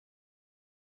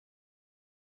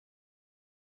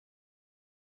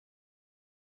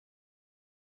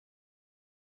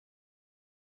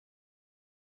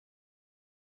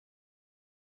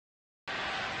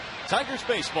Tigers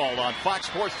baseball on Fox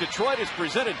Sports Detroit is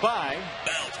presented by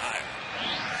Bell Tire.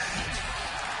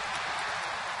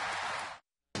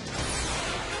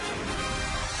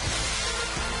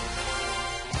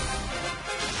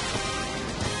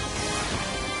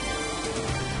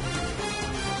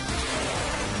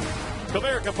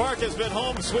 Comerica Park has been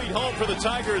home sweet home for the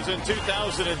Tigers in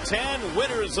 2010.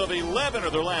 Winners of 11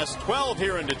 of their last 12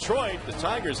 here in Detroit. The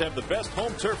Tigers have the best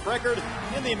home turf record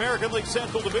in the American League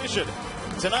Central Division.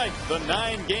 Tonight, the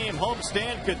 9-game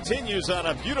homestand continues on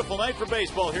a beautiful night for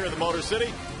baseball here in the Motor City.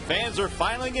 Fans are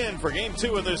filing in for Game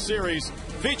 2 of this series,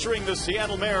 featuring the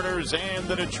Seattle Mariners and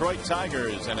the Detroit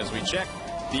Tigers. And as we check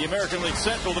the American League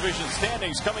Central Division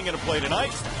standings coming into play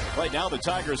tonight, right now the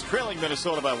Tigers trailing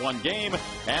Minnesota by 1 game,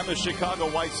 and the Chicago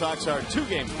White Sox are 2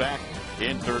 games back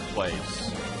in 3rd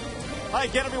place. Hi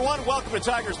again, everyone. Welcome to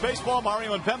Tigers Baseball.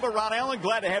 Mario and Pemba, Ron Allen,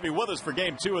 glad to have you with us for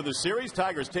Game 2 of the series.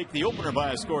 Tigers take the opener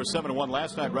by a score of 7-1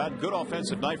 last night. Ron, good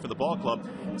offensive night for the ball club.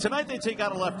 Tonight they take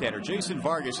on a left-hander, Jason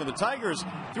Vargas. And the Tigers,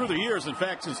 through the years, in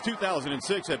fact, since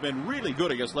 2006, have been really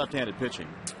good against left-handed pitching.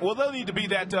 Well, they'll need to be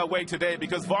that way today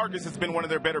because Vargas has been one of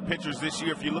their better pitchers this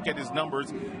year if you look at his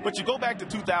numbers. But you go back to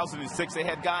 2006, they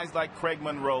had guys like Craig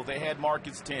Monroe. They had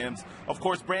Marcus Timms. Of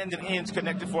course, Brandon Inge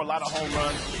connected for a lot of home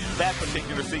runs that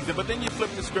particular season. But then you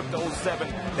flip the script to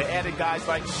 07. They added guys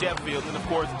like Sheffield and, of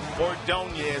course,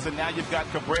 Ordonez, and now you've got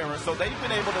Cabrera. So they've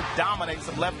been able to dominate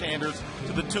some left-handers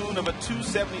to the tune of a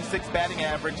 276 batting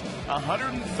average.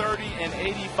 130 and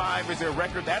 85 is their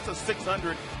record. That's a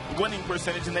 600 winning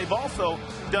percentage. And they've also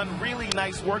done really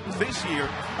nice work this year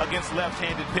against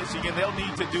left-handed pitching. And they'll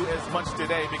need to do as much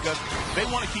today because they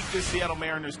want to keep this Seattle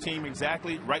Mariners team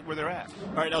exactly right where they're at.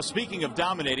 All right, now speaking of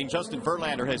dominating, Justin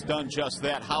Verlander has done just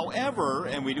that. However,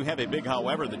 and we do have a big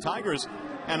however, the Tigers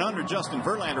and under Justin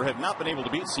Verlander have not been able to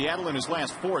beat Seattle in his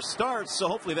last 4 starts, so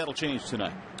hopefully that'll change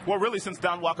tonight. Well, really, since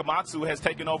Don Wakamatsu has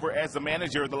taken over as the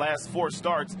manager of the last 4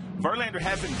 starts, Verlander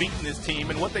hasn't beaten his team,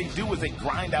 and what they do is they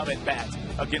grind out at bats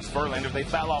against Verlander. They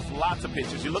foul off lots of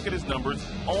pitches. You look at his numbers,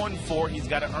 0-4. He's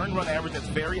got an earned run average that's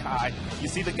very high. You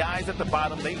see the guys at the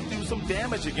bottom, they do some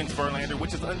damage against Verlander,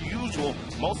 which is unusual.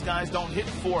 Most guys don't hit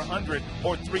 400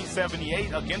 or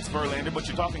 378 against Verlander, but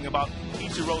you're talking about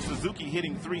Ichiro Suzuki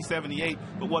hitting 378.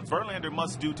 But what Verlander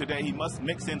must do today, he must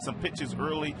mix in some pitches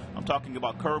early. I'm talking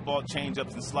about curveball,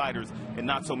 changeups, and sliders, and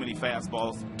not so many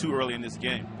fastballs too early in this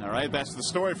game. All right, that's the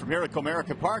story from here at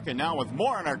Comerica Park. And now with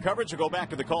more on our coverage, we'll go back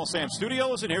to the Call Sam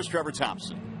Studios, and here's Trevor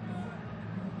Thompson.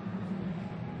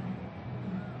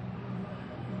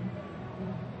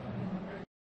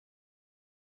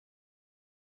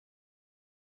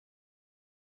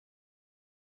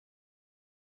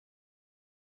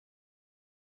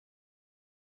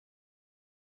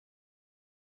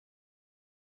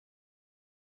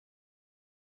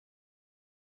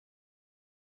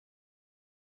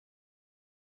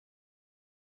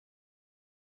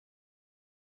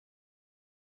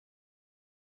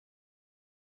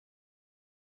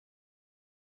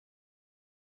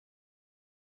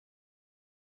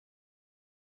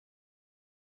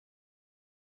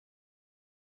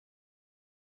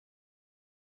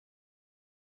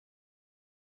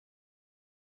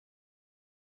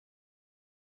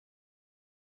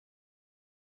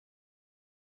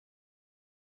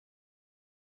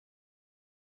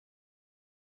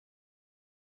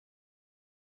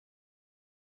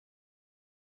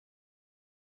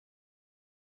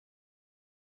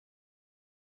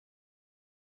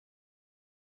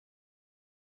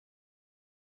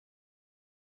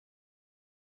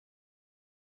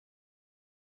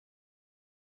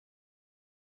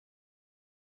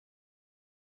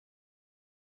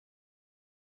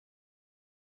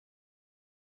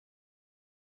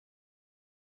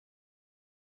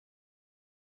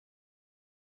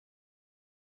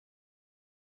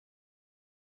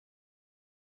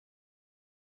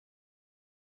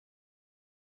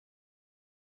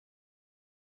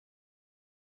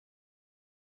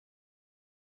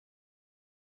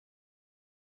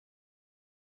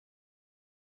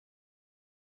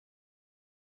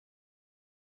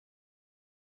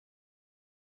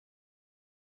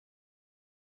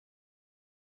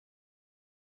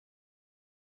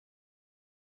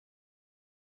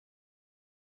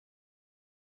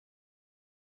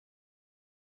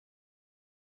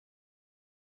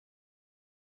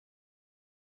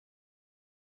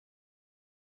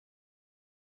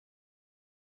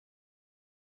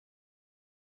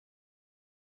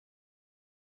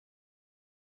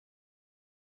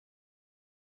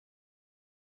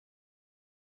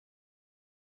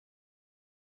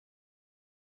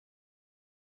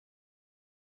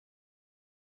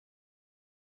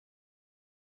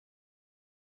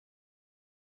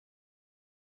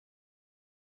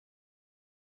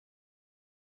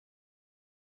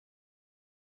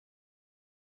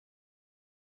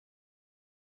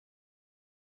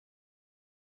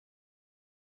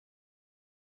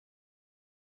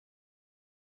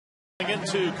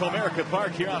 Into Comerica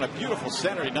Park here on a beautiful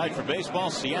Saturday night for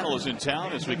baseball. Seattle is in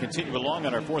town as we continue along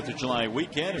on our 4th of July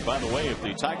weekend. And by the way, if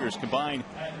the Tigers combine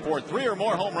for 3 or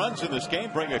more home runs in this game,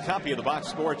 bring a copy of the box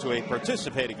score to a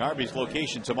participating Arby's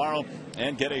location tomorrow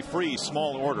and get a free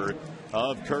small order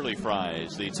of curly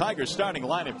fries. The Tigers starting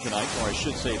lineup tonight, or I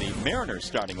should say the Mariners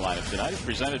starting lineup tonight, is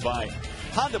presented by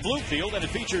Honda Bluefield, and it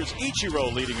features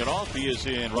Ichiro leading it off. He is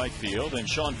in right field, and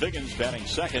Sean Figgins batting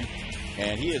second.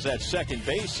 And he is at second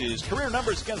base. His career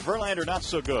numbers against Verlander not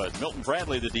so good. Milton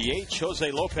Bradley, the DH.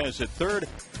 Jose Lopez at third.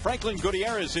 Franklin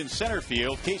Gutierrez in center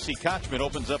field. Casey Kochman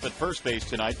opens up at first base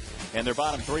tonight. And their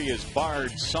bottom 3 is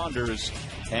Bard, Saunders,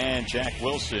 and Jack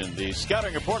Wilson. The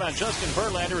scouting report on Justin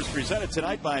Verlander is presented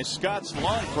tonight by Scott's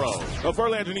Lawn Pro. Well,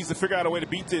 Verlander needs to figure out a way to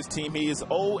beat this team. He is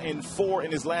 0-4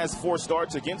 in his last 4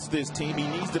 starts against this team. He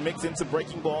needs to mix in some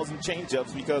breaking balls and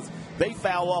changeups because they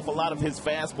foul off a lot of his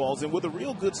fastballs. And with a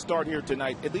real good start here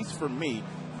tonight, at least for me,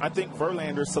 I think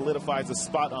Verlander solidifies a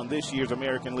spot on this year's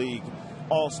American League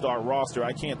All-Star roster.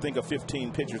 I can't think of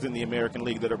 15 pitchers in the American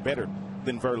League that are better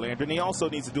than Verlander. And he also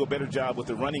needs to do a better job with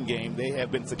the running game. They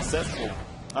have been successful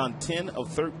on 10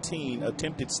 of 13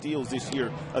 attempted steals this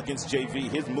year against JV.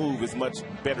 His move is much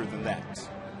better than that.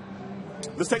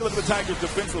 Let's take a look at the Tigers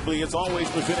defensively. It's always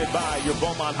presented by your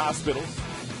Beaumont Hospital.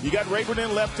 You got Rayburn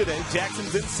in left today.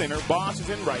 Jackson's in center. Bosch is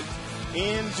in right.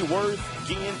 Inge, Worth,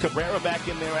 Gian, Cabrera back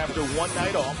in there after one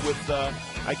night off with,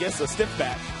 I guess, a stiff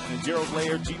back. And Gerald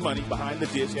Lair, G-Money behind the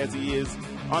dish as he is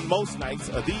on most nights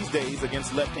these days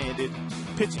against left-handed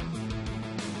pitching.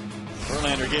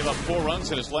 Verlander gave up 4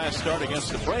 runs in his last start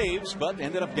against the Braves, but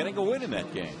ended up getting a win in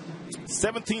that game.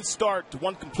 17th start,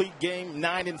 1 complete game,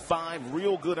 9-5,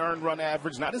 real good earned run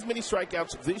average. Not as many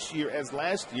strikeouts this year as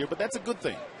last year, but that's a good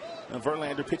thing.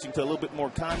 Verlander pitching to a little bit more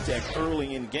contact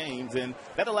early in games, and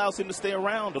that allows him to stay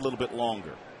around a little bit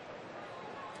longer.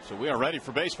 So we are ready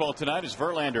for baseball tonight as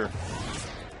Verlander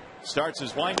starts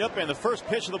his windup, and the first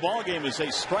pitch of the ball game is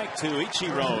a strike to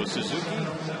Ichiro Suzuki.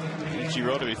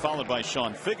 Ichiro to be followed by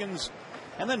Sean Figgins,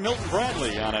 and then Milton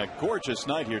Bradley on a gorgeous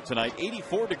night here tonight.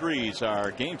 84 degrees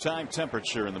our game time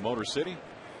temperature in the Motor City.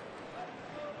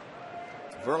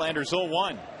 Verlander's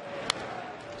 0-1.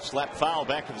 Slap foul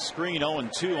back to the screen.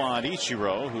 0-2 on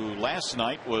Ichiro, who last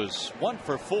night was 1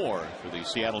 for 4 for the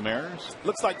Seattle Mariners.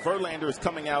 Looks like Verlander is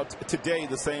coming out today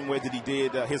the same way that he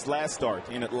did his last start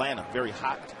in Atlanta. Very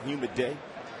hot, humid day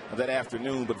that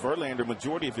afternoon. But Verlander,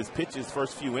 majority of his pitches,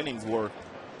 first few innings were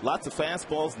lots of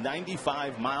fastballs,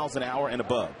 95 miles an hour and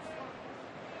above.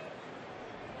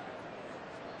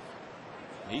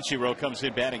 Ichiro comes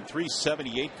in batting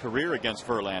 .378 career against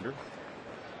Verlander.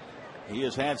 He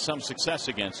has had some success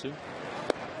against him.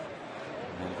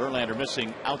 And Verlander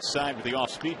missing outside with the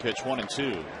off-speed pitch,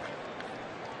 1-2.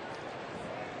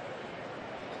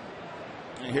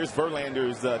 And here's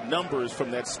Verlander's numbers from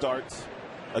that start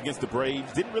against the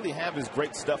Braves. Didn't really have his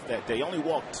great stuff that day. Only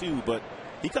walked 2, but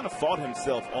he kind of fought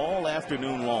himself all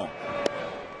afternoon long.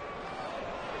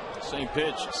 Same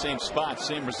pitch, same spot,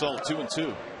 same result,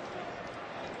 2-2.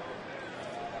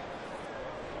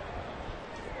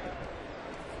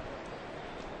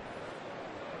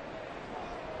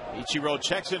 Ichiro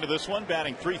checks into this one,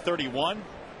 batting .331.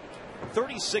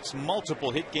 36 multiple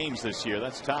hit games this year.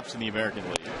 That's tops in the American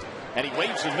League. And he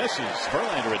waves and misses.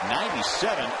 Verlander at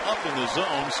 97, up in the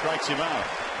zone, strikes him out.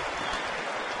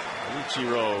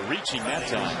 Ichiro reaching that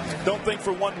time. Don't think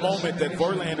for one moment that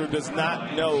Verlander does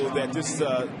not know that this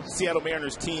Seattle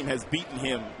Mariners team has beaten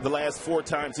him the last 4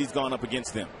 times he's gone up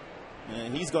against them.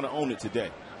 And he's going to own it today.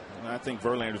 And I think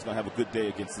Verlander's going to have a good day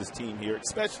against this team here,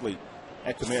 especially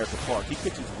at Comerica Park. He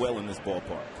pitches well in this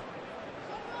ballpark.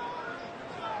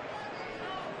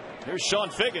 Here's Sean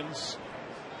Figgins.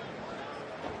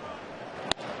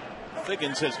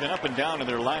 Figgins has been up and down in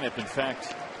their lineup. In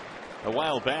fact, a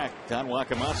while back, Don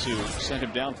Wakamatsu sent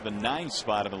him down to the 9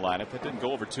 spot in the lineup. That didn't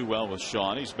go over too well with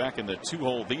Sean. He's back in the 2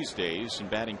 hole these days and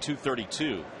batting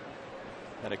 .232.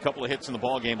 Had a couple of hits in the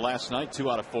ball game last night, 2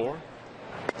 out of 4.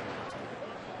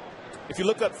 If you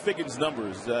look up Figgins'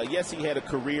 numbers, yes, he had a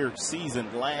career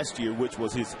season last year, which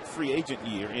was his free agent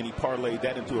year, and he parlayed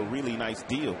that into a really nice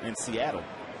deal in Seattle.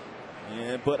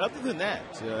 But other than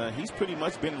that, he's pretty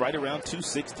much been right around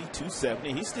 260,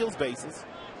 270. He steals bases,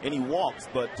 and he walks.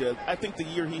 But I think the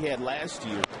year he had last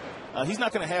year, he's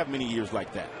not going to have many years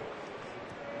like that.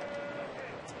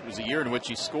 It was a year in which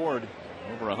he scored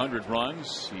over 100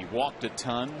 runs. He walked a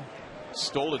ton,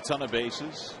 stole a ton of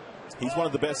bases. He's one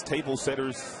of the best table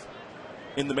setters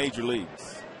in the major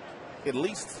leagues, at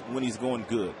least when he's going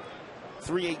good.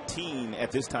 318 at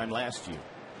this time last year.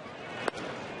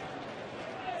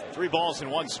 3 balls and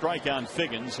 1 strike on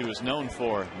Figgins, who is known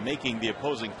for making the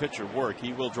opposing pitcher work.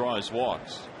 He will draw his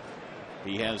walks.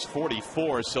 He has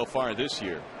 44 so far this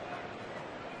year.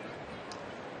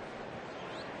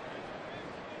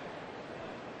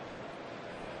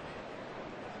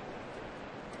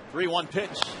 Three one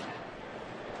pitch.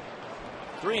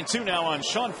 3-2 now on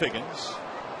Sean Figgins.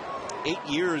 8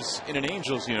 years in an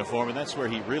Angels uniform, and that's where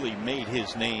he really made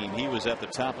his name. He was at the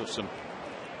top of some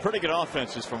pretty good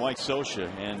offenses from White Socia,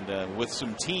 and with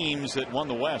some teams that won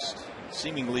the West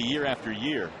seemingly year after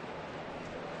year.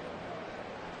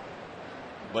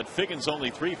 But Figgins only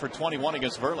 3 for 21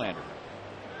 against Verlander.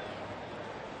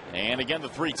 And again the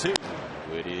 3-2.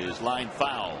 It is line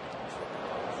foul.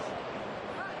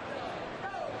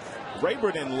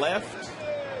 Raybert in left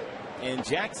and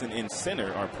Jackson in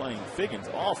center are playing Figgins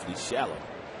awfully shallow.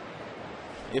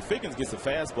 If Figgins gets a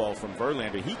fastball from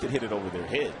Verlander, he could hit it over their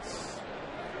heads.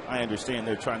 I understand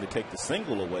they're trying to take the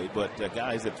single away, but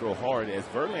guys that throw hard as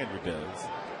Verlander does,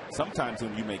 sometimes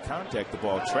when you make contact, the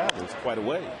ball travels quite a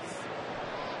ways.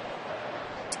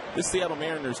 This Seattle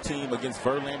Mariners team against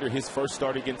Verlander, his first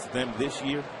start against them this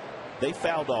year, they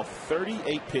fouled off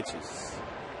 38 pitches.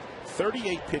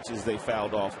 38 pitches they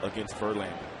fouled off against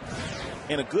Verlander.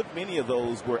 And a good many of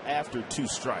those were after 2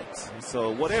 strikes.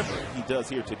 So whatever he does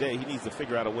here today, he needs to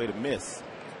figure out a way to miss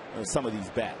some of these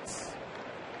bats.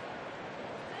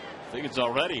 Figgins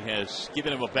already has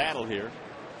given him a battle here.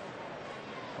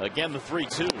 Again the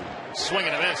 3-2. Swing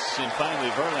and a miss, and finally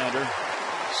Verlander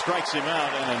strikes him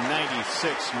out on a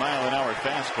 96-mile-an-hour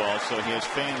fastball. So he has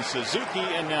fanned Suzuki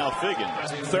and now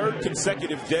Figgins. Third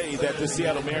consecutive day that the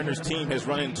Seattle Mariners team has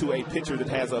run into a pitcher that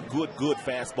has a good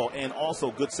fastball and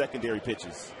also good secondary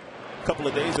pitches. A couple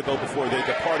of days ago, before they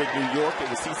departed New York, it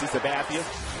was CC Sabathia.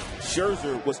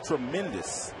 Scherzer was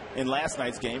tremendous in last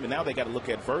night's game, and now they got to look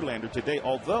at Verlander today,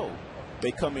 although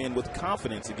they come in with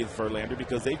confidence against Verlander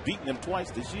because they've beaten him twice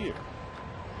this year.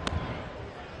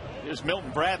 Here's Milton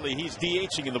Bradley. He's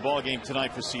DHing in the ballgame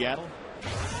tonight for Seattle.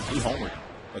 He homered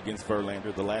against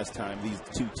Verlander the last time these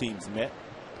two teams met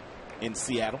in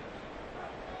Seattle.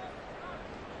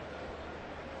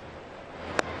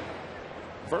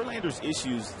 Verlander's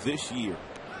issues this year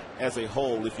as a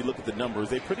whole, if you look at the numbers,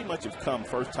 they pretty much have come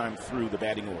first time through the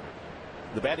batting order.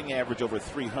 The batting average over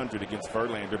 300 against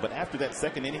Verlander, but after that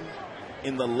second inning,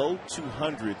 in the low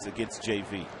 200s against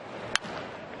JV.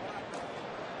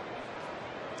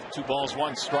 2 balls,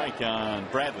 1 strike on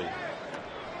Bradley.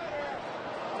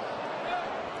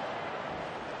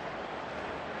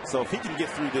 So if he can get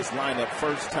through this lineup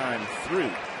first time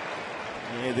through,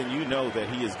 and then you know that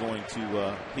he is going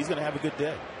to he's going to have a good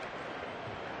day.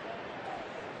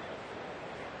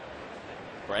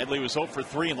 Bradley was 0 for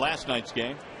 3 in last night's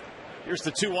game. Here's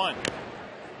the 2-1.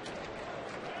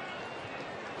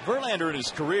 Verlander in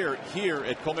his career here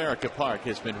at Comerica Park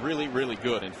has been really, really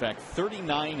good. In fact,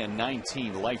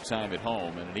 39-19 lifetime at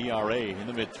home and an ERA in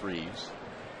the mid-3s.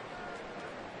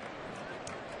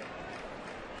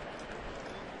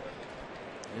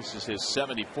 This is his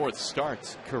 74th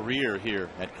start career here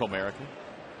at Comerica.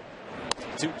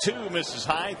 2-2 misses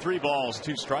high. 3 balls,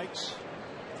 2 strikes.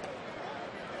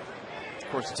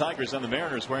 Of course, the Tigers and the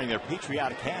Mariners wearing their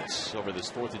patriotic hats over this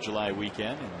 4th of July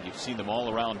weekend, and you've seen them all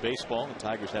around baseball. The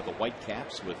Tigers have the white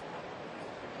caps with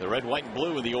the red, white, and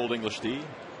blue in the Old English D.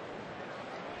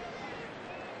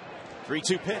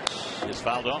 3-2 pitch is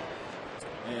fouled off.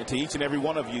 And to each and every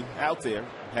one of you out there,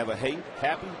 have a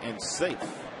happy and safe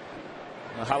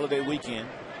holiday weekend.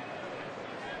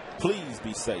 Please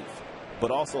be safe,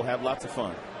 but also have lots of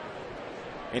fun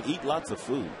and eat lots of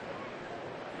food.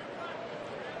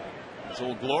 There's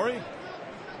Old Glory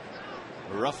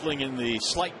ruffling in the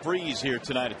slight breeze here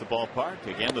tonight at the ballpark.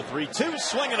 Again, the 3-2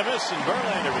 swing and a miss, and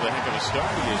Verlander with a heck of a start.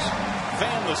 He has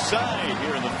fanned the side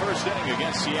here in the first inning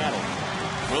against Seattle.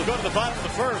 We'll go to the bottom of the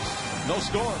first. No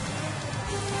score.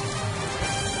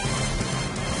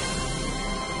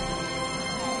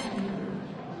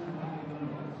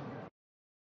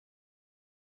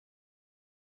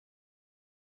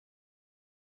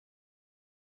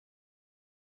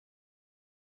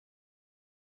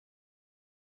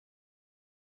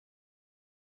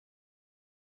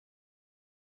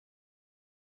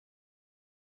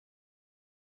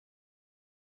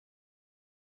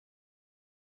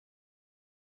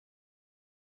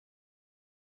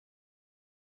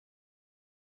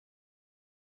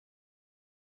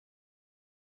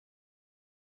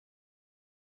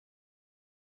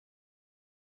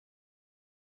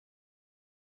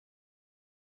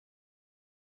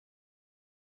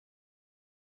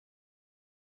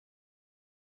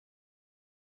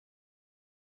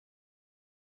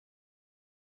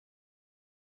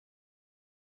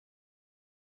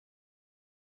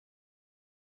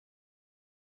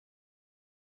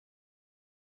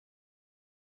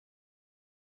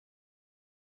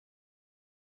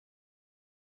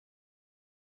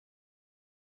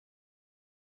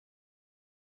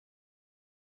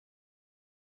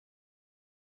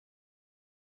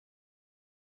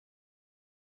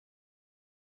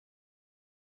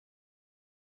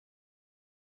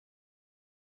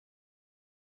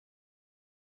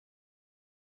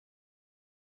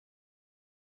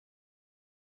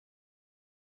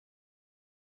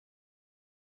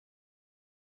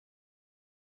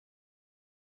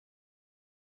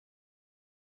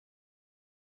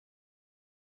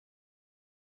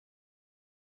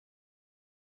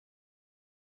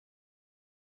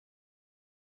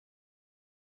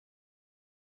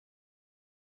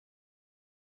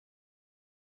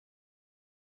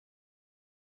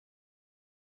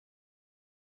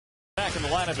 back in the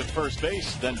lineup at first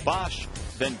base. Then Bosch,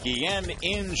 then Guillen,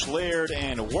 Inge, Laird,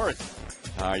 and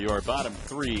Worth are your bottom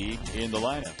three in the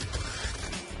lineup.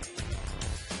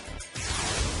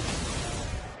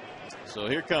 So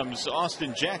here comes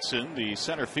Austin Jackson, the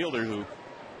center fielder who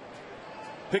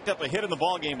picked up a hit in the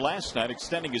ball game last night,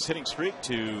 extending his hitting streak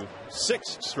to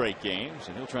 6 straight games,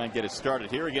 and he'll try and get it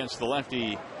started here against the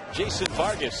lefty Jason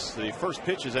Vargas. The first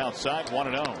pitch is outside,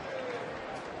 1-0.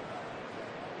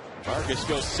 Vargas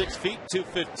goes 6 feet,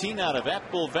 215 out of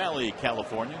Apple Valley,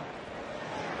 California.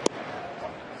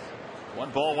 1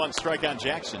 ball, 1 strike on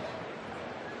Jackson.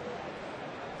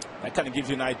 That kind of gives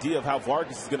you an idea of how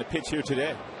Vargas is going to pitch here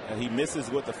today. He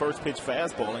misses with the first pitch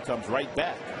fastball and comes right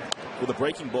back with a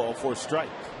breaking ball for a strike.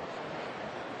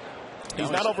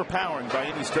 He's not overpowering by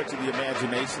any stretch of the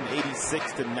imagination.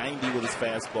 86 to 90 with his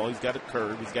fastball. He's got a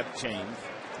curve. He's got a change.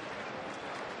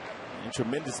 And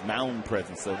tremendous mound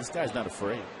presence. So this guy's not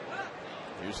afraid.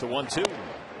 Here's the 1-2.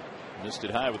 Missed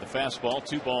it high with the fastball.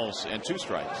 2 balls and 2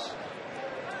 strikes.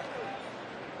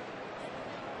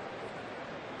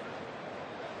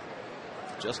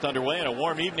 Just underway in a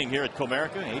warm evening here at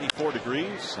Comerica. 84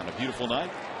 degrees on a beautiful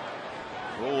night.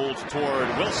 Rolled toward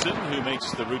Wilson, who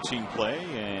makes the routine play,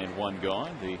 and 1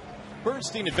 gone. The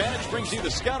Bernstein advantage brings you the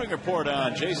scouting report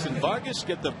on Jason Vargas.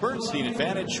 Get the Bernstein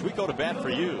advantage. We go to bat for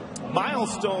you.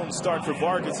 Milestone start for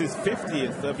Vargas, his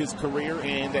 50th of his career,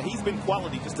 and he's been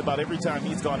quality just about every time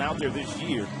he's gone out there this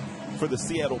year for the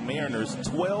Seattle Mariners.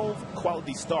 12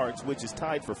 quality starts, which is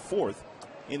tied for 4th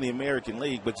in the American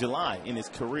League. But July in his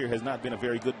career has not been a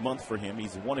very good month for him.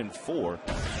 He's 1-4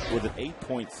 with an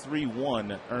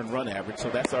 8.31 earned run average. So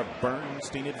that's our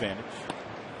Bernstein advantage.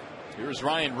 Here's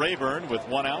Ryan Rayburn with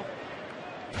 1 out.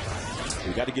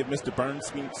 We got to give Mr.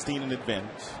 Bernstein an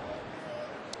advantage.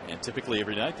 And typically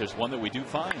every night there's one that we do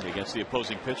find against the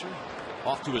opposing pitcher.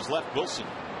 Off to his left, Wilson.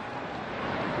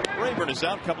 Rayburn is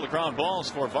out. Couple of ground balls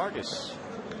for Vargas.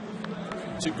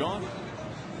 2 gone.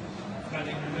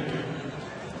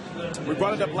 We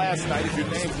brought it up last night. If your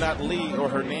name's not Lee or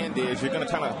Hernandez, you're going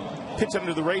to kind of pitch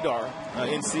under the radar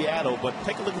in Seattle. But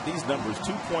take a look at these numbers.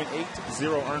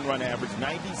 2.80 earned run average,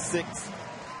 96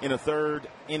 in a third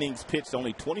innings pitched,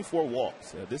 only 24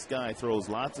 walks. This guy throws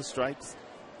lots of strikes.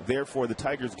 Therefore, the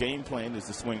Tigers' game plan is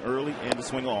to swing early and to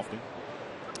swing often,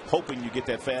 hoping you get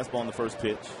that fastball in the first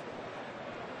pitch.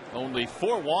 Only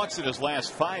 4 walks in his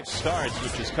last 5 starts,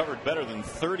 which is covered better than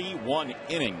 31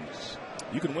 innings.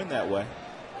 You can win that way.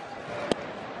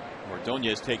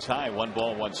 Ordonez takes high, 1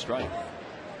 ball, 1 strike.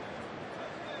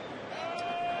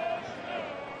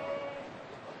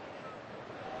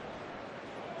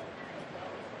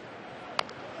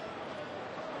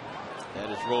 That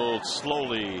is rolled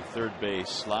slowly, third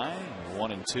base line,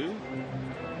 1-2.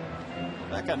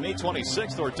 Back on May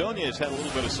 26th, Ordonez had a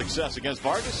little bit of success against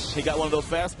Vargas. He got one of those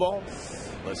fastballs.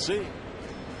 Let's see.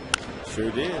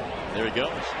 Sure did. There he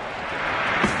goes.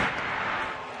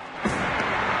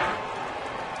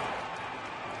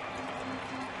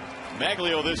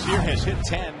 Maglio this year has hit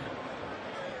 10.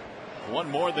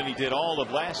 1 more than he did all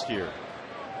of last year.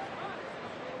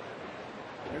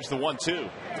 There's the 1-2.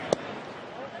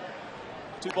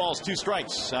 2 balls, 2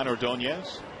 strikes on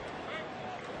Ordonez.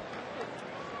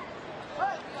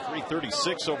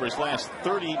 336 over his last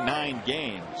 39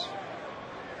 games.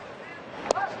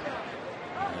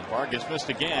 And Vargas missed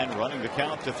again, running the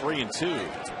count to 3-2.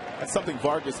 That's something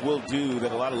Vargas will do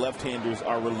that a lot of left-handers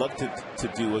are reluctant to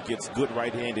do against good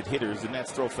right-handed hitters, and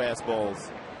that's throw fastballs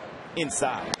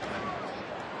inside.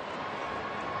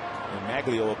 And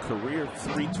Maglio, a career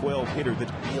 .312 hitter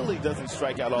that really doesn't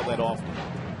strike out all that often.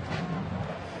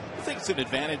 I think it's an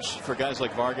advantage for guys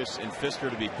like Vargas and Fisker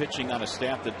to be pitching on a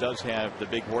staff that does have the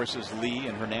big horses, Lee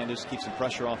and Hernandez, keep some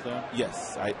pressure off them.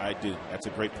 Yes, I do. That's a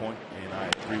great point, and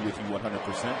I agree with you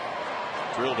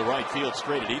 100%. Drilled to right field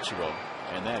straight at Ichiro,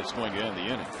 and that is going to end the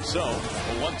inning. So,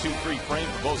 a 1-2-3 frame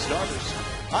for both starters.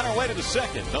 On our way to the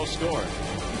second, no score.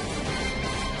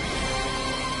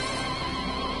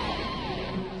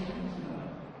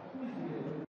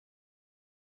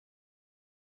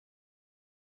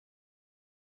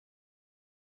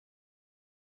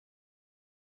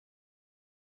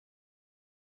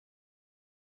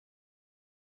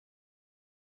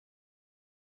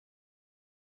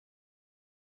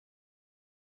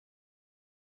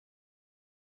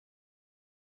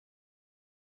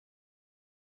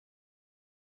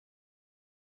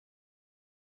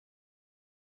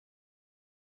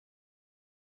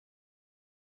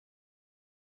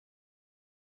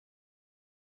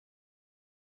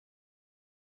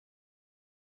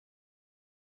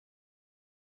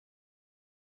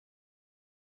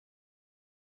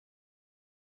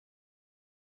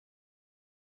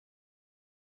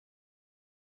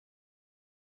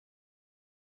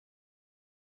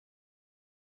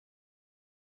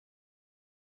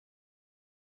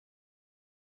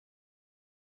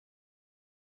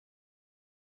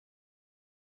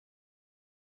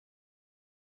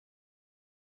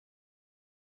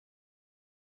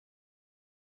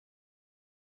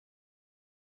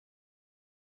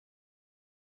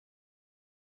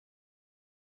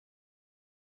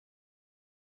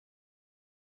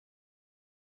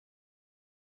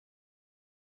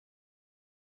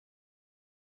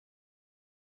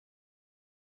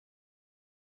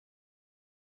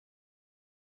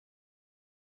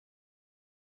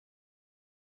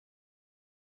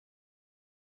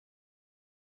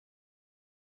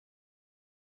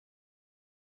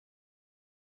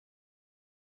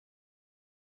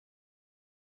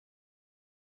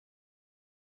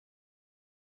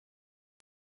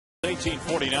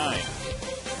 1849.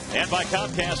 And by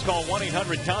Comcast, call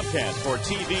 1-800-COMCAST for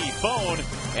TV, phone,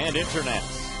 and internet.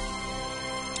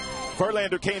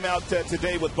 Verlander came out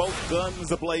today with both guns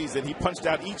ablazing. He punched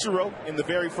out Ichiro in the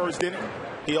very first inning.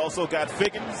 He also got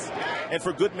Figgins. And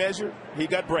for good measure, he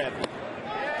got Bradley.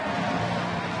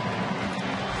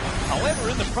 However,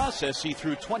 in the process, he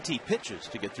threw 20 pitches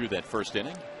to get through that first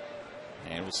inning.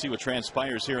 And we'll see what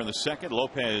transpires here in the second.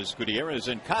 Lopez, Gutierrez,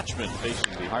 and Kochman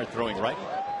facing the hard-throwing righty.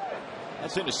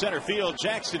 That's into center field.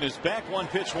 Jackson is back. 1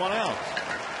 pitch, 1 out.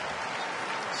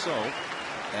 So,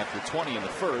 after 20 in the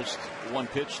first, 1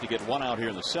 pitch to get 1 out here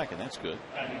in the second. That's good.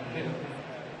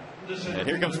 And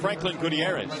here comes Franklin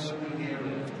Gutierrez.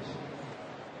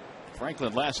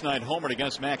 Franklin last night homered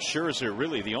against Max Scherzer.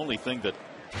 Really the only thing that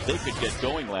they could get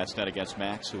going last night against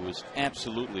Max, who was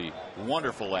absolutely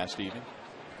wonderful last evening.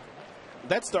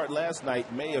 That start last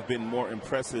night may have been more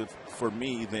impressive for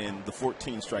me than the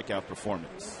 14 strikeout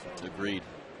performance. Agreed.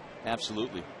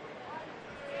 Absolutely.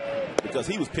 Because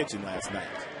he was pitching last night.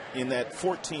 In that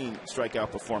 14 strikeout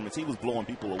performance, he was blowing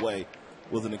people away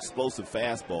with an explosive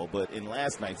fastball. But in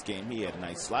last night's game, he had a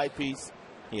nice slide piece.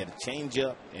 He had a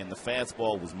changeup, and the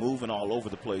fastball was moving all over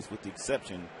the place, with the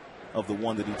exception of the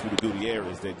one that he threw to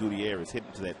Gutierrez, that Gutierrez hit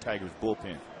into that Tigers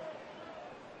bullpen.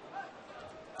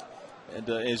 And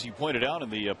as you pointed out in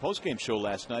the postgame show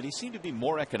last night, he seemed to be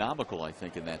more economical, I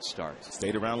think, in that start.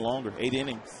 Stayed around longer, 8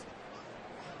 innings.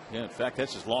 Yeah, in fact,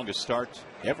 that's his longest start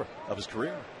ever of his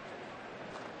career.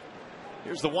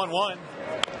 Here's the 1-1.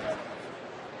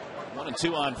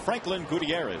 1-2 on Franklin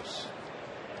Gutierrez.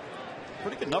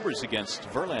 Pretty good numbers against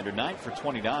Verlander, 9 for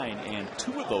 29, and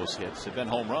 2 of those hits have been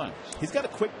home runs. He's got a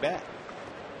quick bat.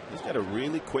 He's got a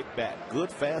really quick bat.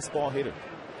 Good fastball hitter.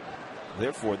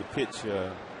 Therefore, the pitch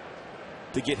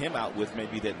to get him out with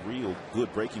maybe that real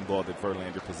good breaking ball that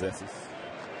Verlander possesses.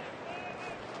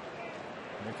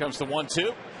 Here comes the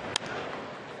 1-2.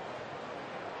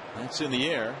 That's in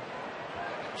the air.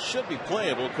 Should be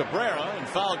playable. Cabrera in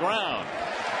foul ground.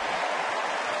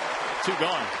 2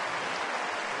 gone.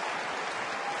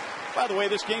 By the way,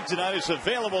 this game tonight is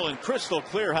available in crystal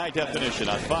clear high definition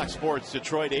on Fox Sports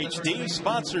Detroit HD,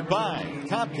 sponsored by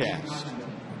Comcast.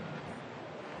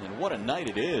 And what a night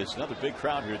it is. Another big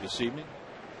crowd here this evening.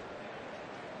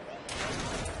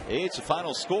 It's a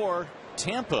final score.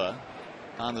 Tampa,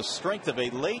 on the strength of a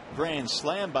late grand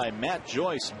slam by Matt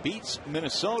Joyce, beats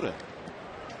Minnesota.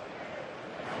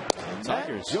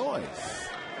 Tigers.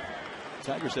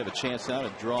 Tigers have a chance now to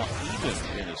draw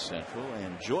even in the Central,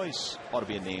 and Joyce ought to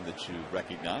be a name that you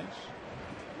recognize.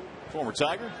 Former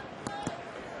Tiger.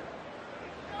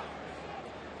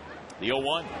 The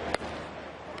 0-1.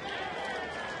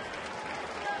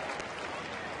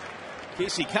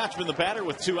 Casey Kochman, the batter,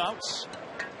 with 2 outs.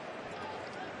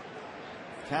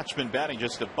 Kochman batting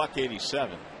just a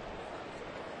 $187.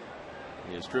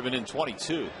 He has driven in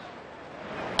 22.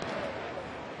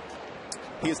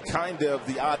 He is kind of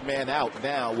the odd man out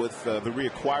now with the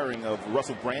reacquiring of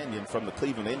Russell Branyan from the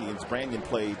Cleveland Indians. Branyan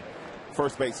played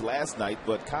first base last night,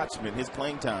 but Kochman, his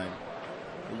playing time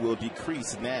will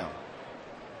decrease now.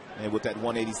 And with that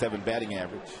 187 batting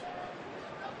average.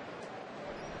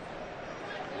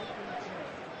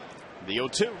 The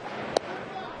 0-2.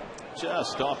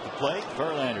 Just off the plate.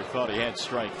 Verlander thought he had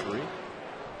strike 3.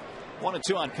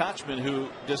 1-2 on Kochman, who,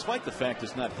 despite the fact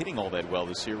is not hitting all that well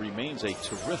this year, remains a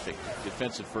terrific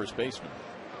defensive first baseman.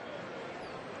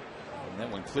 And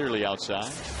that one clearly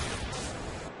outside.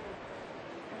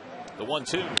 The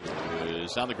 1-2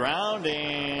 is on the ground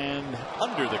and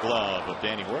under the glove of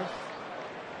Danny Worth.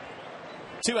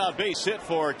 2-out base hit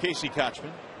for Casey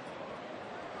Kochman.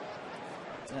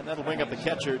 And that'll bring up the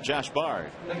catcher, Josh Bard.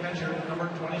 The catcher, number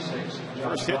 26.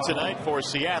 First hit tonight for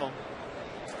Seattle.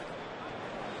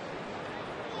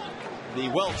 The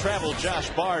well-traveled Josh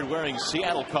Bard wearing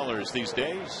Seattle colors these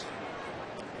days.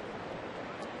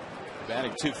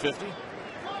 Batting .250.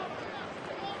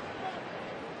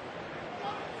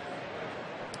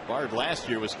 Bard last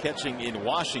year was catching in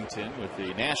Washington with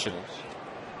the Nationals.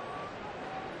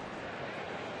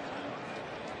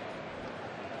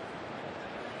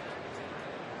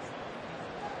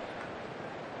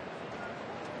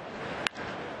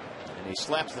 And he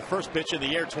slaps the first pitch in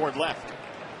the air toward left.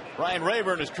 Ryan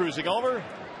Rayburn is cruising over,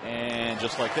 and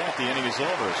just like that, the inning is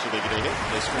over. So they get a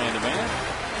hit, they strand a man.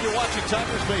 You're watching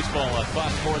Tigers baseball on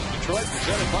Fox Sports Detroit,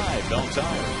 presented by Bell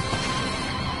Tire.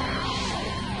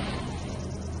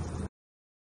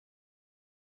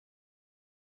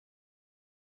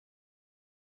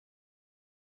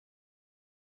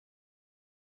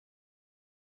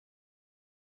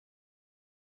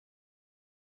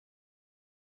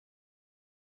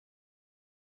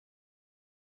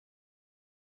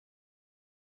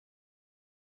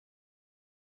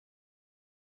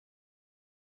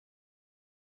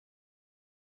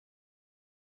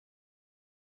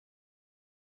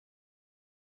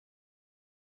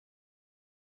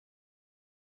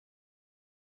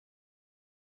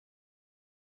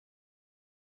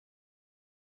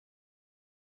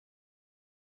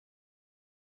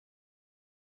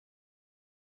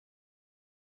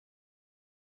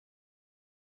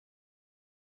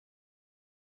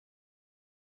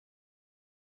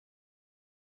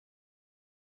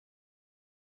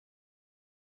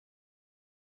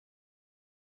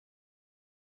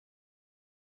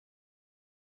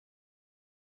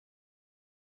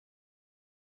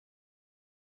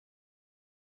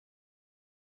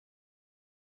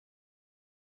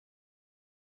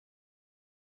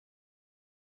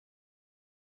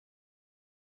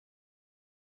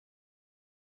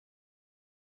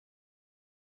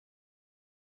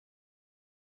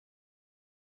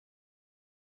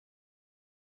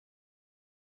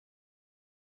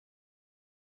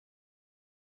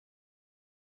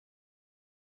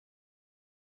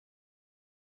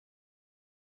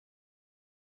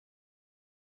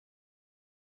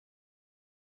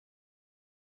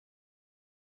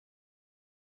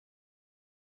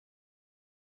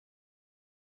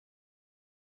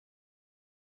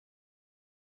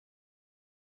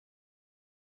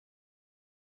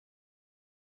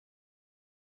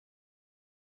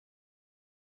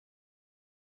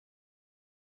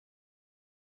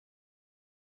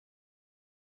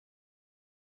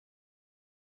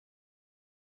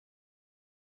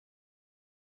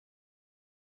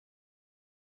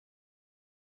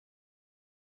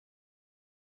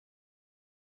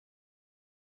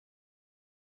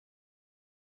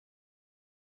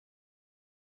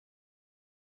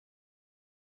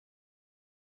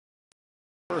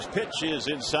 First pitch is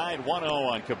inside, 1-0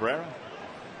 on Cabrera.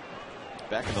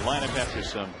 Back in the lineup after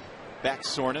some back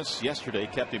soreness yesterday,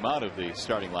 kept him out of the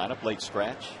starting lineup. Late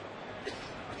scratch.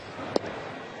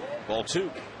 Ball 2.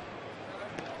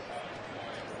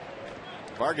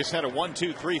 Vargas had a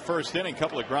 1-2-3 first inning,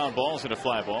 couple of ground balls and a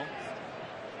fly ball.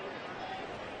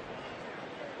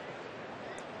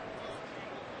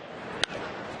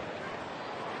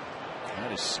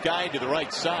 That is skied to the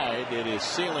right side. It is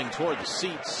sailing toward the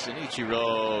seats, and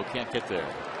Ichiro can't get there.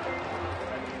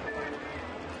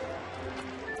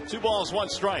 2 balls, 1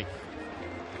 strike.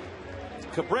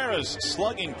 Cabrera's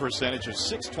slugging percentage of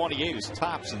 .628 is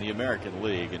tops in the American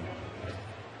League, and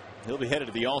he'll be headed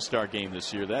to the All-Star game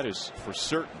this year. That is for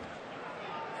certain.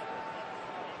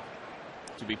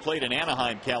 To be played in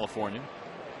Anaheim, California.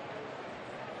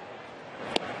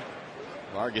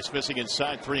 Vargas missing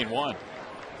inside, 3-1.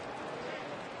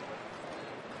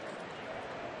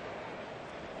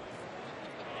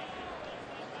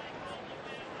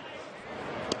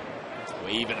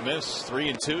 Wave and a miss,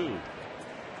 3-2.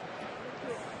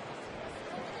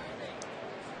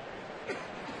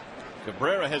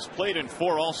 Cabrera has played in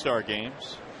 4 All-Star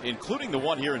games, including the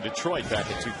one here in Detroit back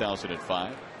in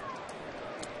 2005.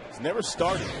 He's never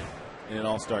started in an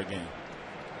All-Star game.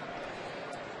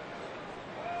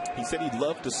 He said he'd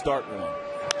love to start one.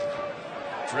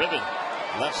 Driven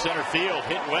left center field,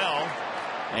 hit well,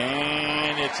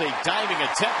 and it's a diving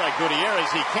attempt by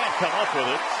Gutierrez. He can't come up with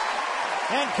it,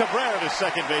 and Cabrera to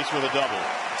second base with a double.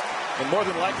 And more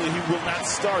than likely, he will not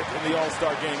start in the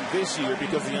All-Star game this year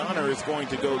because the honor is going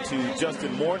to go to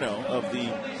Justin Morneau of the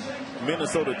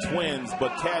Minnesota Twins.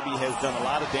 But Cabby has done a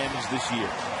lot of damage this year.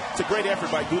 It's a great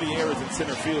effort by Gutierrez in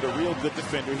center field, a real good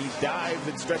defender. He dives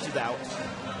and stretches out.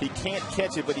 He can't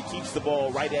catch it, but he keeps the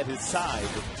ball right at his side,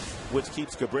 which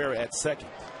keeps Cabrera at second.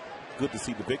 Good to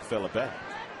see the big fella back.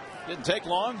 Didn't take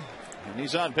long, and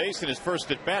he's on base in his first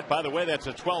at bat. By the way, that's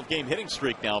a 12-game hitting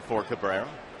streak now for Cabrera.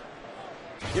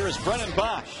 Here is Brennan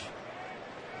Bosch,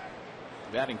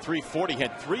 batting .340,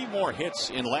 had 3 more hits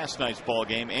in last night's ball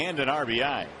game and an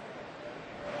RBI.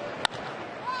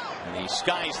 And he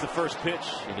skies the first pitch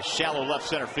into shallow left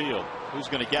center field. Who's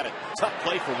going to get it? Tough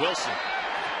play for Wilson,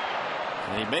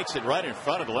 and he makes it right in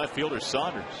front of the left fielder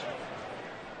Saunders.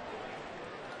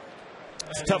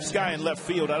 It's a tough sky in left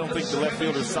field. I don't think the left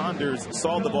fielder Saunders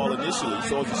saw the ball initially,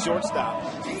 so as a shortstop,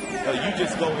 you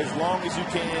just go as long as you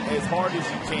can, as hard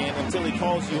as you can, until he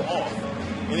calls you off.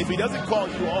 And if he doesn't call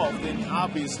you off, then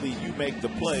obviously you make the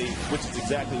play, which is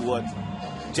exactly what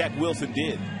Jack Wilson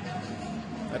did.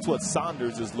 That's what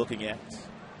Saunders is looking at.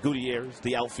 Gutierrez,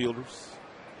 the outfielders.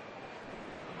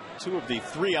 2 of the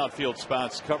 3 outfield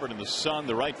spots covered in the sun.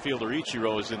 The right fielder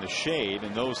Ichiro is in the shade,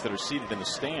 and those that are seated in the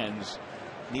stands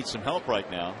need some help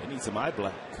right now. They need some eye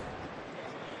black.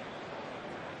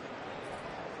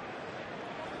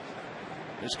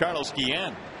 There's Carlos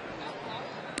Guillen.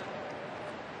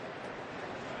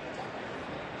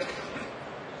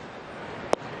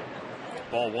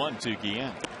 Ball 1 to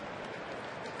Guillen.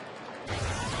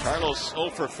 Carlos 0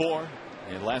 for 4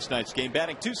 in last night's game,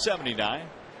 batting .279.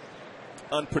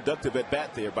 Unproductive at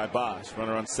bat there by Bosch.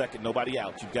 Runner on second, nobody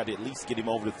out. You've got to at least get him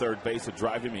over to third base or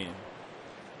drive him in.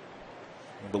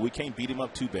 But we can't beat him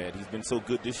up too bad. He's been so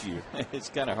good this year. It's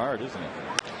kind of hard, isn't it?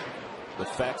 The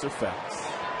facts are facts.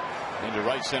 Into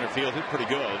right center field, hit pretty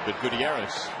good, but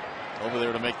Gutierrez over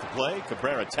there to make the play.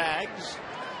 Cabrera tags,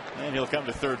 and he'll come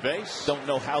to third base. Don't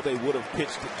know how they would have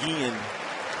pitched Guillen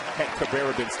had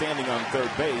Cabrera been standing on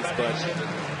third base, but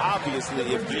obviously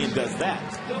if Guillen does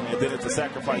that, and then it's a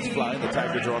sacrifice fly, the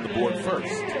Tigers are on the board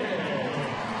first.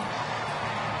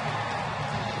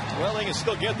 Well, they can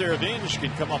still get their revenge.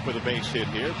 Can come up with a base hit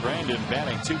here. Brandon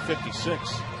batting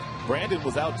 .256. Brandon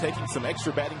was out taking some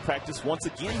extra batting practice once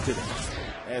again today,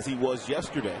 as he was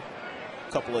yesterday.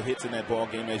 A couple of hits in that ball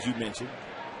game, as you mentioned.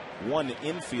 One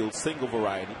infield single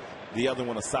variety, the other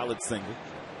one a solid single.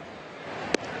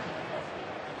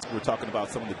 We're talking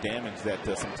about some of the damage that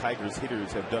some Tigers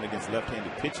hitters have done against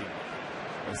left-handed pitching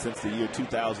since the year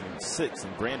 2006,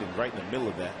 and Brandon right in the middle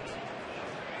of that.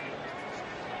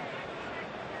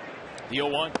 The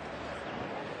 0-1.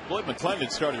 Floyd McClendon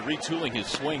started retooling his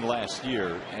swing last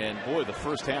year, and boy, the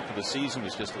first half of the season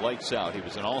was just lights out. He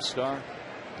was an all-star,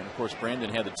 and of course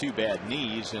Brandon had the 2 bad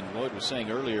knees, and Lloyd was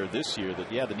saying earlier this year that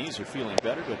yeah, the knees are feeling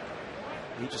better, but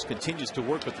he just continues to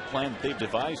work with the plan that they've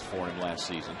devised for him last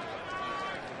season.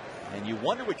 And you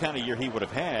wonder what kind of year he would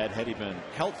have had he been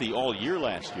healthy all year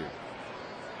last year,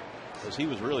 because he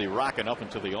was really rocking up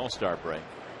until the all-star break.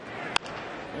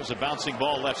 There's a bouncing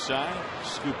ball left side,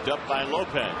 scooped up by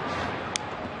Lopez.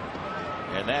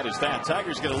 And that is that.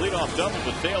 Tigers get a leadoff double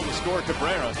but fail to score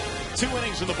Cabrera. 2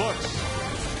 innings in the books.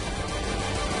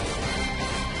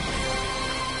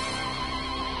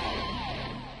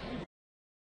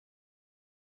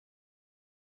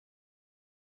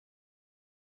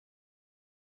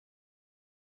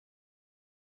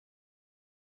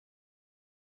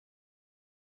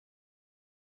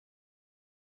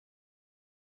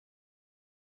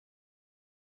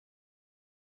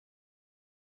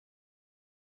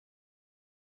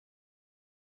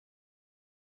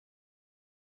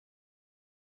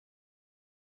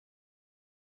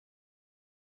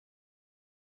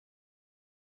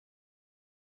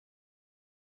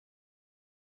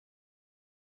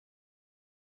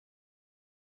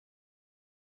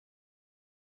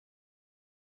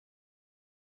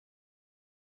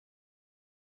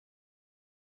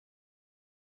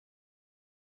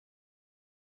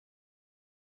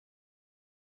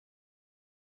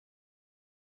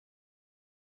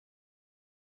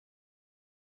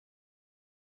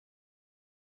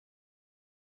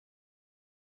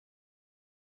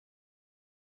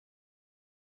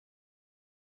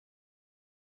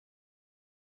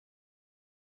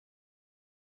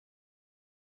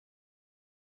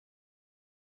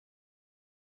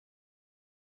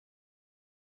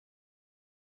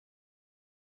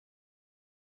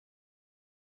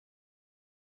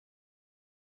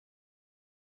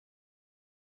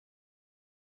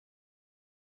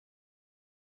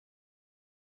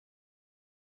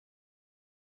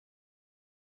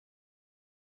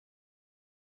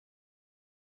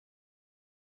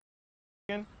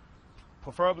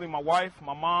 preferably my wife,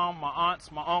 my mom, my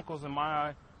aunts, my uncles, and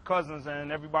my cousins,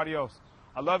 and everybody else.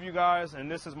 I love you guys, and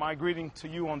this is my greeting to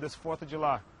you on this 4th of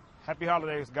July. Happy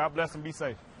holidays. God bless and be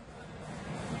safe.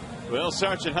 Well,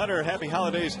 Sergeant Hunter, happy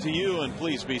holidays to you, and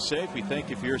please be safe. We thank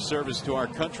you for your service to our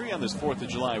country on this 4th of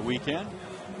July weekend.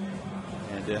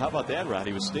 And how about that, Rod?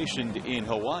 He was stationed in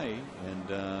Hawaii,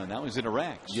 and now he's in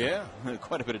Iraq. So yeah.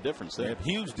 Quite a bit of difference there. Yeah,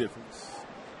 huge difference.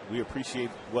 We appreciate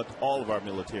what all of our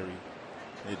military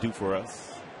do for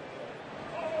us.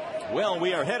 Well,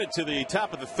 we are headed to the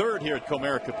top of the 3rd here at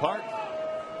Comerica Park.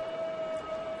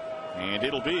 And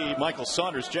it'll be Michael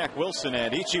Saunders, Jack Wilson,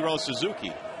 and Ichiro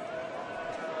Suzuki.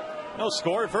 No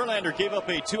score. Verlander gave up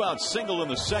a 2-out single in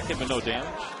the 2nd, but no damage.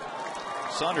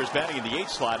 Saunders batting in the 8th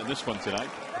slot in this one tonight.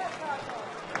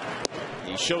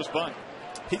 He shows bunt.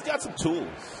 He's got some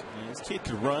tools. This kid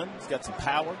can run. He's got some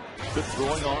power. Good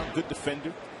throwing arm. Good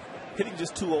defender. Hitting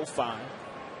just 205.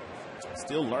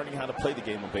 Still learning how to play the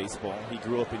game of baseball. He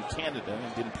grew up in Canada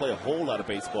and didn't play a whole lot of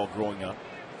baseball growing up.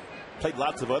 Played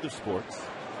lots of other sports.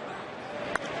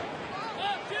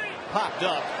 Popped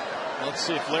up. Let's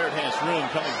see if Laird has room.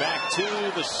 Coming back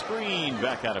to the screen.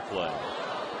 Back out of play.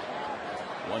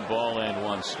 1 ball and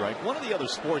 1 strike. One of the other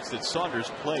sports that Saunders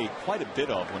played quite a bit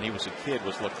of when he was a kid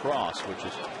was lacrosse, which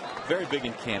is very big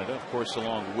in Canada, of course,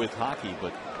 along with hockey.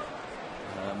 But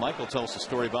Michael tells the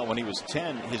story about when he was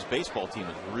 10, his baseball team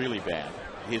was really bad.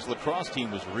 His lacrosse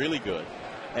team was really good.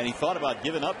 And he thought about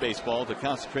giving up baseball to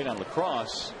concentrate on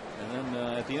lacrosse. And then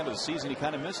at the end of the season, he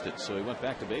kind of missed it. So he went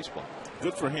back to baseball.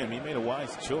 Good for him. He made a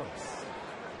wise choice.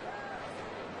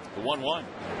 The 1-1.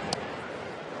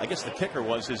 I guess the kicker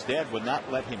was his dad would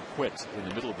not let him quit in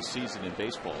the middle of the season in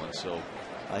baseball. And so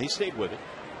he stayed with it.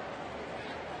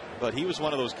 But he was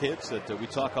one of those kids that we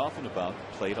talk often about.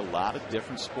 Played a lot of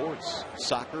different sports.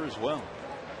 Soccer as well.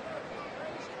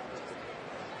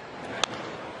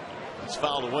 It's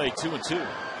fouled away. 2-2.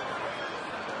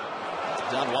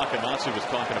 Don Wakamatsu was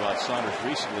talking about Saunders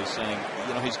recently, saying,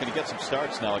 you know, he's going to get some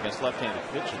starts now against left-handed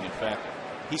pitching. In fact,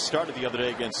 he started the other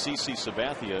day against CC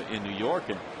Sabathia in New York,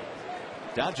 and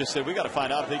Don just said, we got to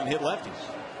find out if he can hit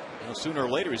lefties. You know, sooner or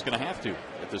later, he's going to have to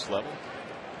at this level.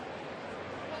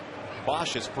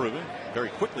 Bosch has proven very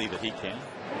quickly that he can.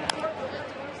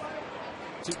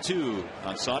 2-2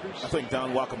 on Saunders. I think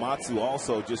Don Wakamatsu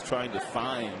also just trying to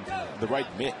find the right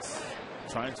mix.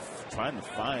 Trying to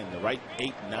find the right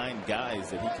 8-9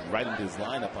 guys that he can write into his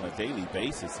lineup on a daily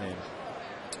basis and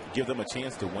give them a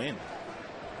chance to win.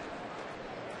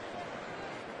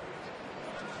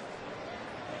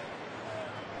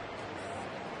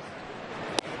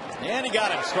 And he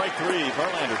got him. Strike 3.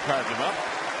 Verlander carved him up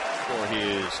for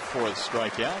his 4th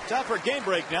strikeout. Time for a game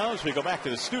break now as we go back to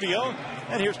the studio.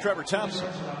 And here's Trevor Thompson.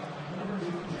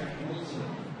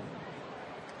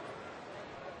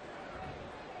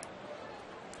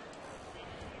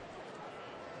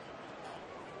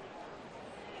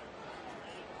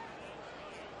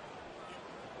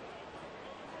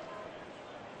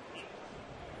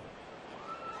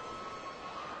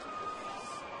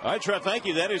 All right, Trev, thank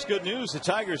you. That is good news. The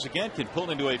Tigers again can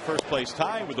pull into a first-place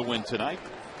tie with the win tonight,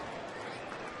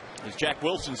 as Jack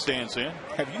Wilson stands in.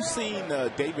 Have you seen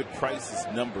David Price's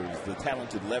numbers, the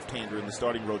talented left-hander in the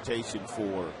starting rotation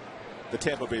for the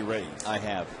Tampa Bay Rays? I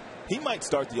have. He might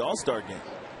start the All-Star game.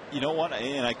 You know what?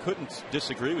 And I couldn't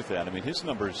disagree with that. I mean, his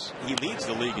numbers, he leads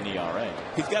the league in ERA.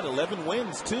 He's got 11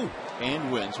 wins, too.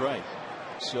 And wins, right.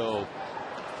 So,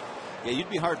 yeah,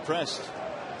 you'd be hard-pressed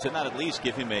to not at least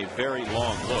give him a very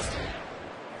long look.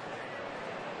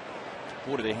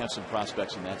 Boy, do they have some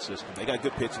prospects in that system. They got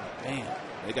good pitching. Man,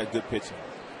 they got good pitching.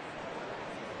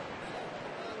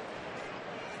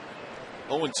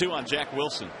 0-2 on Jack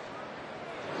Wilson.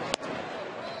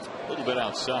 A little bit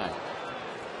outside.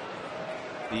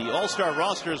 The All-Star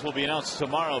rosters will be announced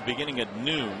tomorrow beginning at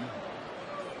noon.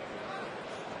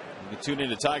 You can tune in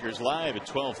to Tigers Live at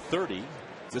 12:30.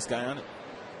 Is this guy on it?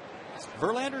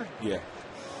 Verlander? Yeah.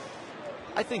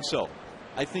 I think so.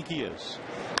 I think he is.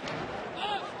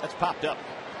 That's popped up.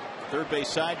 Third base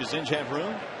side. Does Inge have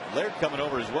room? Laird coming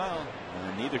over as well.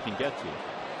 And neither can get to it.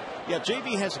 Yeah,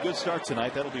 JV has a good start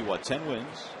tonight. That'll be what, 10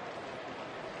 wins?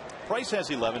 Price has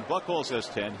 11. Buchholz has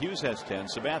 10. Hughes has 10.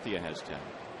 Sabathia has 10.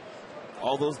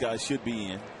 All those guys should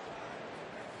be in.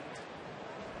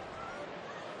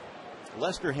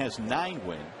 Lester has 9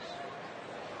 wins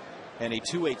and a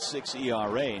 2.86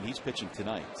 ERA, and he's pitching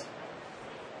tonight.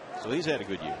 So he's had a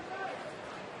good year.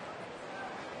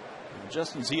 And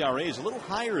Justin's ERA is a little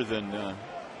higher than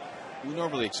we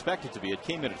normally expect it to be. It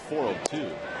came in at 4.02.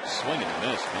 Swing and a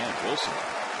miss, man. Wilson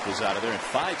is out of there, and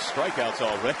 5 strikeouts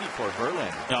already for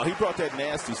Verlander. Now, he brought that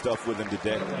nasty stuff with him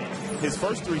today. His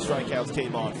first 3 strikeouts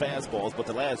came on fastballs, but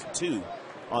the last 2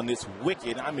 on this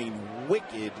wicked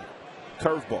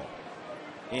curveball.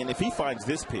 And if he finds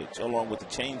this pitch, along with the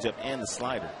changeup and the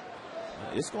slider,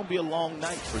 it's going to be a long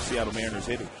night for Seattle Mariners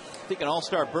hitting. Think an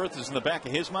all-star berth is in the back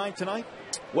of his mind tonight?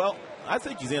 Well, I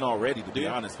think he's in already, to be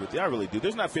honest with you. I really do.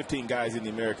 There's not 15 guys in the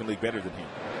American League better than him.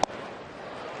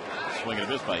 Swinging a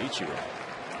miss by Ichiro.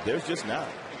 There's just not.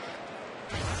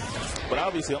 But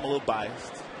obviously, I'm a little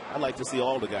biased. I'd like to see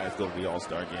all the guys go to the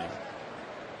all-star game.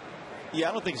 Yeah,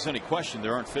 I don't think there's any question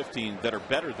there aren't 15 that are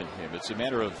better than him. It's a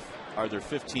matter of, are there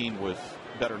 15 with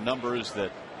better numbers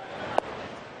that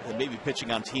may be pitching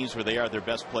on teams where they are their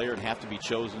best player and have to be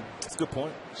chosen? That's a good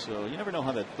point. So you never know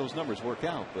how those numbers work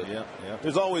out. But yeah.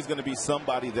 There's always going to be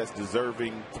somebody that's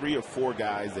deserving, 3 or 4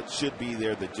 guys that should be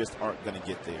there that just aren't going to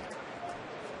get there.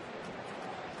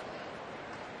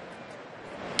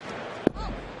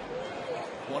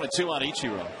 One and 2 on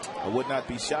Ichiro. I would not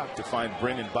be shocked to find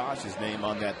Brendan Bosch's name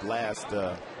on that last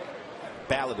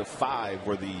ballot of 5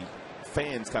 where the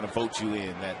fans kind of vote you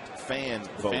in, that fan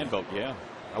vote. Fan vote, yeah.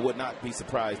 I would not be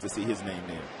surprised to see his name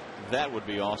there. That would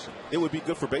be awesome. It would be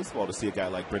good for baseball to see a guy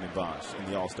like Brendan Bosch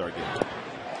in the All-Star game.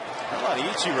 How about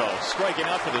Ichiro striking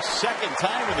out for the 2nd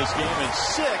time in this game and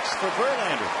 6th for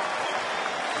Verlander.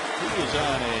 He is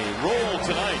on a roll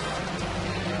tonight.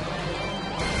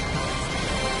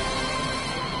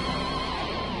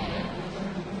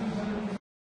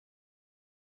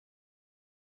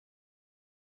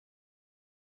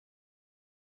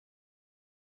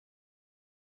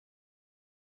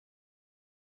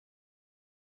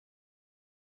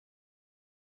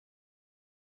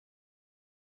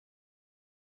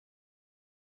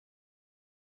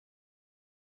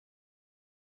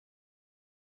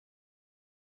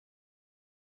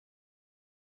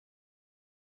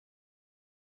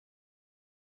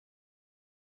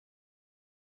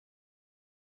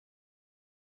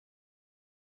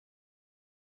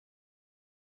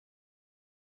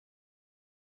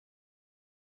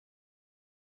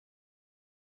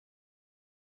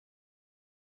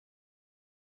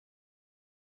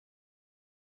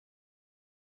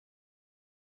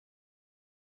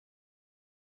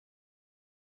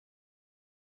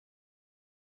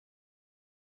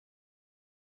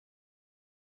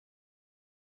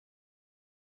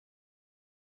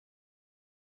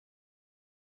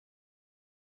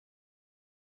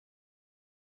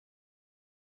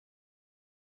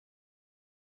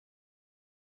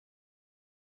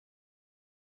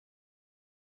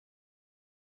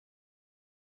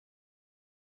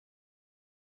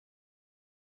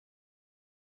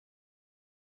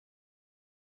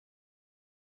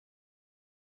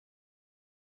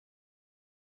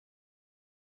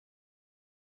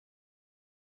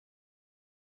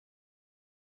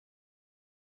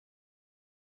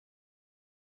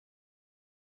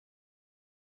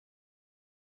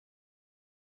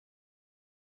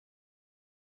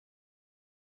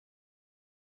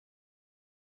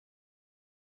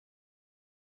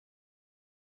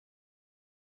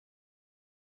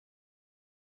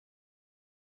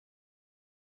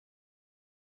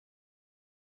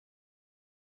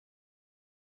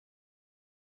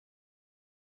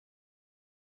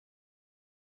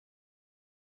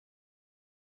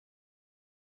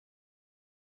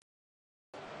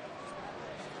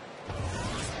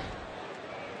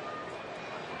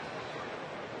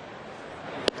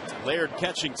 Laird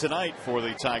catching tonight for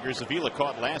the Tigers. Avila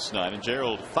caught last night, and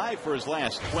Gerald 5 for his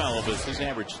last 12 as his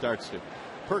average starts to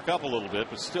perk up a little bit,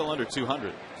 but still under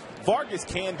 200. Vargas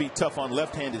can be tough on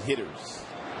left-handed hitters,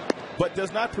 but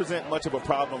does not present much of a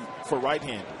problem for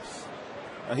right-handers.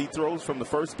 He throws from the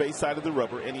first base side of the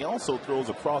rubber, and he also throws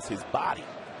across his body,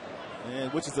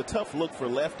 which is a tough look for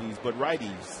lefties, but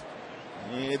righties,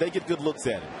 they get good looks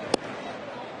at it.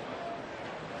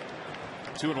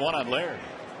 2-1 on Laird.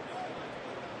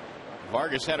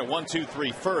 Vargas had a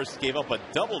 1-2-3 first, gave up a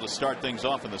double to start things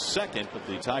off in the second, but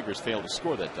the Tigers failed to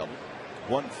score that double.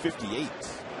 158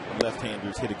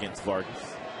 left-handers hit against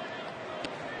Vargas.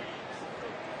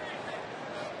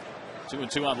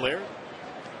 2-2 on Laird.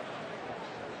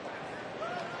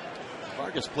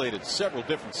 Vargas played at several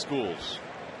different schools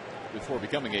before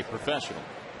becoming a professional.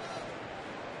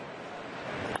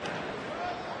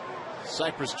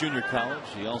 Cypress Junior College.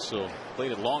 He also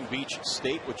played at Long Beach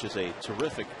State, which is a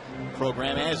terrific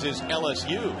program, as is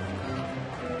LSU.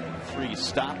 3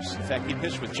 stops. In fact, he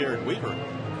pitched with Jared Weaver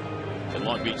at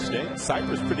Long Beach State.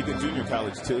 Cypress, pretty good junior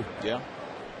college, too. Yeah.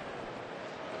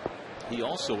 He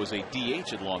also was a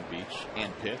DH at Long Beach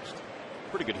and pitched.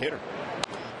 Pretty good hitter.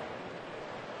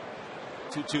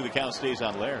 2-2 the count stays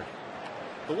on Laird.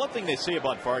 The one thing they say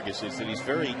about Vargas is that he's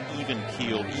very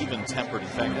even-keeled, even-tempered. In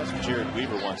fact, that's what Jared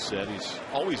Weaver once said. He's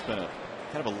always been a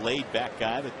kind of a laid-back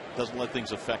guy that doesn't let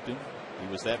things affect him. He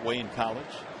was that way in college.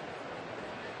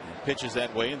 He pitches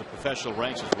that way in the professional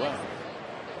ranks as well.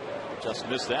 Just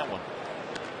missed that one.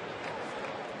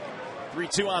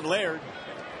 3-2 on Laird.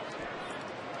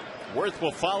 Worth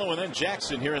will follow, and then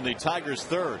Jackson here in the Tigers'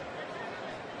 third.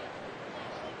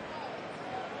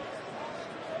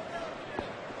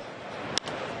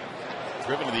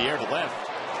 Driven to the air to left.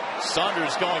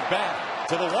 Saunders going back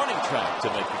to the warning track to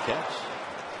make the catch.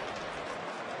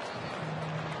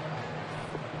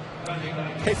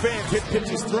 Hey fans, hit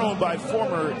pitches thrown by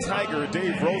former Tiger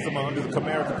Dave Rozema under the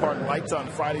Comerica Park lights on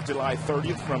Friday, July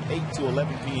 30th from 8 to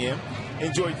 11 p.m.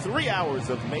 Enjoy 3 hours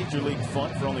of Major League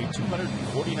fun for only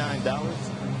 $249.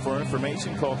 For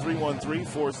information, call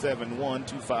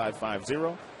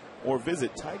 313-471-2550 or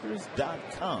visit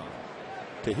Tigers.com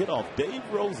to hit off Dave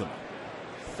Rozema.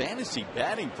 Fantasy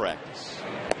batting practice.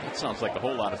 That sounds like a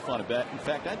whole lot of fun. In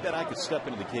fact, I bet I could step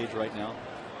into the cage right now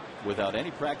without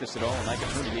any practice at all, and I can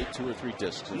herniate 2 or 3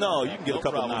 discs. No, you can get a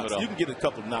couple knocks. You can get a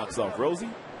couple knocks off Rosie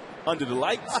under the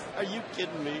lights. Are you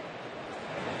kidding me?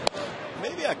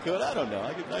 Maybe I could. I don't know.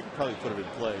 I could probably put it in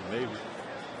play. Maybe.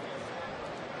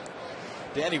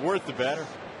 Danny Worth, the batter.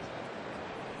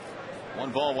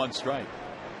 1 ball, 1 strike.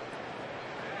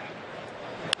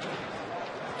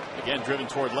 Again, driven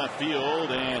toward left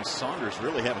field, and Saunders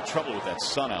really having trouble with that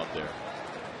sun out there.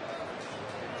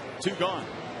 2 gone.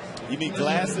 You need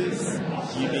glasses,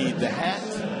 you need the hat,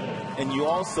 and you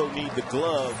also need the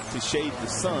glove to shade the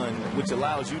sun, which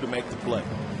allows you to make the play.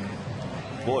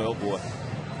 Boy, oh boy.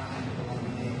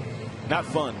 Not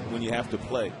fun when you have to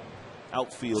play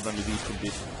outfield under these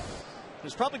conditions.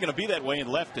 It's probably going to be that way in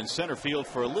left and center field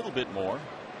for a little bit more.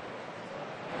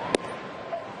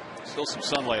 Still some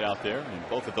sunlight out there in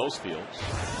both of those fields.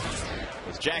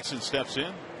 As Jackson steps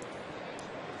in.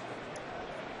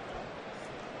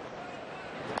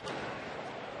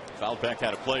 Foulback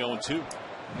had a play 0-2.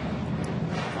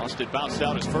 Austin bounced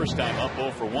out his first time up 0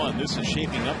 for 1. This is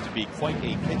shaping up to be quite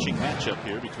a pitching matchup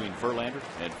here between Verlander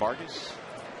and Vargas.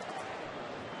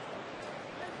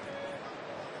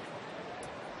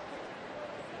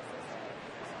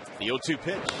 The 0-2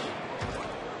 pitch.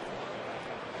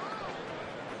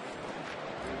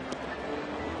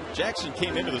 Jackson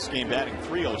came into this game batting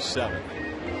 .307.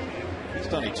 He's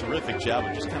done a terrific job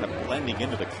of just kind of blending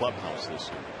into the clubhouse this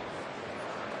year.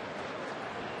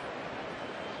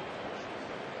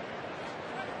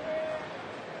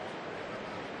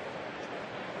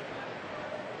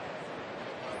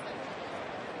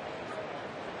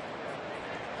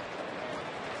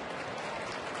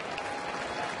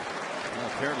 Well,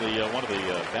 apparently one of the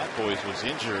bat boys was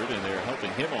injured, and they're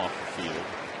helping him off the field.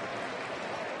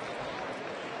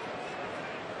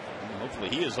 Hopefully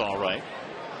he is all right.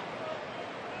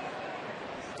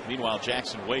 Meanwhile,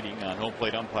 Jackson waiting on home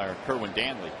plate umpire Kerwin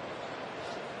Danley.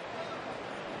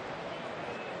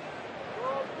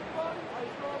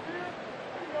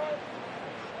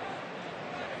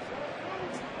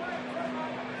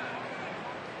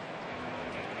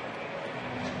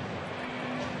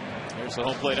 There's the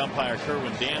home plate umpire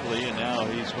Kerwin Danley, and now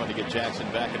he's going to get Jackson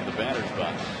back into the batter's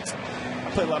box.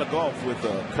 I play a lot of golf with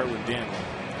Kerwin Danley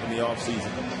in the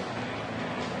offseason.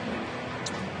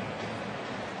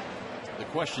 The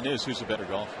question is, who's a better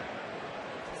golfer?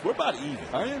 We're about even.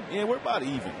 Are you? Yeah, we're about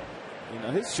even. You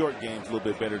know, his short game's a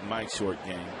little bit better than my short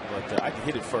game, but I can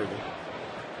hit it further.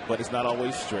 But it's not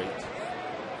always straight.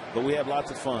 But we have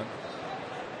lots of fun.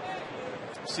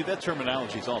 See, that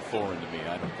terminology is all foreign to me.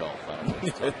 I don't golf. I don't know what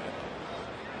you're talking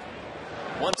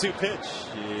about. 1-2 pitch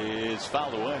is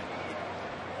fouled away.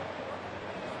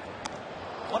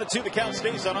 1-2. The count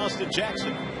stays on Austin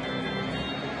Jackson.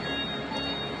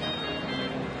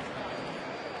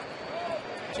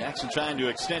 Jackson trying to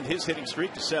extend his hitting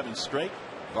streak to 7 straight.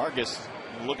 Vargas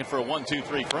looking for a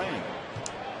 1-2-3 frame.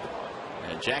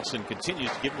 And Jackson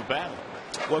continues to give him a battle.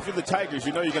 Well, if you're the Tigers,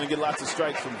 you know you're going to get lots of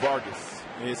strikes from Vargas.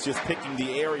 And it's just picking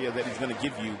the area that he's going to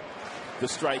give you the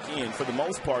strike in. For the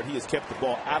most part, he has kept the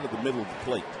ball out of the middle of the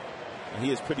plate. And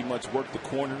he has pretty much worked the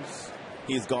corners.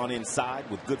 He has gone inside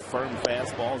with good firm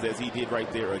fastballs, as he did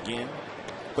right there again.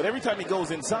 But every time he goes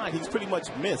inside, he's pretty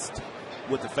much missed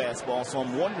with the fastball. So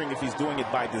I'm wondering if he's doing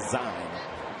it by design,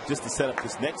 just to set up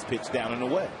this next pitch down and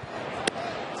away.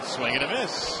 Swing and a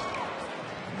miss.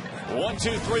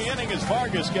 1-2-3 inning as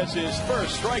Vargas gets his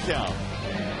first strikeout.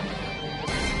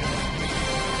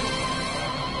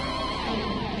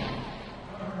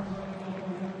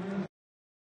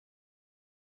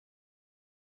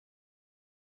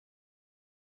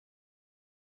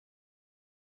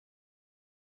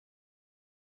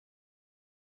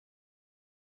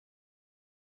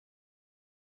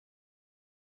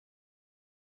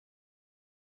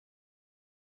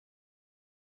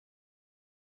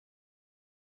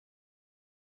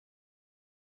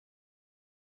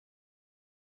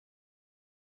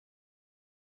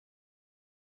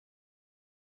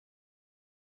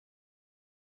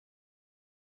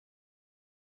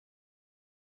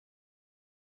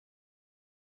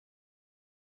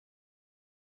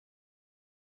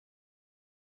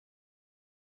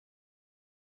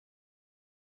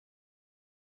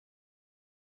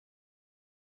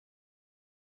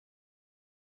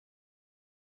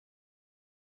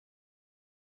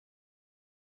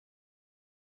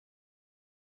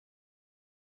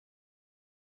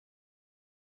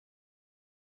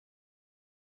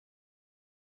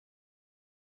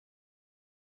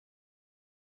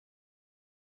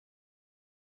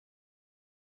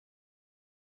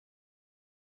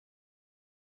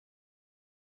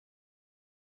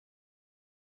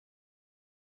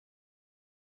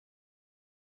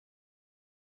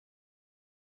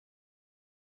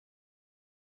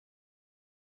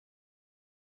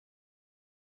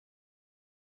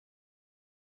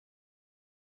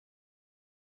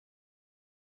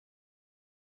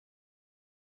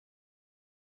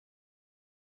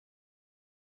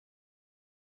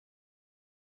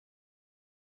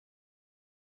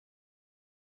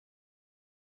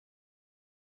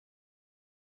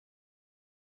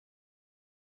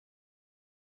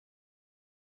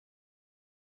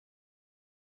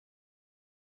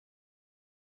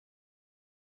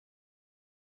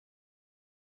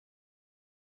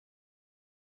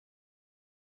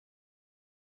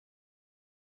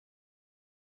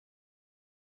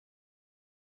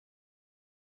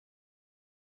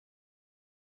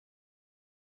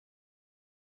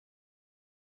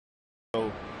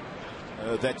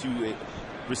 that you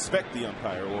respect the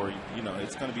umpire, or, you know,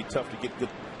 it's going to be tough to get good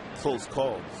close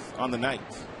calls on the night.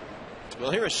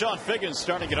 Well, here is Sean Figgins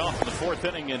starting it off in the fourth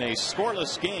inning in a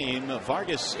scoreless game.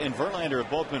 Vargas and Verlander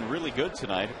have both been really good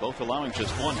tonight, both allowing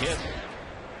just one hit.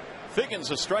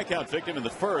 Figgins a strikeout victim in the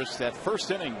first. That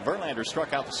first inning, Verlander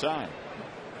struck out the side.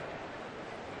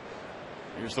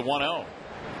 Here's the 1-0.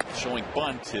 Showing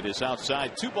bunt. It is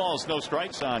outside. 2 balls, no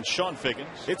strikes on Sean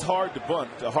Figgins. It's hard to bunt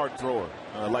a hard thrower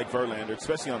like Verlander,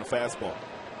 especially on a fastball,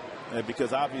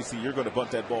 because obviously you're going to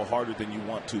bunt that ball harder than you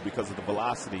want to because of the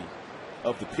velocity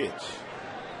of the pitch.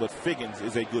 But Figgins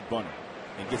is a good bunter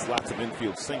and gets lots of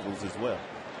infield singles as well.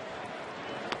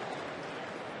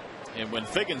 And when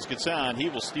Figgins gets on, he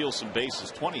will steal some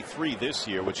bases. 23 this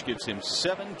year, which gives him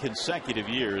 7 consecutive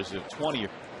years of 20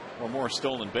 or more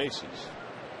stolen bases.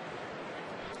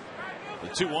 The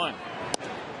 2-1.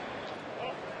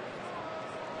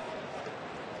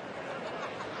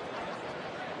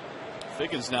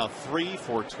 Figgins now 3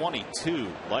 for 22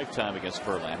 lifetime against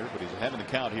Verlander, but he's having the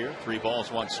count here. 3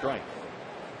 balls, 1 strike.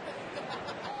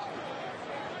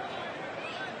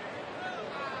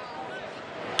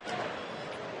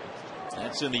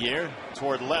 That's in the air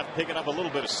toward left, picking up a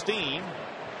little bit of steam,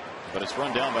 but it's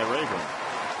run down by Rayburn.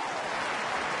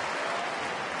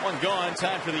 1 gone.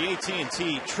 Time for the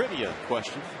AT&T trivia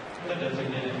question.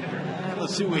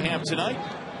 Let's see what we have tonight.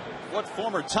 What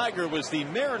former Tiger was the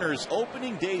Mariners'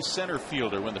 opening day center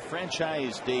fielder when the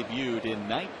franchise debuted in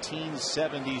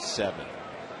 1977?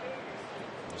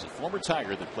 It was a former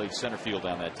Tiger that played center field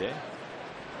on that day.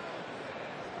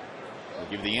 We'll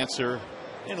give you the answer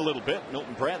in a little bit.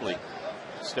 Milton Bradley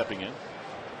stepping in.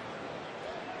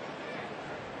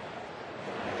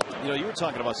 You know, you were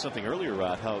talking about something earlier,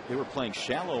 Rod, how they were playing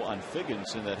shallow on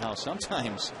Figgins, and that how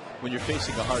sometimes when you're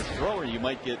facing a hard thrower, you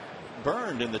might get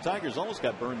burned, and the Tigers almost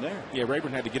got burned there. Yeah,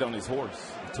 Rayburn had to get on his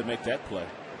horse to make that play.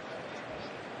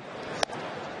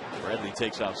 Bradley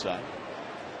takes outside.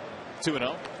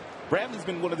 2-0. Bradley's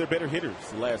been one of their better hitters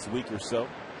the last week or so.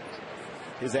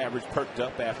 His average perked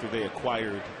up after they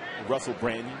acquired Russell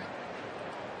Branyan.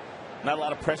 Not a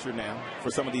lot of pressure now for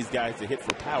some of these guys to hit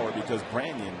for power because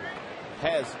Branyan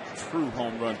has true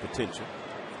home run potential.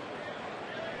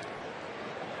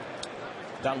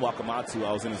 Don Wakamatsu,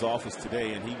 I was in his office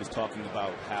today, and he was talking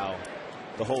about how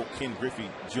the whole Ken Griffey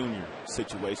Jr.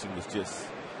 situation was just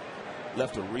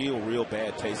left a real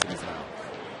bad taste in his mouth.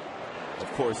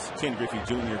 Of course, Ken Griffey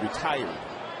Jr. retired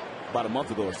about a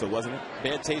month ago or so, wasn't it?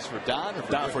 Bad taste for Don?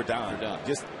 Or for Don.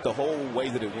 Just the whole way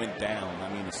that it went down. I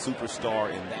mean, a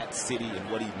superstar in that city and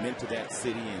what he meant to that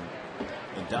city.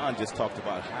 And Don just talked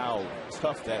about how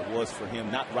tough that was for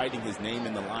him, not writing his name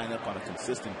in the lineup on a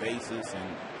consistent basis.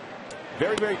 And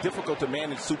very difficult to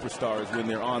manage superstars when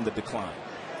they're on the decline.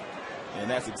 And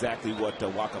that's exactly what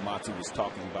Wakamatsu was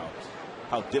talking about,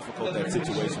 how difficult that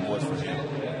situation was for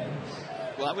him.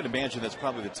 Well, I would imagine that's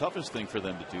probably the toughest thing for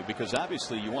them to do, because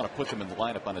obviously you want to put them in the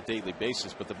lineup on a daily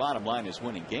basis, but the bottom line is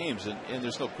winning games, and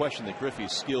there's no question that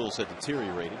Griffey's skills had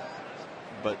deteriorated.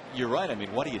 But you're right. I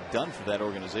mean, what have you done for that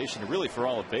organization, and really for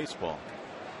all of baseball?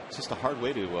 It's just a hard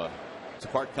way to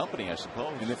part company, I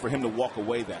suppose. And then for him to walk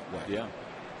away that way. Yeah.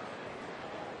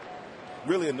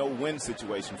 Really a no-win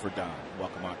situation for Don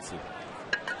Wakamatsu.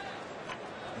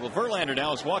 Well, Verlander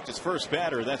now has walked his first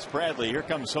batter. That's Bradley. Here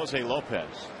comes Jose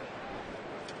Lopez.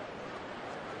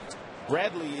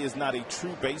 Bradley is not a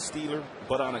true base stealer,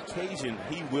 but on occasion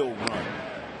he will run.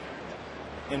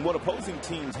 And what opposing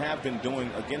teams have been doing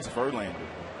against Verlander,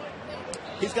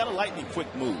 he's got a lightning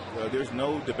quick move. There's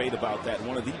no debate about that.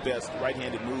 One of the best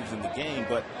right-handed moves in the game.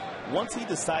 But once he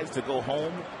decides to go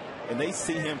home and they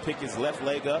see him pick his left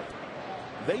leg up,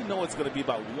 they know it's going to be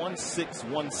about 1-6,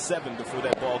 1-7 before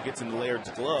that ball gets in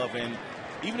Laird's glove. And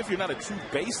even if you're not a true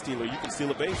base stealer, you can steal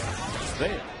a base. It's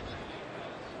there.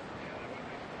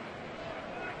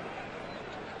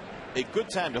 A good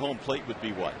time to home plate would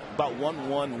be what? About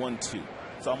 1-1, 1-2.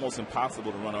 It's almost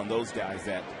impossible to run on those guys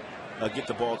that get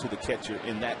the ball to the catcher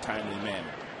in that timely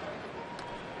manner.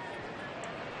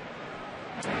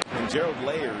 And Gerald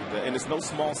Laird, and it's no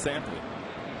small sampling,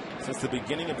 since the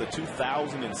beginning of the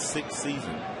 2006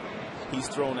 season, he's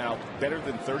thrown out better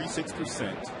than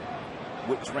 36%,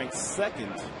 which ranks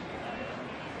second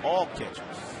all catchers.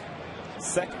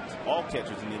 Second all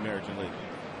catchers in the American League.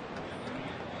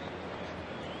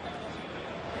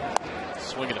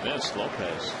 Swing and a miss,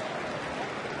 Lopez.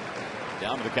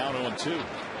 Down to the count 0-2.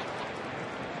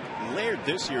 Laird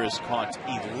this year has caught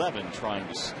 11 trying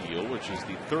to steal, which is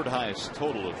the third highest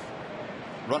total of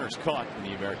runners caught in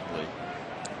the American League.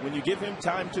 When you give him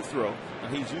time to throw,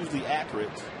 he's usually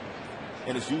accurate,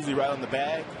 and it's usually right on the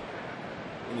bag,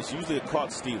 and it's usually a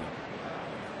caught stealing.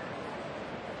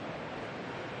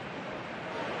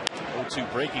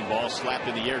 0-2 breaking ball slapped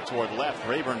in the air toward left.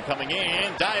 Rayburn coming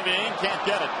in, diving, can't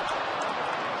get it.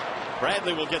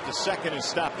 Bradley will get the second and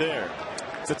stop there.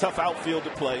 It's a tough outfield to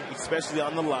play, especially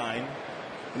on the line.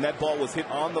 And that ball was hit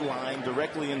on the line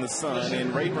directly in the sun,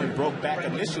 and Rayburn broke back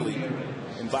initially.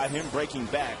 And by him breaking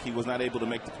back, he was not able to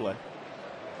make the play.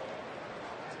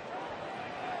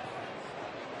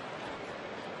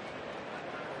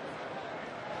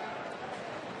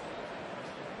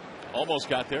 Almost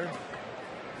got there.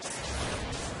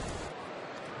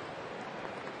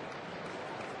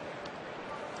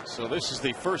 So this is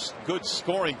the first good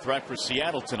scoring threat for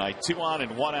Seattle tonight. 2 on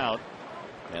and 1 out.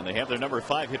 And they have their number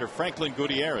 5 hitter, Franklin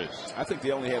Gutierrez. I think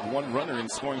they only had 1 runner in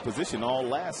scoring position all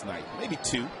last night. Maybe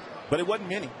 2, but it wasn't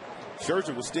many.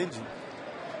 Scherzer was stingy.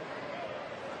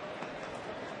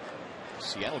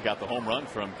 Seattle got the home run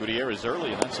from Gutierrez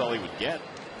early, and that's all he would get.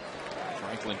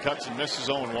 Franklin cuts and misses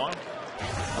 0-1.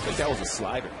 I think that was a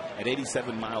slider at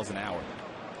 87 miles an hour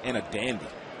and a dandy.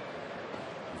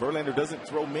 Verlander doesn't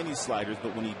throw many sliders,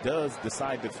 but when he does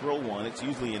decide to throw one, it's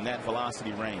usually in that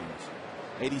velocity range.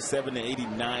 87 to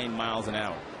 89 miles an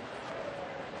hour.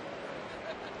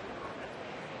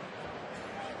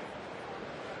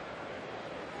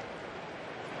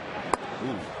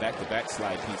 Ooh, back-to-back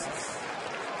slide pieces.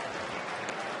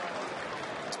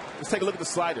 Let's take a look at the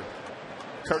slider,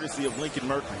 courtesy of Lincoln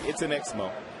Mercury. It's an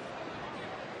Exmo.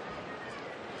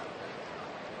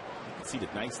 You can see the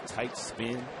nice tight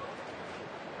spin.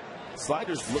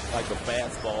 Sliders look like a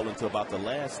fastball until about the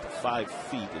last 5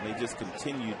 feet, and they just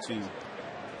continue to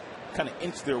kind of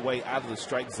inch their way out of the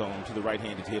strike zone to the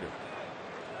right-handed hitter.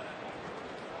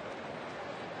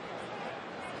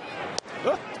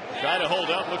 Tried to hold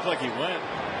up, looked like he went.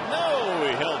 No,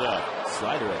 he held up.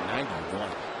 Slider at 91.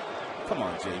 Come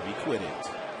on, JB, quit it.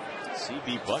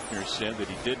 C.B. Buckner said that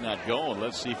he did not go, and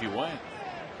let's see if he went.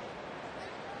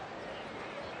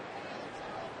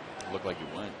 Looked like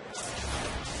he went.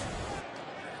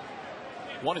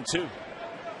 1-2.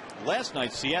 Last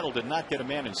night, Seattle did not get a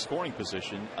man in scoring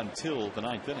position until the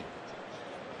 9th inning.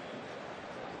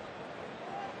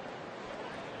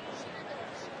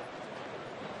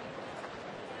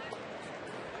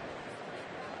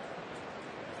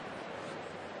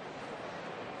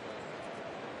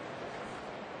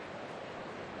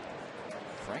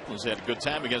 Franklin's had a good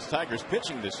time against Tigers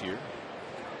pitching this year.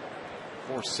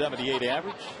 478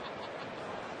 average,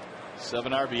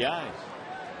 7 RBIs.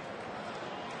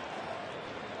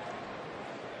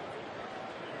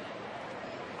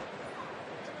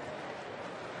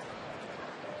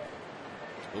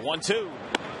 The 1-2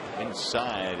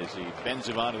 inside as he bends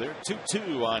him out of there.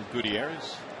 2-2 on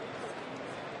Gutierrez.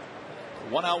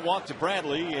 1 out walk to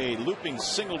Bradley. A looping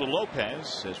single to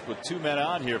Lopez has put 2 men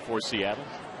on here for Seattle.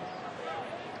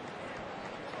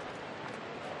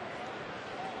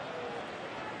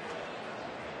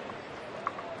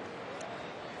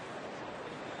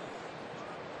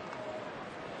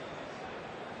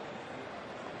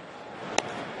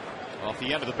 Off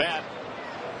the end of the bat.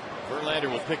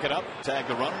 Verlander will pick it up, tag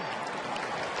the runner.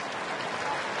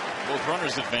 Both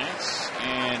runners advance,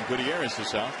 and Gutierrez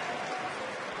is out.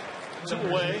 2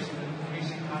 away.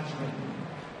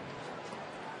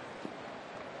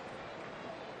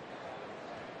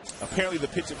 Apparently the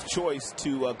pitch of choice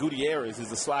to Gutierrez is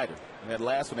the slider. And that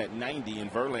last one at 90, and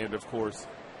Verlander, of course,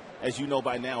 as you know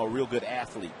by now, a real good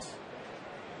athlete.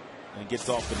 And gets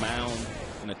off the mound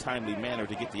in a timely manner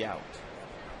to get the out.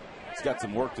 He's got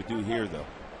some work to do here, though.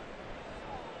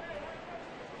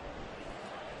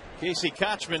 Casey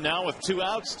Kochman now with 2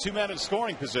 outs, 2 men in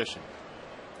scoring position.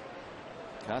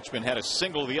 Kochman had a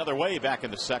single the other way back in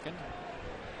the 2nd.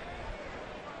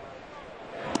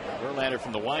 Verlander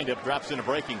from the windup drops in a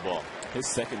breaking ball. His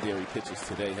secondary pitches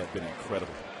today have been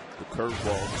incredible. The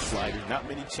curveball, the slider, not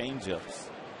many changeups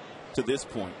to this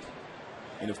point.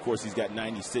 And of course, he's got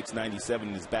 96, 97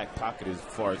 in his back pocket as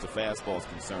far as the fastball is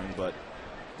concerned. But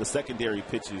the secondary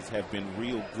pitches have been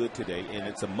real good today, and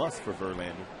it's a must for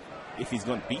Verlander if he's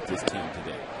going to beat this team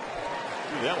today.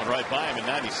 Threw that one right by him in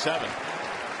 97.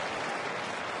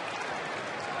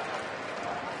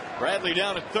 Bradley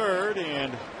down at 3rd,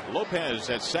 and Lopez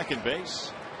at 2nd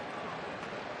base.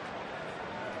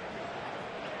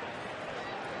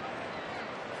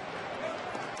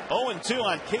 Oh, and 2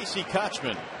 on Casey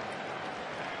Kochman.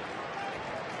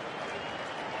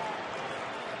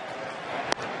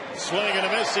 Swing and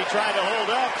a miss. He tried to hold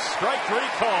up. Strike 3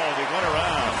 called. He went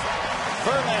around.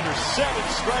 Verlander 7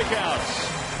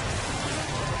 strikeouts.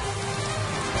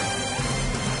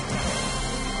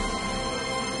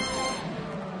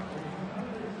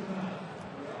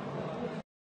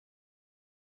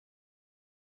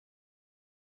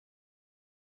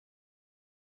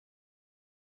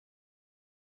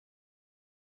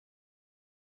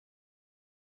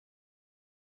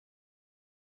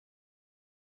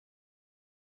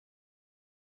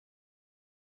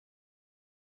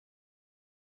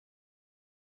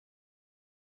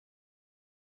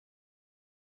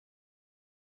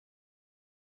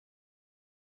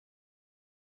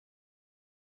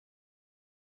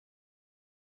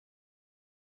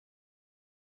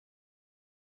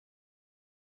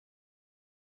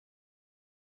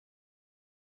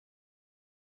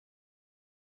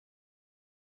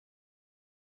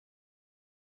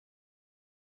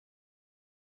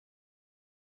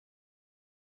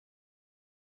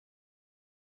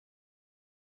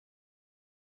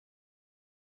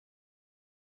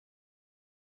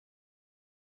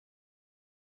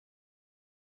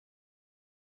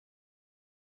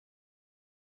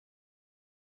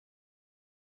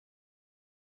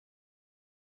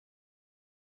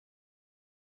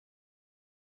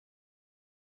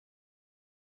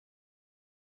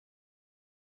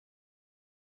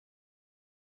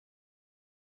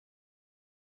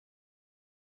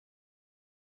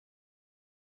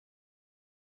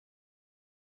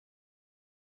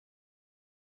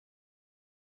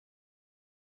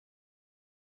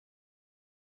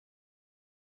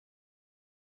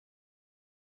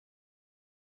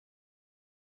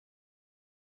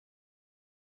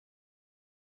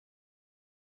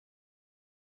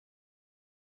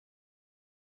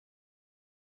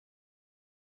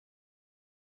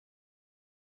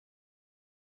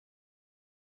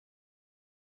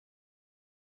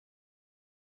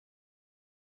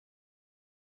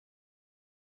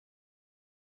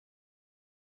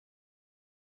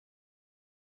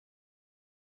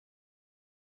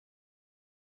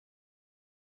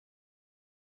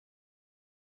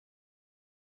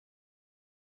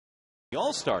 the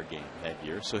All-Star game that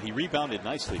year, so he rebounded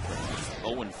nicely from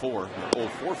 0-4,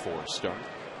 0-4-4 start.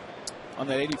 On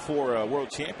that 84 World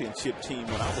Championship team,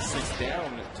 when I was sent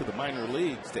down to the minor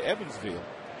leagues to Evansville,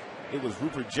 it was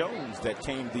Rupert Jones that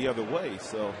came the other way.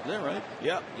 So, is that right?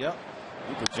 Yep.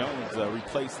 Rupert Jones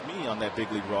replaced me on that big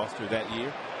league roster that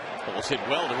year. Ball's hit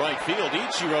well to right field.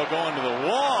 Ichiro going to the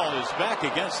wall, is back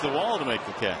against the wall to make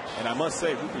the catch. And I must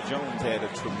say, Rupert Jones had a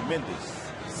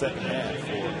tremendous second half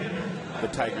for the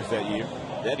Tigers that year.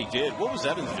 That he did. What was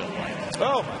Evansville like?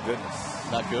 Oh, my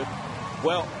goodness. Not good?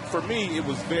 Well, for me, it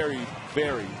was very,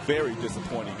 very, very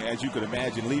disappointing. As you could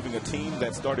imagine, leaving a team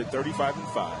that started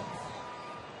 35-5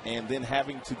 and then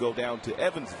having to go down to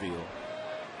Evansville.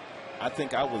 I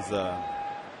think I was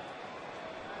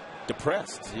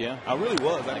depressed. Yeah. I really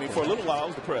was. I mean, for a little while, I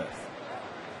was depressed.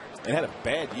 And had a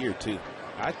bad year, too.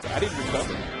 I didn't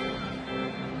recover.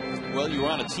 Well, you were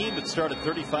on a team that started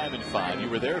 35-5. You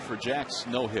were there for Jack's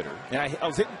no-hitter. And I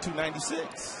was hitting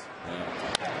 296.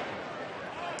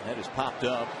 That has popped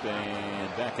up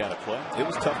and back out of play. It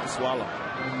was tough to swallow.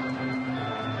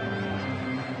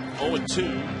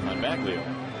 0-2 on Maglio.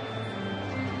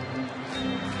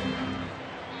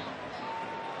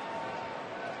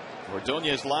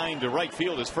 Ordonez line to right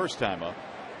field his first time up.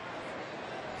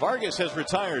 Vargas has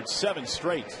retired 7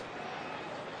 straight.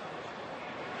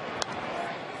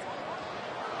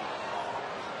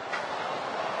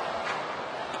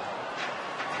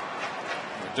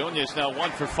 Ordonez now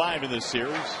 1 for 5 in this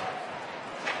series.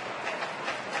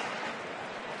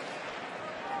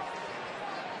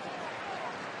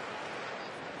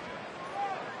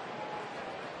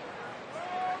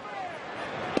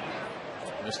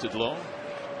 Missed it low.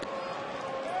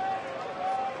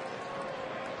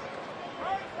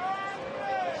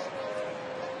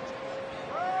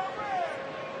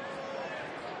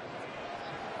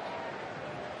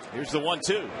 Here's the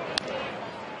 1-2.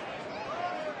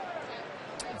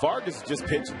 Vargas just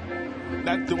pitching,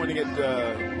 not doing it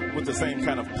with the same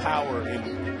kind of power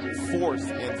and force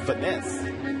and finesse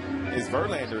as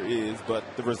Verlander is, but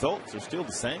the results are still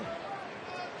the same.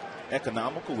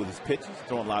 Economical with his pitches,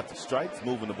 throwing lots of strikes,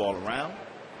 moving the ball around,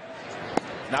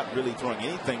 not really throwing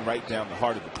anything right down the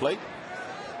heart of the plate.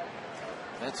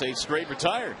 That's 8 straight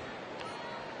retired.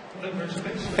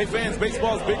 Hey fans,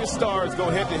 baseball's biggest stars go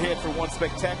head-to-head for one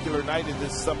spectacular night in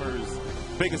this summer's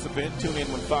biggest event. Tune in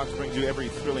when Fox brings you every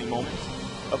thrilling moment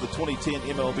of the 2010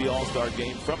 MLB All-Star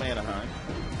Game from Anaheim,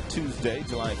 Tuesday,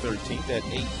 July 13th at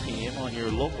 8 p.m. on your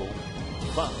local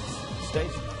Fox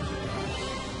station.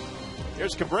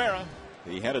 Here's Cabrera.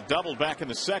 He had a double back in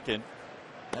the second.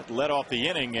 That led off the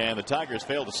inning, and the Tigers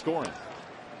failed to score him.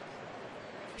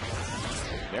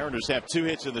 Mariners have 2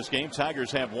 hits in this game.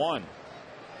 Tigers have 1.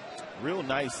 Real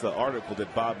nice article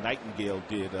that Bob Nightingale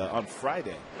did on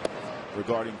Friday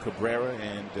regarding Cabrera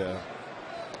and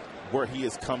where he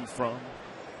has come from.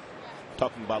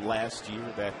 Talking about last year,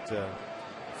 that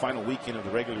final weekend of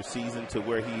the regular season to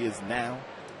where he is now.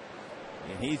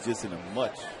 And he's just in a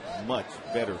much, much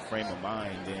better frame of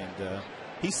mind. And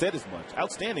he said as much.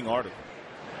 Outstanding article.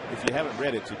 If you haven't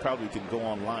read it, you probably can go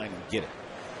online and get it.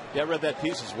 Yeah, I read that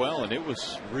piece as well, and it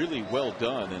was really well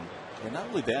done. And not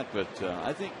only that, but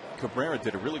I think Cabrera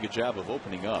did a really good job of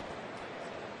opening up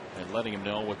and letting him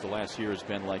know what the last year has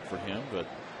been like for him. But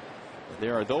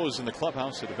there are those in the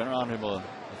clubhouse that have been around him a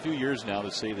few years now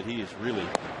that say that he is really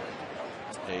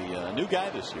a new guy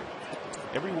this year.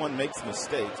 Everyone makes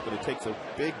mistakes, but it takes a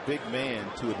big, big man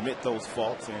to admit those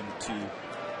faults and to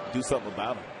do something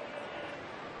about them.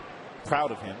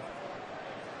 Proud of him.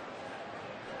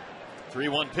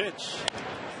 3-1 pitch.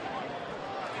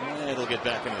 And it'll get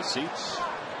back into the seats.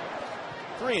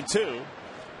 3-2.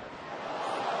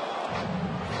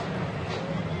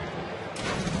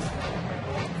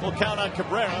 We'll count on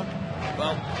Cabrera.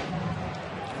 Well,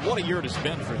 what a year it has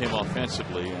been for him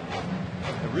offensively,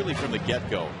 and really from the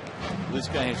get-go. This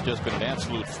guy has just been an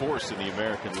absolute force in the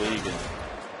American League, and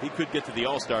he could get to the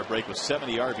All-Star break with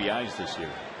 70 RBIs this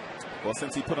year. Well,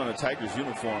 since he put on a Tigers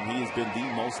uniform, he has been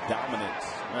the most dominant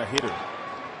hitter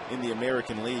in the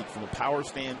American League from a power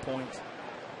standpoint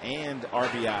and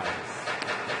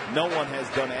RBIs. No one has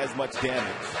done as much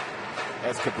damage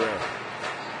as Cabrera.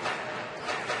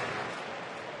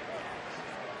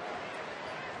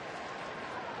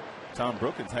 Tom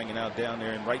Brookins hanging out down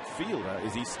there in right field.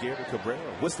 Is he scared of Cabrera?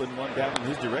 Whistling one down in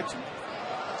his direction?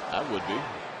 I would be.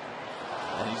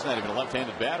 And he's not even a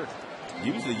left-handed batter.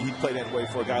 Usually he'd play that way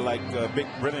for a guy like Big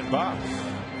Brennan Box.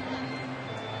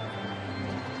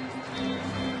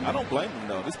 I don't blame him,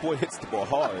 though. This boy hits the ball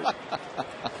hard.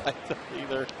 I don't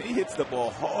either. He hits the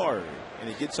ball hard, and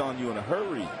he gets on you in a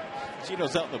hurry.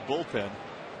 Gino's out in the bullpen.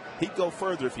 He'd go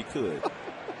further if he could.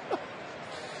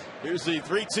 Here's the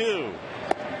 3-2.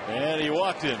 And he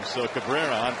walked him, so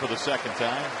Cabrera on for the second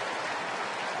time.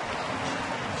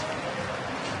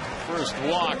 First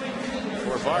walk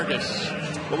for Vargas.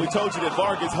 Well, we told you that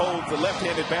Vargas holds the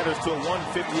left-handed batters to a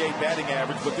 158 batting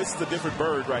average, but this is a different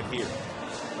bird right here.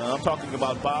 I'm talking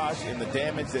about Bosch and the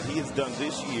damage that he has done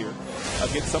this year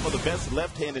against some of the best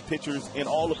left-handed pitchers in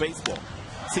all of baseball.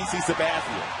 CC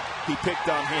Sabathia, he picked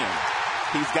on him.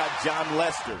 He's got John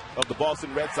Lester of the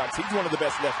Boston Red Sox. He's one of the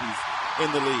best lefties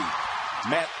in the league.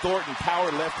 Matt Thornton,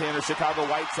 power left-hander, Chicago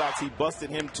White Sox, he busted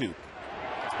him too.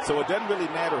 So it doesn't really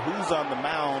matter who's on the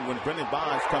mound when Brendan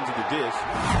Bosch comes to the dish.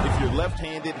 If you're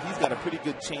left-handed, he's got a pretty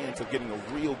good chance of getting a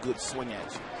real good swing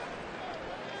at you.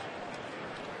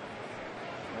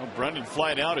 Well, Brendan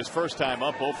flying out his first time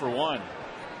up 0 for 1.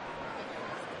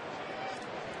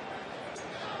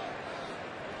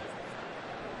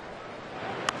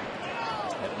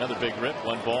 And another big rip,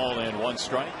 1 ball and 1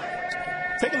 strike.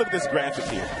 Take a look at this graphic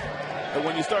here. And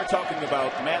when you start talking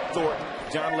about Matt Thornton,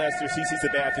 John Lester, CC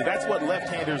Sabathia, that's what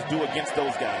left-handers do against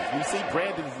those guys. We see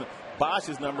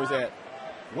Bosch's numbers at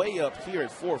way up here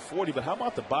at 440, but how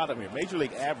about the bottom here? Major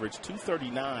League average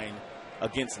 239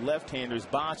 against left-handers.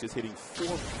 Bosch is hitting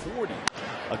 440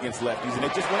 against lefties, and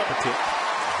it just went up a tick.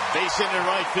 Base hit in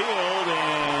right field,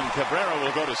 and Cabrera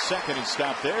will go to second and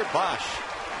stop there. Bosch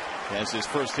has his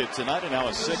first hit tonight, and now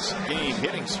a 6-game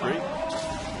hitting streak.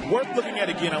 Worth looking at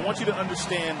again. I want you to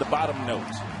understand the bottom note.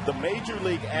 The Major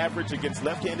League average against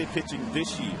left-handed pitching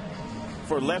this year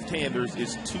for left-handers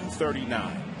is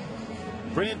 239.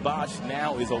 Brendan Bosch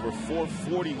now is over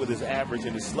 440 with his average,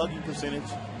 and his slugging percentage,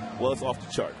 well, it's off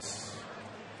the charts.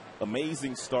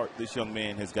 Amazing start this young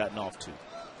man has gotten off to.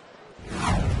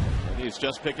 He has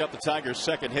just picked up the Tigers'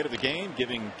 second hit of the game,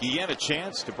 giving Guillen a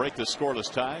chance to break the scoreless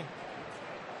tie.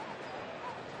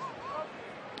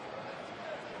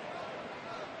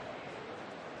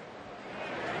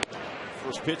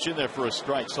 First pitch in there for a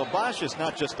strike. So Bosch is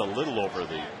not just a little over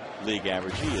the league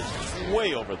average. He is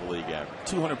way over the league average.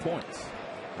 200 points.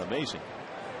 Amazing.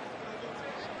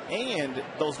 And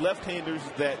those left-handers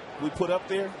that we put up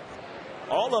there,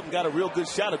 all of them got a real good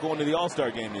shot at going to the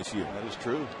All-Star game this year. That is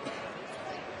true.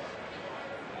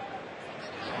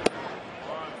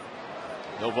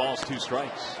 No balls, 2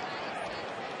 strikes.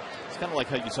 It's kind of like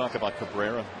how you talk about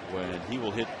Cabrera when he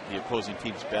will hit the opposing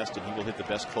team's best and he will hit the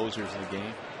best closers in the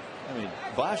game. I mean,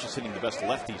 Bosch is hitting the best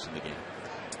lefties in the game.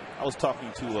 I was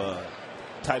talking to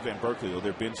Ty Van Berkeley,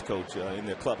 their bench coach, in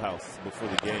their clubhouse before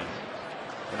the game.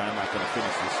 And I'm not going to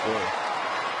finish this story.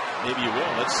 Maybe you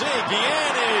will. Let's see.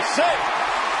 Guillen is safe.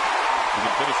 You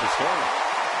can finish the story.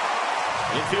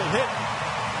 Infield hit.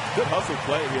 Good hustle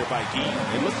play here by Guillen.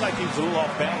 It looked like he was a little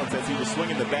off balance as he was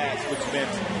swinging the bats, which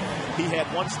meant he had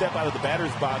one step out of the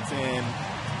batter's box, and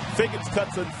Figgins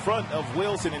cuts in front of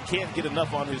Wilson and can't get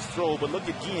enough on his throw. But look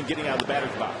at Guillen getting out of the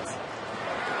batter's box.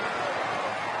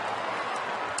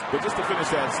 But just to finish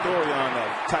that story on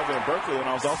Ty Van Berkeley, and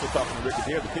I was also talking to Rick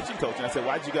Adair, the pitching coach, and I said,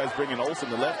 why'd you guys bring in Olsen,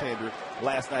 the left-hander,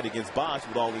 last night against Bosch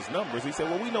with all his numbers? He said,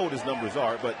 well, we know what his numbers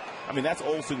are, but, I mean, that's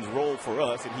Olsen's role for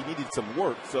us, and he needed some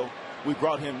work, so we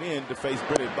brought him in to face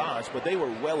Brendan Bosch, but they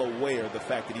were well aware of the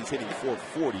fact that he's hitting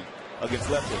 440 against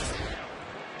lefties.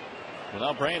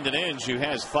 Well, now Brandon Inge, who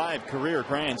has 5 career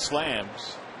grand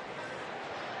slams,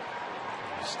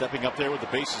 stepping up there with the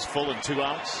bases full and 2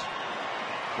 outs.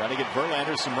 Trying to get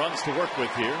Verlander some runs to work with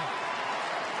here.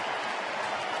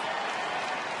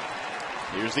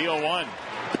 Here's the 0-1.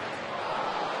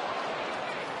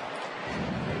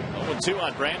 0-2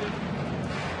 on Brandon.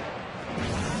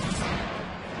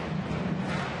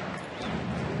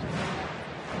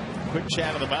 Quick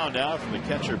chat on the mound now from the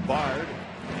catcher Bard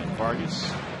and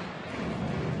Vargas.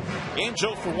 Inge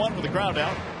 0 for 1 with a ground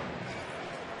out.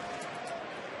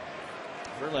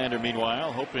 Verlander,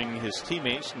 meanwhile, hoping his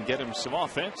teammates can get him some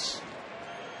offense.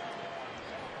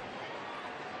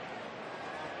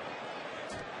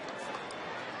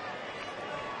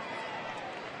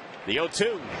 The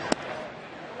 0-2.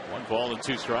 1 ball and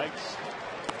 2 strikes.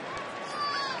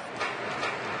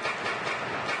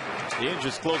 Inge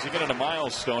is closing in on a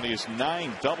milestone. He is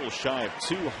 9 doubles shy of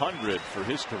 200 for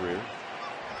his career.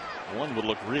 One would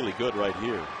look really good right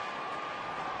here.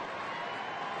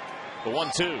 The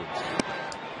 1-2.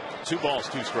 2 balls,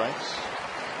 2 strikes.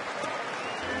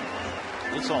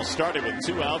 This all started with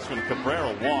 2 outs when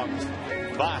Cabrera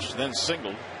walked. Bosch then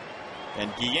singled.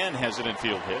 And Guillen has an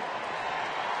infield hit.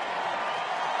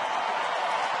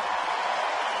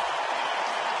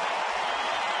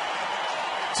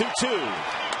 Two.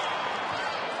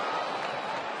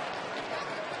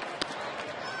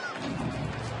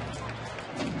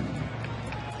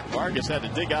 Vargas had to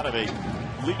dig out of a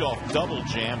leadoff double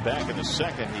jam back in the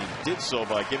second. He did so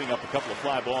by giving up a couple of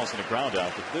fly balls and a ground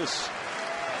out. But this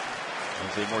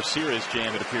is a more serious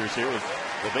jam, it appears here, with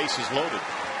the bases loaded.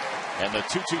 And the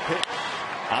 2-2 pitch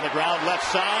on the ground, left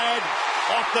side,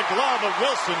 off the glove of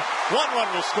Wilson. 1 run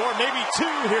will score, maybe 2.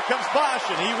 Here comes Bosch,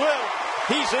 and he will.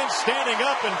 He's in standing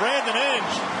up, and Brandon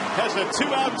Inge has a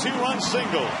 2-out, 2-run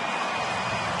single.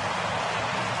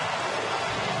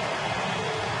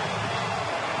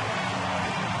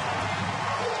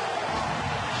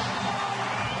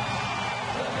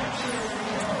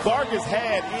 Vargas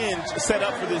had Inge set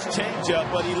up for this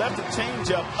changeup, but he left the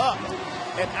changeup up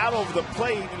and out over the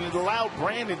plate, and it allowed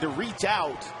Brandon to reach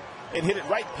out and hit it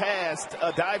right past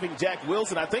diving Jack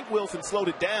Wilson. I think Wilson slowed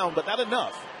it down, but not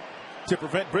enough to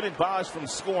prevent Brennan Bosch from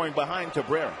scoring behind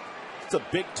Cabrera. It's a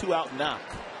big 2-out knock.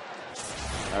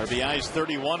 RBIs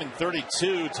 31 and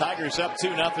 32. Tigers up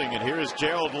 2-0, and here is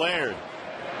Gerald Laird.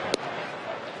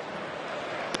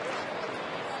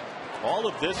 All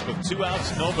of this with 2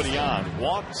 outs, nobody on.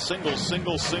 Walk, single,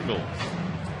 single, single.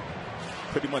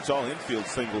 Pretty much all infield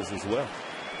singles as well.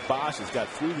 Bosch has got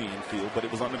through the infield, but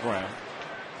it was on the ground.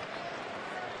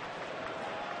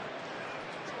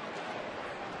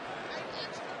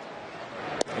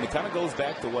 And it kind of goes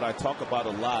back to what I talk about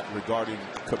a lot regarding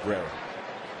Cabrera.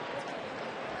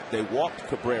 They walked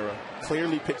Cabrera,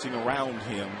 clearly pitching around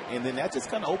him, and then that just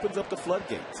kind of opens up the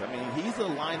floodgates. I mean, he's a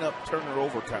lineup turner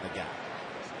over kind of guy.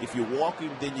 If you walk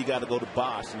him, then you got to go to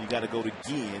Bosch and you got to go to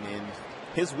Guillen, and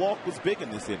his walk was big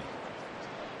in this inning.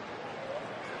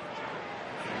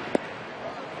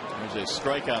 There's a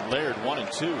strike on Laird, 1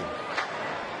 and 2.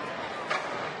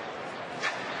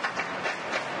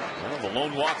 Well, the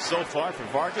lone walk so far for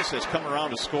Vargas has come around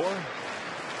to score.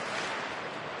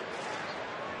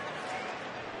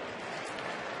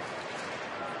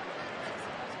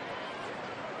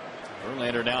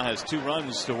 Verlander now has 2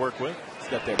 runs to work with. He's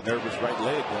got that nervous right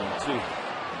leg going too.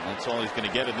 And that's all he's going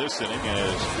to get in this inning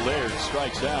as Laird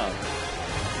strikes out.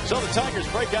 So the Tigers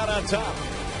break out on top.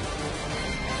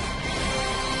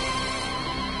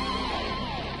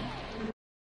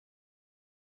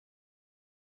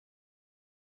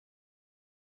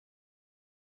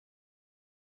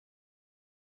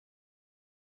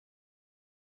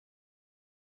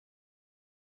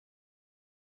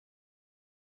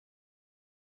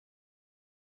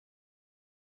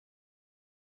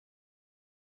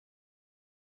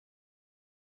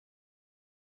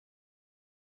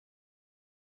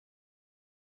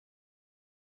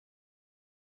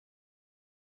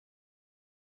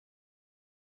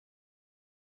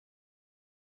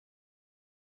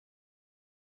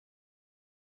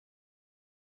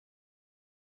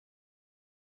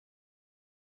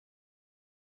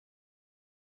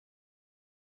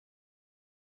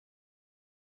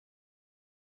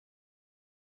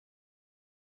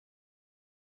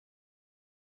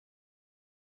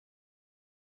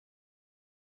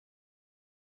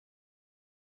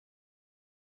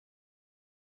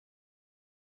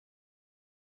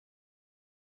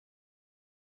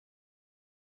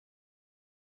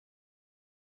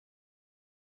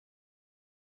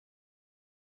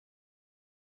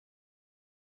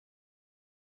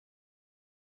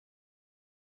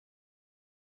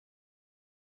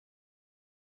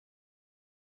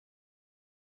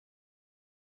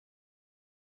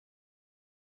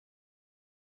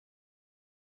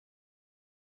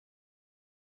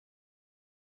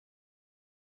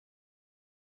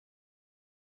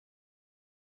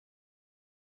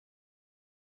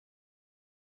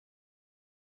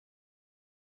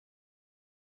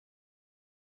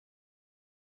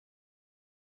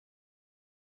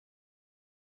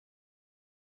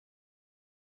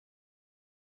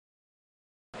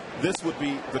 This would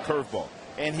be the curveball.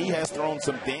 And he has thrown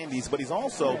some dandies, but he's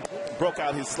also broke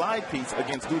out his slide piece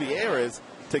against Gutierrez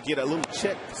to get a little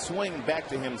check swing back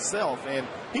to himself. And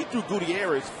he threw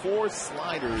Gutierrez 4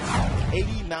 sliders,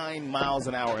 89 miles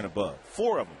an hour and above.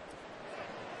 4 of them.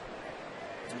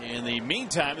 In the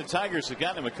meantime, the Tigers have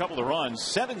gotten him a couple of runs.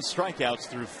 7 strikeouts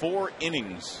through 4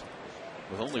 innings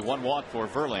with only 1 walk for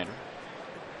Verlander.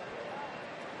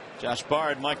 Josh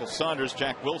Bard, Michael Saunders,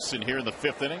 Jack Wilson here in the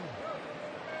 5th inning.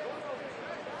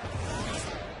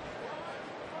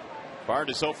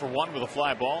 Bard is 0 for 1 with a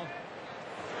fly ball.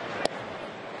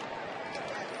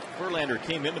 Verlander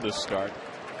came into this start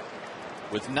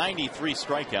with 93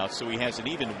 strikeouts, so he has an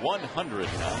even 100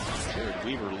 now. Jared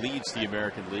Weaver leads the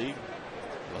American League,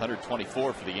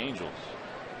 124 for the Angels.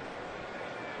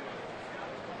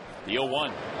 The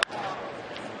 0-1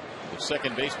 with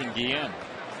second baseman Guillen.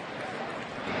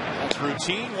 That's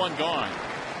routine, 1 gone.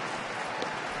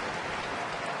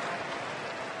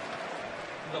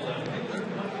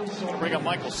 Bring up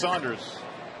Michael Saunders.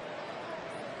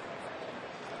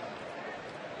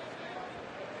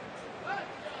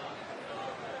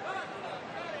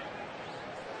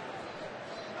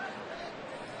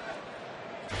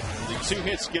 2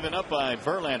 hits given up by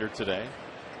Verlander today.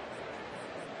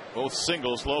 Both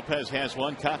singles. Lopez has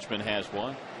one. Kochman has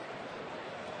one.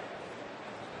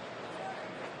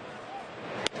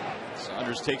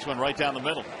 Saunders takes one right down the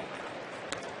middle.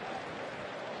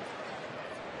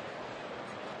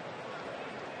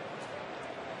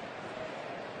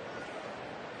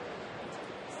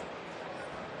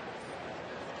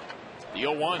 The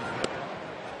 0-1.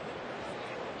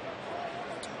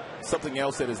 Something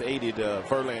else that has aided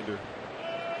Verlander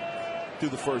through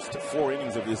the first 4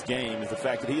 innings of this game is the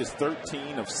fact that he is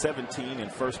 13 of 17 in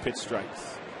first pitch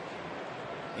strikes.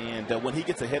 And when he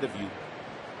gets ahead of you,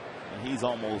 he's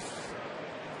almost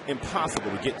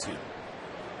impossible to get to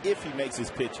if he makes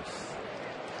his pitches.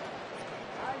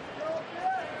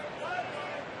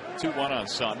 2-1 on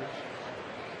Saunders.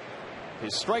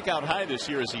 His strikeout high this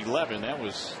year is 11. That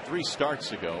was 3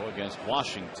 starts ago against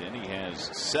Washington. He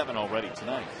has 7 already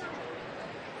tonight.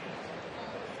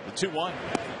 The 2-1.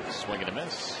 Swing and a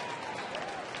miss.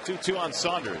 2-2 on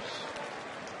Saunders.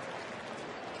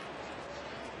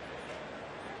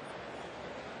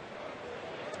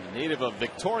 A native of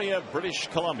Victoria, British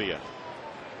Columbia.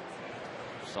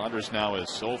 Saunders now is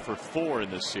 0 for 4 in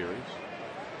this series.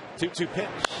 2-2 pitch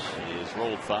is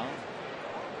rolled foul.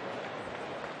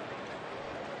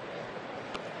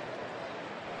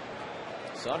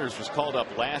 Saunders was called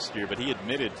up last year, but he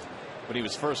admitted when he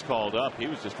was first called up, he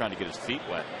was just trying to get his feet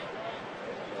wet.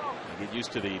 Get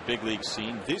used to the big league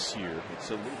scene. This year,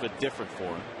 it's a little bit different for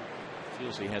him.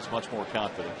 Feels he has much more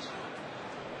confidence.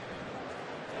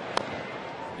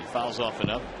 He fouls off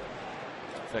another.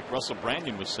 In fact, Russell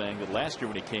Brandon was saying that last year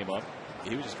when he came up,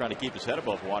 he was just trying to keep his head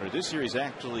above water. This year, he's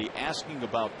actually asking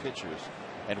about pitchers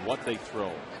and what they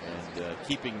throw and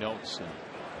keeping notes and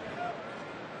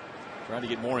trying to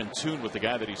get more in tune with the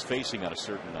guy that he's facing on a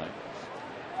certain night.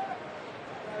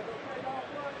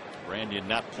 Brandon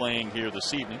not playing here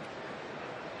this evening.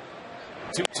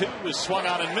 2-2 was swung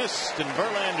out and missed, and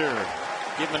Verlander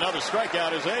give him another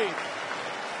strikeout, his 8th.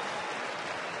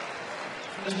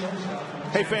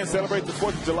 Hey fans, celebrate the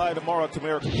 4th of July tomorrow at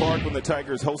Comerica Park when the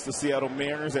Tigers host the Seattle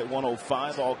Mariners at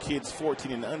 1:05. All kids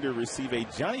 14 and under receive a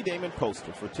Johnny Damon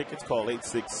poster. For tickets, call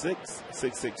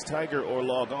 866-66-TIGER or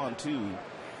log on to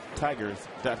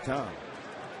tigers.com.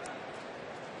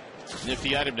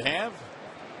 Nifty item to have.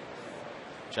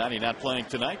 Johnny not playing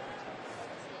tonight.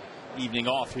 Evening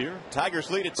off here. Tigers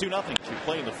lead at 2-0 to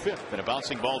play in the 5th. And a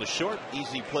bouncing ball to short.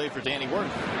 Easy play for Danny Worth.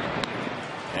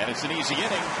 And it's an easy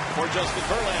inning for Justin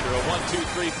Verlander. A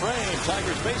 1-2-3 frame.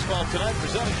 Tigers baseball tonight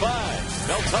presented by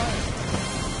Bell Tire.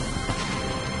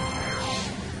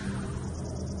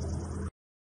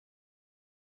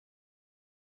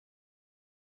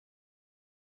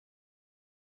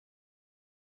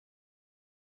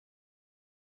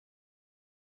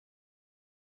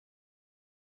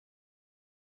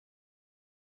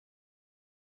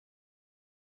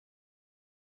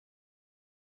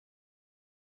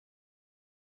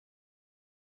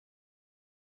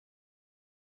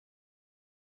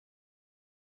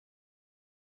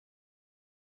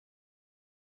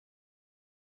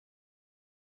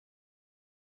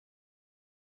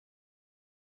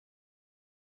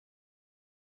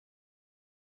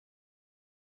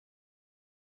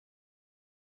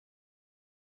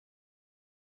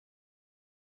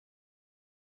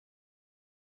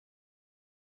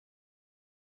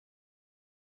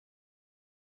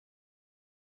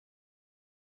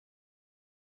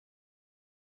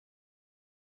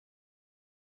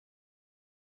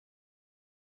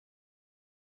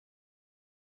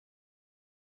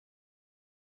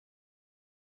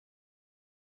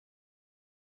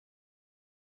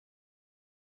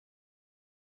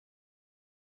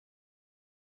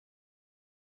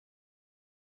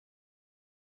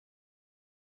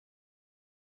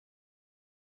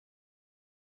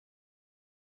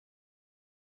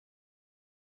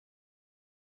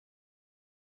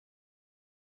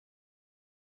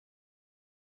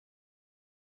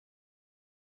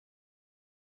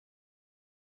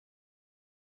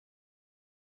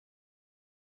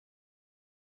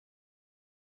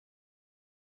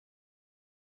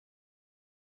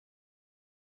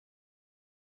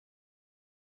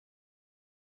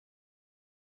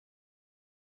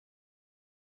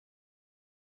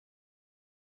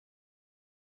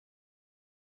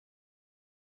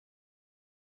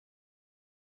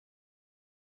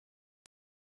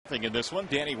 In this one,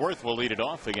 Danny Worth will lead it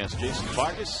off against Jason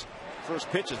Vargas. First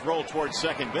pitch is rolled towards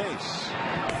second base.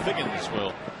 Figgins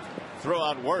will throw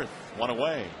out Worth. One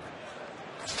away.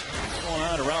 What's going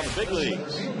on around the big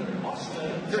leagues?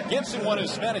 Kirk Gibson won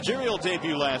his managerial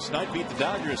debut last night. Beat the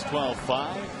Dodgers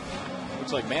 12-5.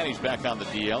 Looks like Manny's back on the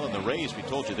DL, and the Rays, we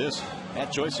told you this,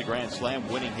 Matt Joyce a grand slam,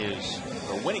 winning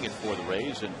it for the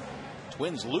Rays, and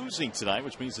Twins losing tonight,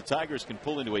 which means the Tigers can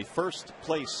pull into a first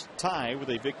place tie with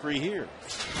a victory here.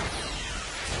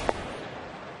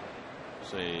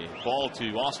 It's a ball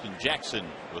to Austin Jackson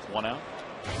with 1 out.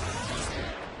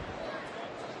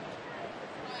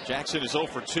 Jackson is 0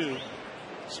 for 2.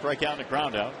 Strikeout and a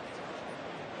ground out.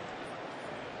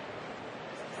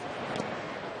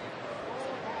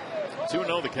 Two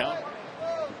 2-0 the count.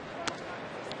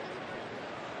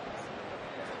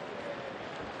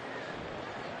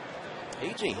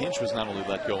 A.J. Hinch was not only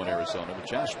let go in Arizona, but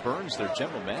Josh Burns, their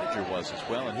general manager, was as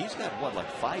well. And he's got, what, like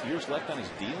 5 years left on his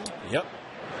deal? Yep.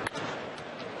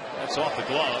 That's off the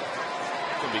glove.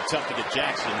 It's going to be tough to get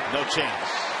Jackson. No chance.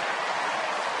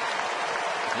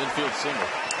 Infield single.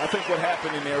 I think what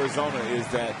happened in Arizona is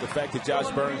that the fact that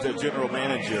Josh Burns, their general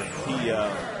manager,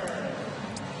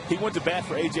 he went to bat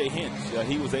for A.J. Hinch.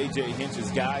 He was A.J. Hinch's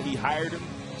guy. He hired him.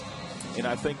 And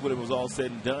I think when it was all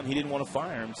said and done, he didn't want to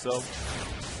fire him. So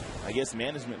I guess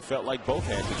management felt like both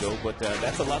had to go. But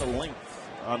that's a lot of length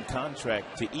on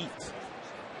contract to eat.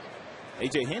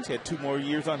 A.J. Hinch had 2 more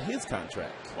years on his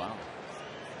contract. Wow.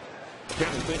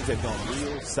 Apparently things have gone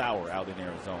real sour out in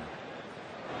Arizona.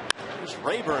 There's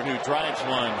Rayburn, who drives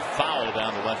one foul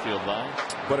down the left field line.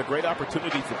 But a great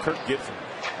opportunity for Kirk Gibson.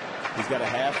 He's got a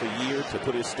half a year to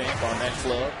put his stamp on that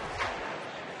club.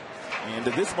 And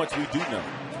this much we do know.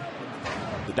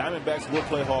 The Diamondbacks will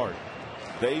play hard.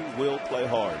 They will play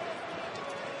hard.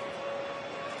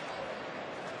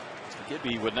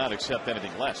 Gibby would not accept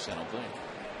anything less, I don't think.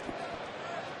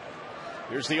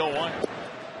 Here's the 0-1.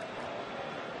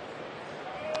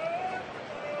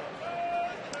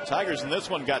 Tigers in this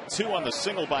one got 2 on the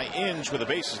single by Inge with the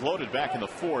bases loaded back in the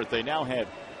 4th. They now had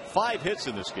 5 hits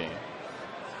in this game.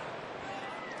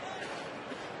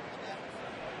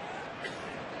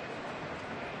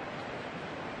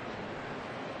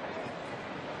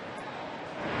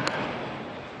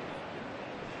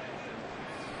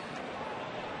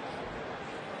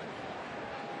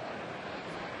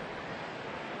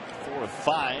 For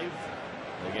 5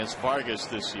 against Vargas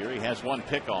this year. He has 1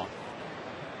 pickoff.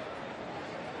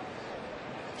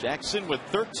 Jackson with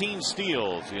 13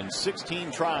 steals in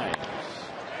 16 tries.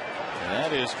 And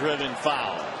that is driven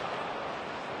foul.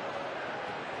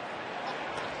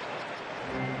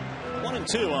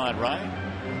 1-2 on Ryan.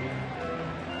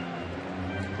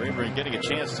 Rayburn getting a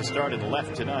chance to start in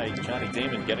left tonight. Johnny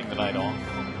Damon getting the night off.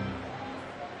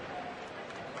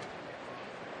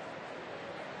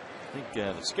 I think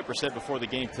the skipper said before the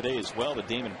game today as well that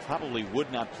Damon probably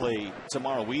would not play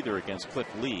tomorrow either against Cliff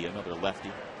Lee, another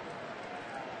lefty.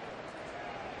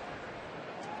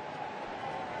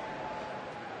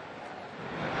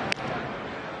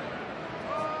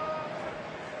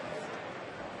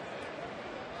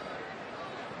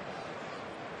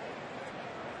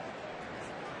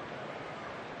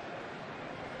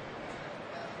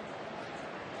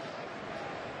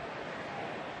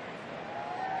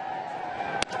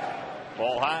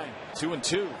 Ball high,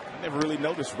 2-2. I never really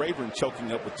noticed Rayburn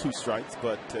choking up with 2 strikes,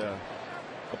 but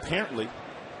apparently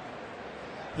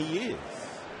he is.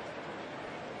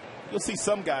 You'll see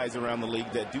some guys around the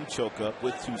league that do choke up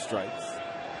with 2 strikes.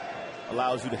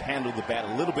 Allows you to handle the bat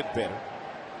a little bit better.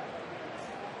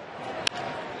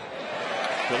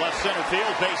 The left center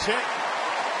field, base hit.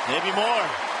 Maybe more.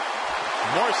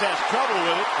 Morse has trouble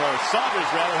with it, or Saunders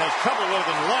rather has trouble with it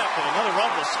in left, and another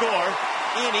run will score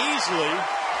in easily.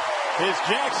 Is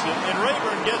Jackson, and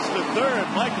Rayburn gets the 3rd.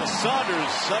 Michael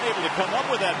Saunders unable to come up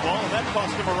with that ball, and that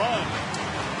cost him a run.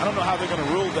 I don't know how they're going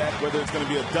to rule that, whether it's going to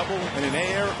be a double and an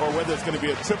air or whether it's going to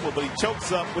be a triple, but he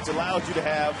chokes up, which allows you to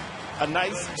have a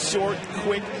nice, short,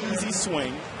 quick, easy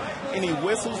swing, and he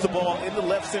whistles the ball into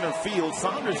left center field.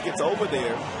 Saunders gets over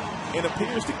there and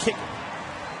appears to kick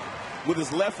it with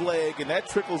his left leg, and that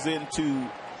trickles into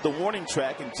the warning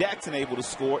track, and Jackson able to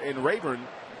score, and Rayburn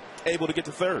able to get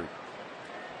to 3rd.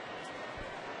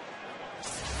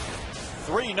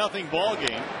 3-0 ball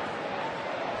game.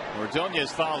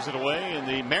 Ordonez fouls it away, and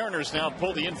the Mariners now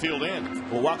pull the infield in.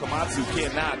 Well, Wakamatsu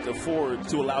cannot afford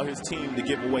to allow his team to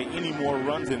give away any more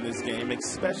runs in this game,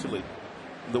 especially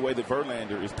the way that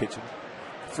Verlander is pitching.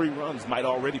 3 runs might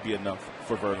already be enough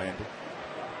for Verlander.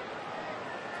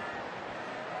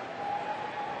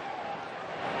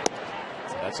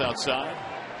 That's outside.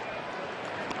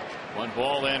 1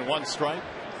 ball and 1 strike.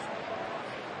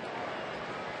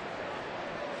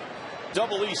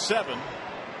 Double E7.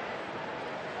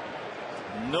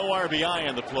 No RBI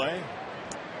in the play.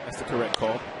 That's the correct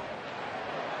call.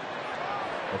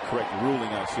 Or correct ruling,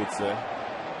 I should say.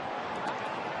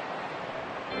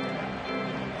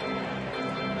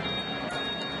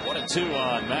 2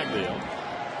 on Maglio.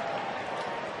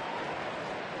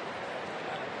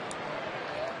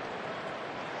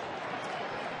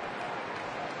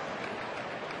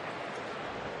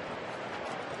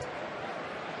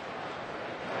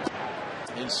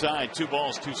 Inside, 2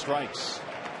 balls, 2 strikes.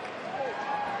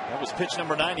 That was pitch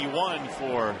number 91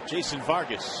 for Jason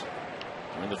Vargas.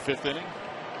 We're in the 5th inning.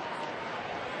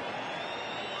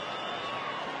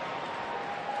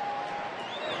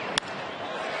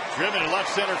 Driven to left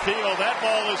center field. That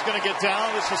ball is going to get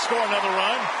down. This will score another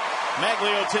run.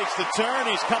 Maglio takes the turn.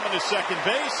 He's coming to second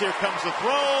base. Here comes the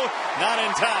throw. Not in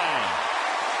time.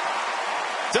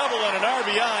 Double and an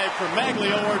RBI for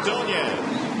Maglio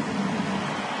Ordonez.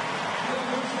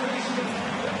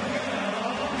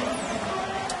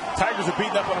 Tigers are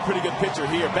beating up on a pretty good pitcher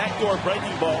here. Backdoor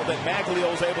breaking ball that Maglio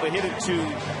is able to hit into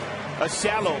a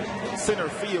shallow center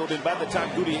field, and by the time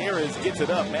Gutierrez gets it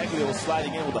up, Maglio is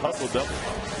sliding in with a hustle double.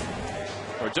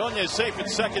 Ordonez safe at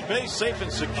second base, safe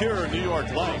and secure, New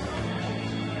York Life.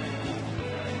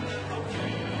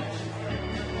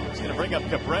 He's going to bring up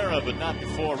Cabrera, but not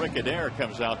before Rick Adair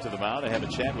comes out to the mound to have a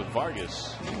chat with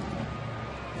Vargas.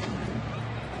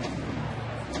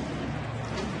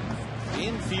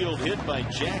 Infield hit by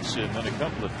Jackson and a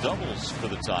couple of doubles for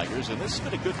the Tigers, and this has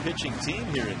been a good pitching team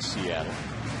here in Seattle.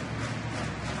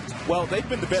 Well, they've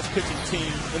been the best pitching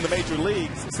team in the major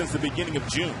leagues since the beginning of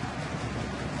June.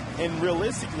 And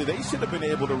realistically, they should have been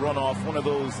able to run off one of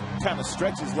those kind of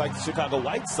stretches like the Chicago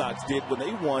White Sox did when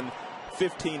they won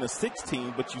 15 to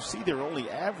 16. But you see they're only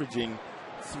averaging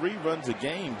 3 runs a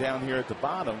game down here at the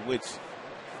bottom, which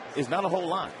is not a whole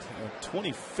lot.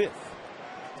 25th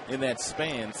in that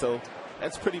span. So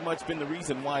that's pretty much been the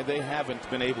reason why they haven't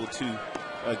been able to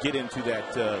get into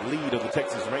that lead of the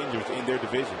Texas Rangers in their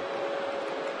division.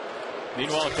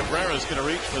 Meanwhile, Cabrera is going to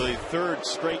reach for the 3rd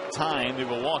straight time. They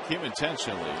will walk him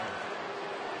intentionally.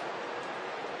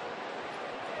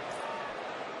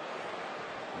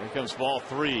 Here comes ball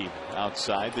 3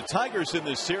 outside. The Tigers in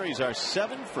this series are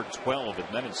 7 for 12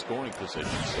 at men in scoring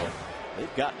position. So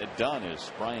they've gotten it done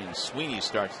as Brian Sweeney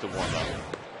starts to warm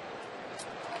up.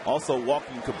 Also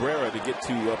walking Cabrera to get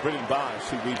to Brennan Bosch,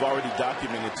 who we've already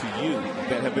documented to you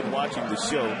that have been watching the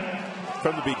show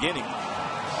from the beginning.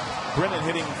 Brennan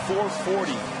hitting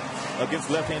 .440 against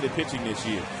left-handed pitching this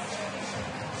year.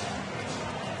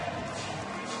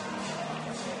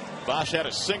 Bosch had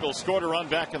a single, scored a run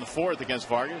back in the 4th against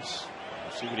Vargas.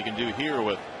 We'll see what he can do here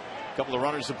with a couple of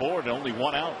runners aboard and only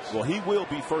 1 out. Well, he will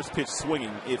be first pitch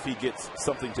swinging if he gets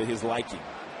something to his liking.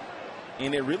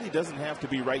 And it really doesn't have to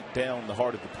be right down the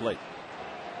heart of the plate.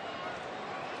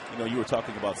 You know, you were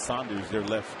talking about Saunders, their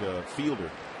left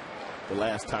fielder, the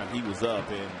last time he was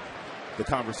up, and the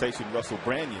conversation Russell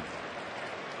Branyan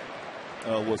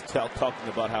was talking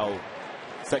about how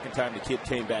second time the kid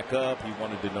came back up, he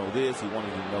wanted to know this, he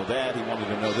wanted to know that, he wanted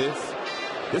to know this.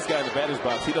 This guy in the batter's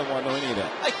box, he doesn't want to know any of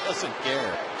that. He doesn't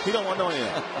care. He don't want to know any of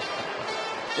that.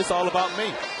 It's all about me.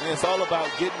 And it's all about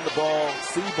getting the ball,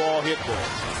 see ball, hit ball.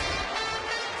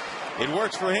 It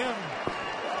works for him.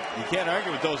 You can't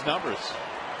argue with those numbers.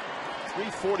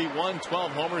 341,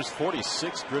 12 homers,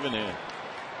 46 driven in.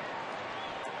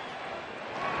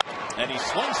 And he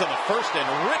swings on the first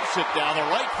and rips it down the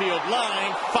right field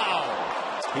line. Foul.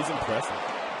 He's impressive.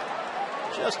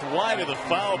 Just wide of the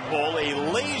foul pole. A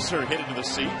laser hit into the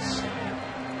seats.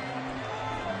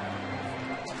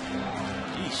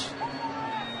 Yeesh.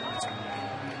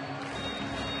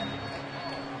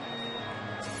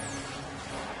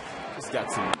 Just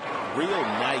got some real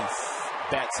nice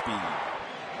bat speed.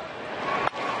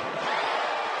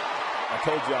 I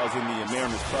told you I was in the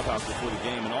Mariners clubhouse before the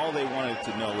game, and all they wanted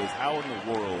to know is how in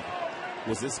the world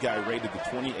was this guy rated the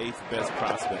 28th best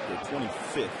prospect or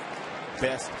 25th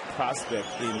best prospect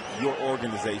in your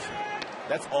organization.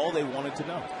 That's all they wanted to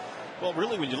know. Well,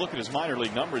 really, when you look at his minor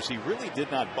league numbers, he really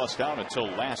did not bust out until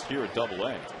last year at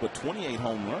Double-A. But 28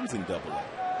 home runs in Double-A.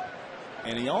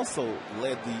 And he also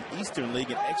led the Eastern League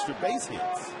in extra base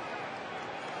hits.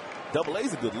 Double-A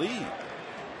is a good league.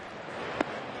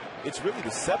 It's really the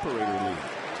separator league.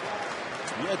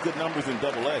 You had good numbers in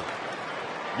Double-A.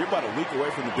 You're about a week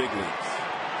away from the big leagues.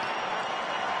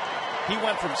 He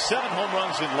went from 7 home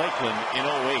runs in Lakeland in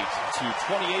 08 to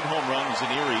 28 home runs in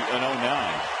Erie in 09.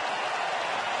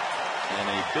 And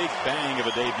a big bang of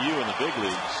a debut in the big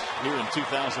leagues here in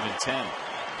 2010.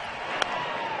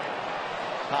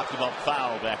 Popped him up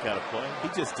foul back out of play. He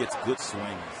just gets good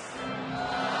swings.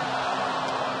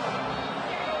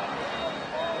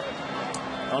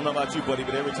 I don't know about you, buddy,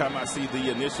 but every time I see the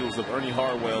initials of Ernie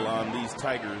Harwell on these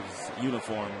Tigers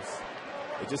uniforms,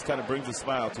 it just kind of brings a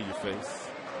smile to your face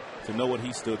to know what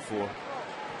he stood for.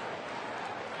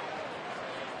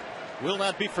 will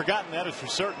not be forgotten, that is for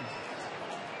certain.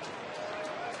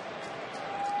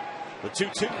 The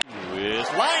 2-2 is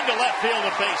lined to left field,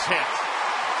 a base hit.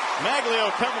 Maglio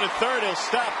coming to third. He'll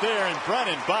stop there, and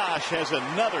Brennan Bosch has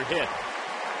another hit.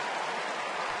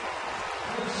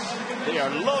 They are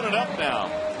loaded up now.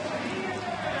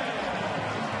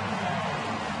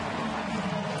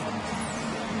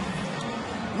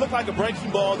 Looked like a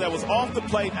breaking ball that was off the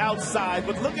plate outside,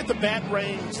 but look at the bat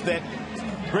range that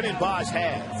Brennan Bosch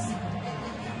has.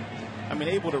 I mean,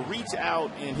 able to reach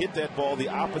out and hit that ball the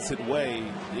opposite way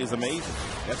is amazing.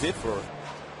 That's it for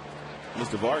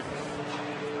Mr. Vargas.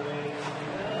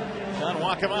 Don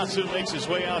Wakamatsu makes his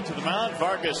way out to the mound.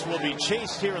 Vargas will be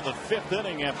chased here in the 5th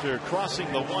inning after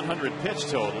crossing the 100 pitch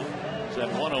total. It's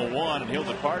at 101, and he'll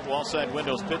depart. Wallside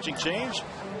Windows pitching change.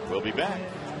 We'll be back.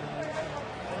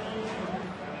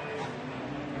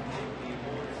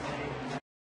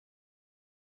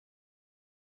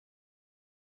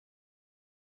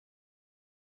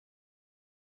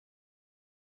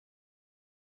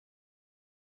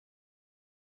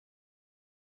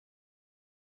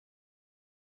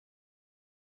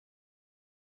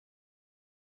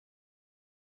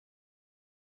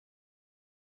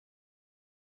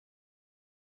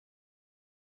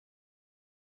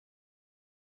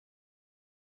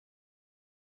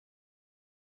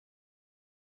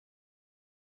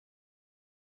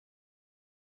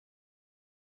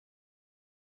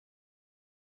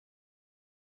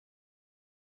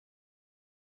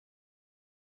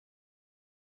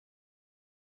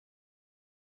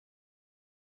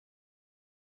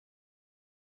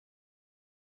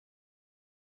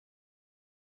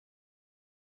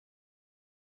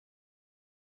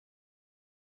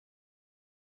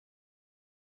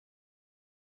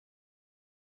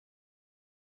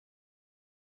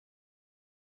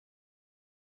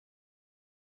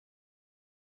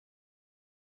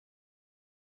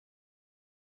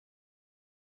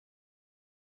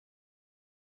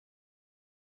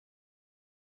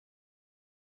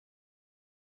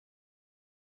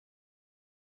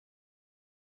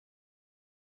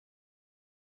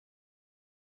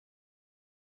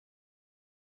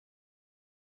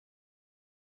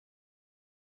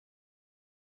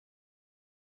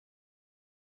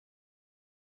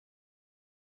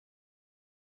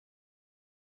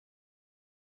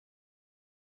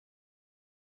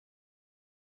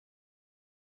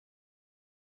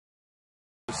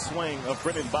 Swing of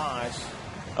Brennan Bosch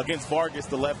against Vargas,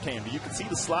 the left-hander. You can see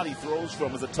the slot he throws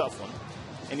from is a tough one,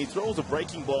 and he throws a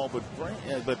breaking ball, but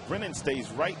Brennan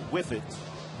stays right with it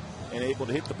and able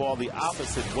to hit the ball the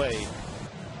opposite way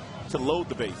to load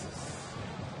the bases.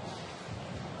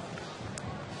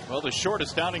 Well, the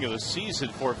shortest outing of the season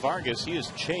for Vargas. He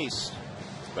is chased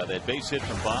by that base hit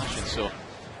from Bosch, and so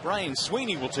Brian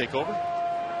Sweeney will take over.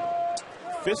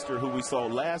 Pfister, who we saw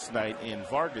last night, and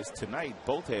Vargas tonight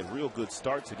both had real good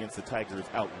starts against the Tigers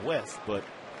out west, but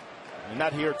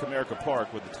not here at Comerica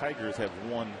Park, where the Tigers have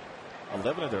won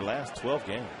 11 of their last 12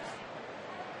 games.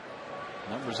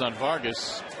 Numbers on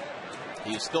Vargas.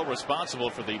 He is still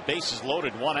responsible for the bases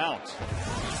loaded, 1 out.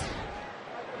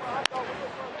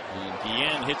 And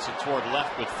Guillen hits it toward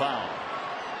left with foul.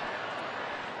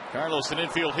 Carlos, an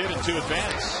infield hit and 2 at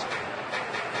bats.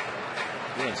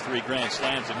 He has 3 grand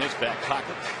slams in his back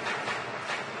pocket.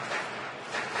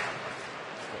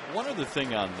 One other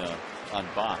thing on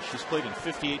Bosch. He's played in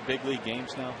 58 big league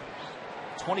games now.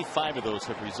 25 of those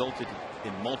have resulted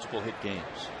in multiple hit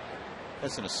games.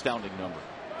 That's an astounding number.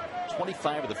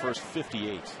 25 of the first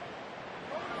 58.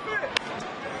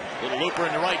 Little looper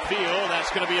into right field. That's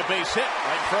going to be a base hit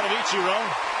right in front of Ichiro.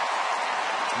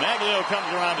 Maglio comes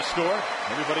around to score.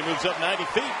 Everybody moves up 90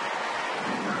 feet.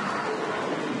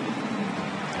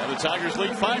 The Tigers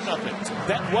lead 5-0.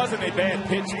 That wasn't a bad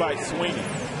pitch by Sweeney.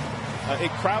 It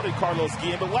crowded Carlos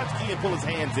Guillen, but watch Guillen pull his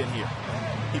hands in here.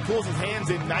 He pulls his hands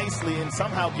in nicely and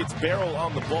somehow gets barrel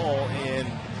on the ball and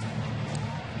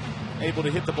able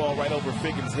to hit the ball right over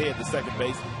Figgins' head, the second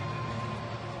baseman.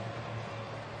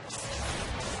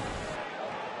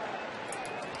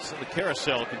 So the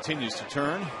carousel continues to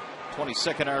turn.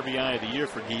 22nd RBI of the year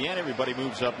for Guillen. Everybody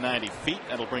moves up 90 feet.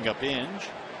 That'll bring up Inge.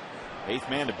 8th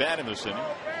man to bat in this inning.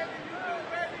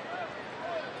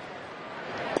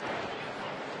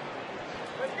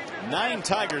 Nine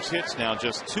Tigers hits now,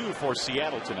 just 2 for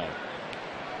Seattle tonight.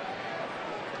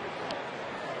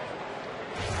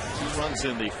 2 runs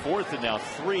in the 4th and now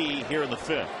 3 here in the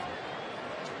 5th.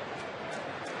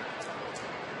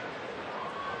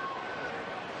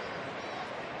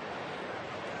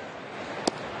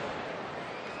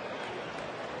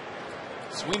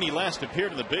 Sweeney last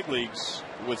appeared in the big leagues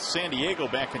with San Diego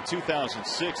back in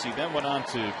 2006. He then went on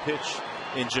to pitch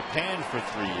in Japan for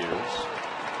 3 years.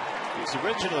 He's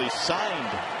originally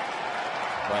signed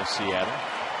by Seattle.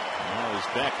 Now he's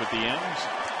back with the M's.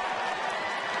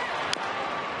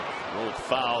 Rolled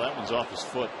foul. That one's off his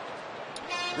foot.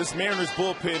 This Mariners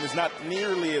bullpen is not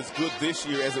nearly as good this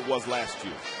year as it was last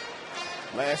year.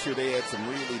 Last year they had some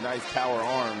really nice power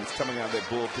arms coming out of that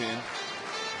bullpen.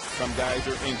 Some guys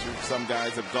are injured. Some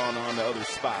guys have gone on to other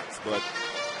spots. But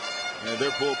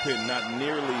their bullpen not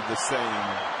nearly the same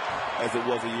as it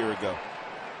was a year ago.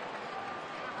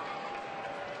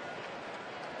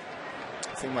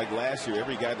 It seemed like last year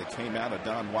every guy that came out of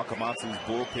Don Wakamatsu's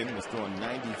bullpen was throwing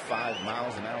 95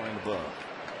 miles an hour and above.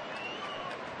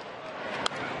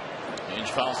 Ainge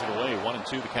fouls it away.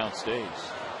 1-2, the count stays.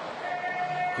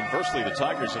 Conversely, the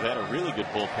Tigers have had a really good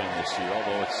bullpen this year,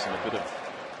 although it's in a bit of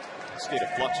state of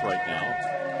flux right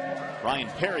now. Ryan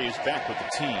Perry is back with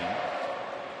the team.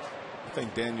 I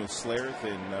think Daniel Schlereth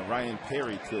and Ryan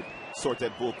Perry could sort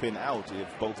that bullpen out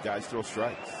if both guys throw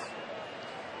strikes.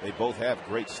 They both have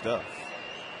great stuff.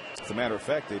 As a matter of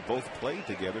fact, they both played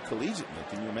together collegiately.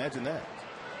 Can you imagine that?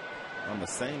 On the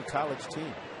same college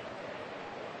team.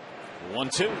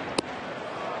 1-2.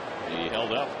 He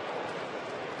held up.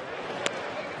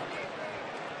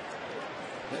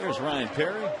 There's Ryan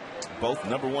Perry. Both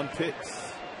 #1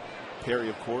 picks. Perry,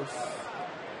 of course,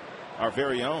 our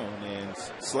very own, and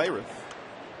Schlereth.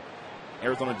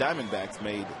 Arizona Diamondbacks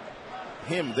made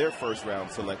him their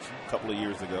first-round selection a couple of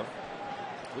years ago.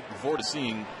 Looking forward to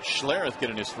seeing Schlereth get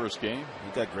in his first game.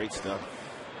 He got great stuff.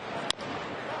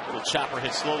 Little chopper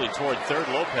hit slowly toward third.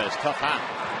 Lopez, tough hot.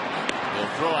 They'll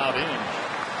throw out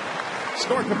Inge.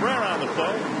 Score Cabrera on the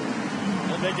play.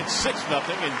 And make it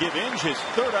 6-0 and give Inge his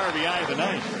third RBI of the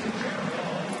night.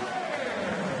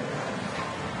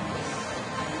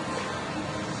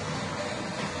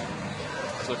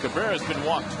 So Cabrera's been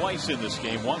walked twice in this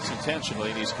game, once intentionally,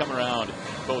 and he's come around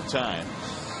both times.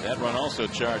 That run also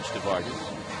charged to Vargas.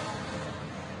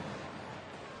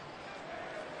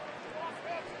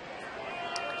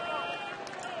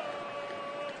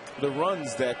 The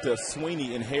runs that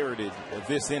Sweeney inherited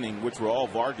this inning, which were all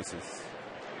Vargas's,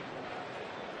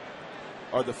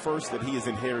 are the first that he has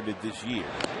inherited this year.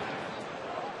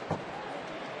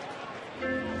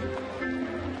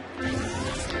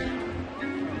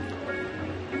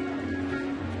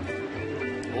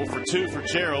 For 2 for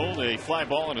Gerald, a fly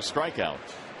ball and a strikeout.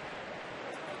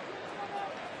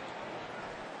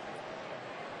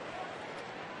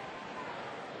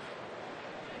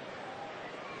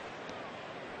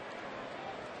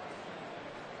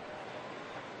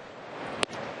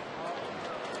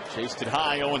 Chased it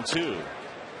high, 0-2.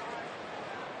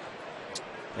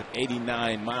 That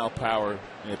 89 mile power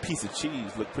and a piece of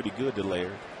cheese looked pretty good to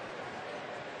Laird,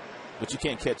 but you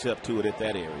can't catch up to it at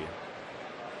that area.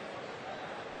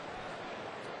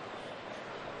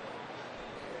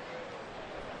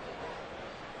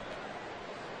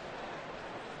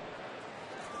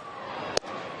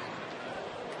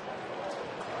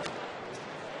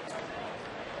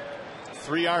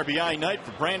 Three RBI night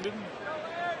for Brandon.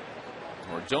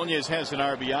 Ordonez has an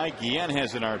RBI. Guillen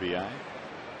has an RBI.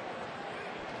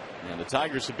 And the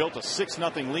Tigers have built a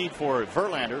 6-0 lead for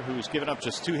Verlander, who's given up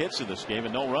just 2 hits in this game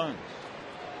and no runs.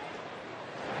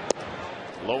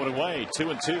 Low and away,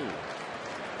 2-2.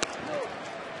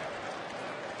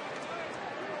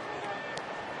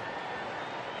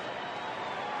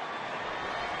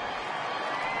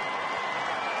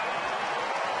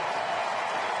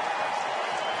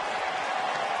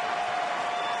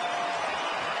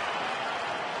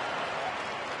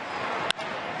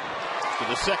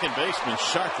 The second baseman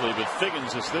sharply, but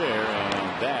Figgins is there,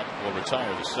 and that will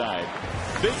retire the side.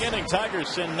 Big inning. Tigers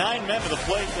send 9 men to the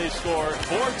plate. They score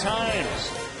 4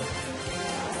 times,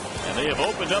 and they have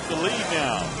opened up the lead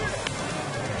now.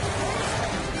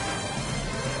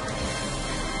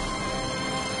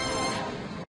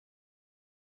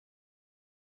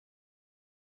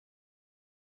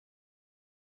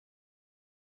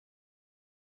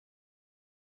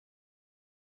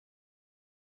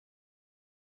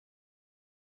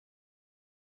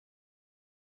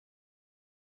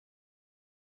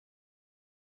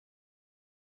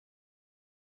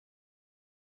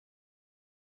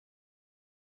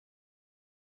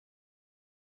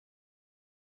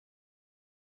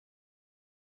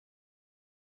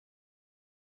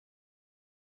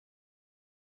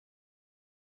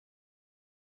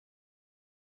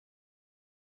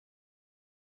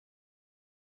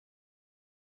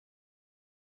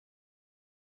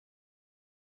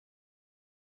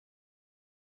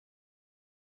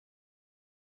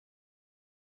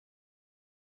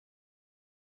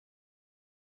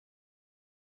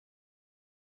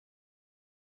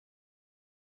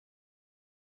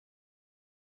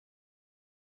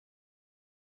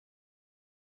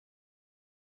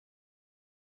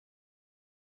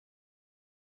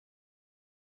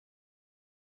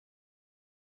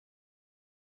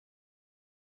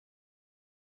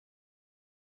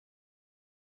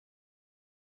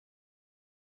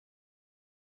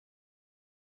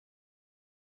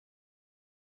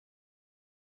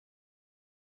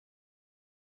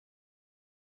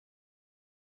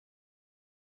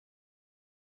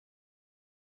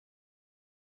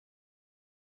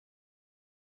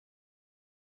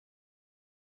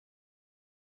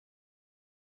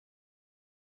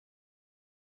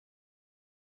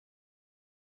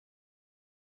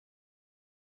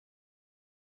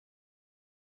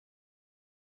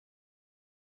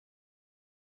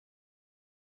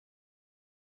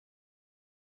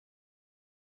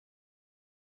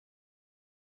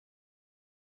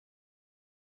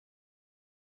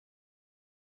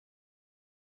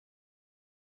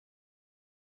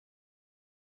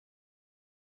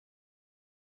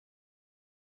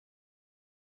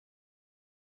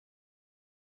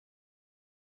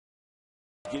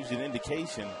 gives you an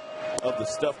indication of the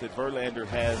stuff that Verlander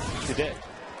has today.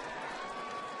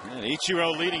 And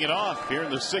Ichiro leading it off here in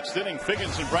the 6th inning.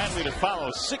 Figgins and Bradley to follow.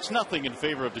 6-0 in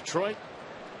favor of Detroit.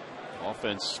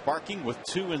 Offense sparking with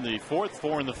 2 in the 4th,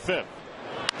 4 in the 5th.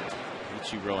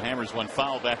 Ichiro hammers one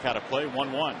foul back out of play.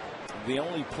 1-1. The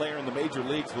only player in the major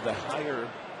leagues with a higher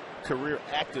career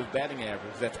active batting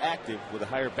average, that's active with a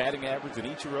higher batting average than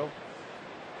Ichiro.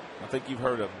 I think you've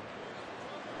heard of him.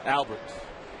 Albert,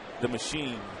 the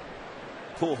Machine,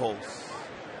 Pujols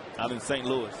out in St.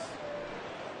 Louis.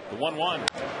 The 1-1.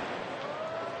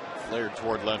 Flared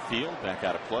toward left field, back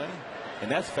out of play.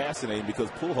 And that's fascinating because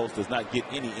Pujols does not get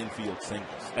any infield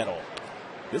singles at all.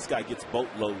 This guy gets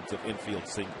boatloads of infield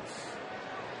singles.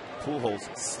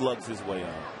 Pujols slugs his way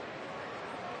on.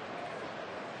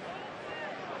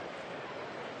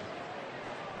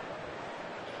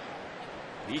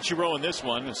 Ichiro in this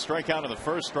one, a strikeout in the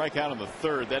 1st, strikeout in the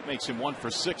 3rd. That makes him 1 for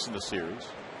 6 in the series.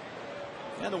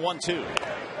 And the 1-2.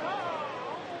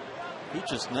 He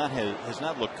just has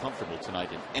not looked comfortable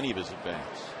tonight in any of his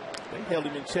at-bats. They held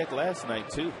him in check last night,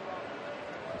 too,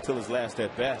 until his last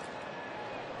at-bat.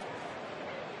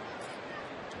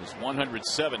 His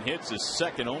 107 hits is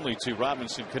second only to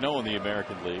Robinson Cano in the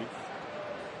American League.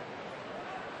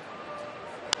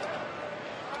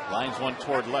 Lines one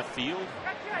toward left field.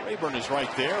 Rayburn is right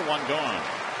there. One gone.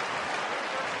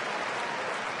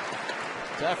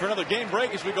 Time for another game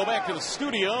break as we go back to the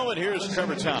studio, and here's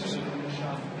Trevor Thompson.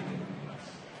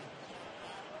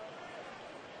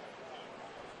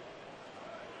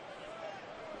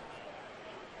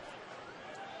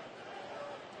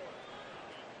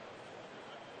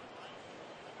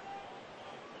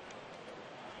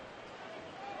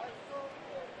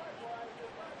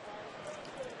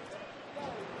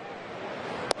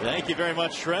 Thank you very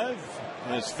much, Trev.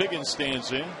 As Figgins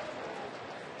stands in.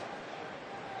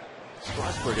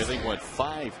 Strasburg, I think, went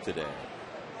 5 today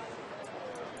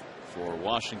for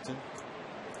Washington,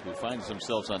 who finds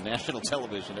themselves on national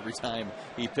television every time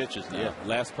he pitches now. Yeah,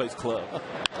 last place club.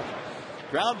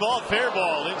 Ground ball, fair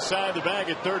ball inside the bag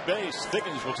at third base.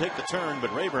 Figgins will take the turn,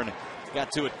 but Rayburn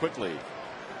got to it quickly.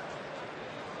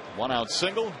 1 out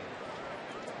single.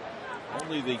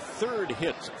 Only the 3rd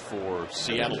hit for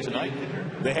Seattle tonight.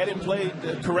 They hadn't played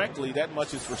correctly. That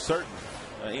much is for certain.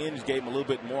 Inge gave him a little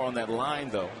bit more on that line,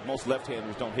 though. Most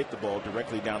left-handers don't hit the ball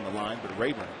directly down the line, but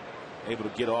Rayburn able to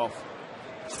get off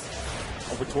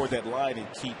over toward that line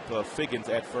and keep Figgins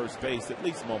at first base, at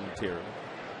least momentarily.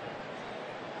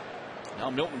 Now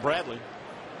Milton Bradley.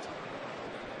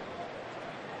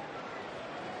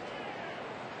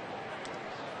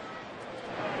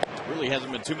 Really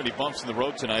hasn't been too many bumps in the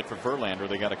road tonight for Verlander.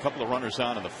 They got a couple of runners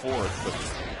on in the 4th,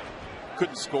 but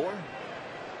couldn't score.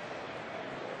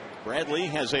 Bradley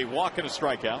has a walk and a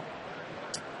strikeout.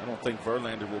 I don't think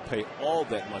Verlander will pay all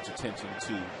that much attention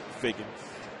to Figgins.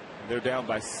 They're down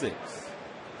by 6.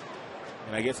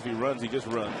 And I guess if he runs, he just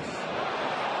runs.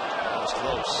 That was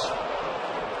close.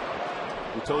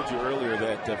 We told you earlier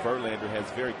that Verlander has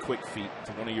very quick feet.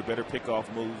 It's one of your better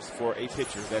pickoff moves for a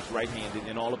pitcher that's right-handed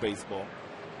in all of baseball,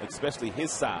 especially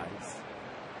his size.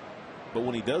 But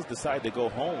when he does decide to go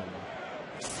home,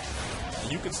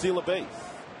 you can steal a base.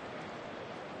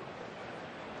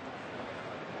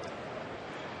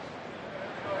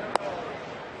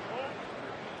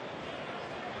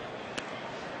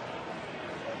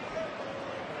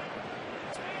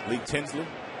 Lee Tinsley,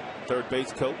 third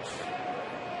base coach.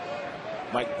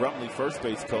 Mike Brumley, first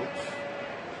base coach.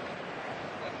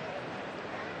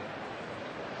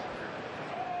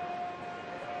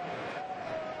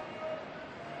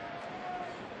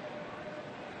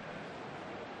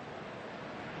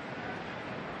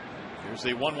 Here's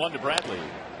the 1-1 to Bradley.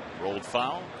 Rolled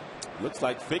foul. Looks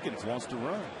like Figgins wants to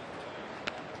run.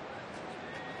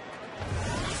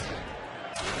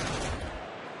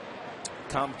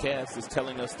 Comcast is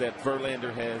telling us that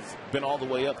Verlander has been all the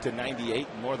way up to 98.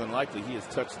 More than likely, he has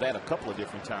touched that a couple of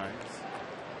different times.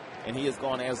 And he has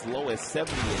gone as low as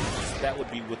 78. That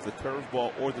would be with the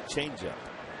curveball or the changeup.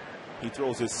 He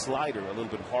throws his slider a little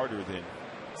bit harder than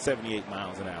 78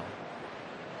 miles an hour.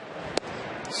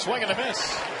 Swing and a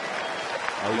miss.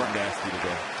 Oh, he's nasty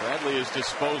today. Bradley is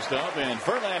disposed of, and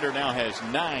Verlander now has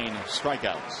 9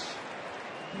 strikeouts.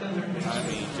 I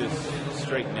mean, just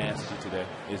straight nasty today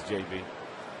is JV.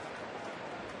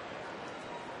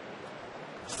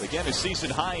 Again, his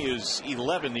season high is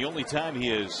 11. The only time he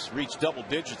has reached double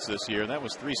digits this year, and that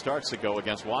was 3 starts ago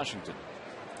against Washington.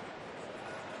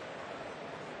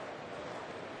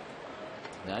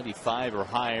 95 or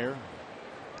higher.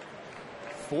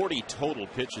 40 total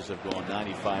pitches have gone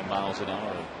 95 miles an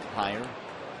hour or higher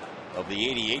of the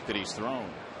 88 that he's thrown.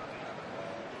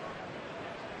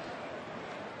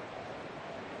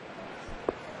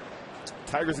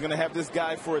 Tigers are going to have this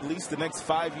guy for at least the next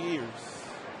 5 years.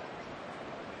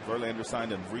 Verlander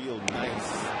signed a real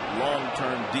nice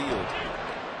long-term deal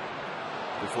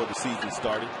before the season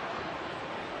started.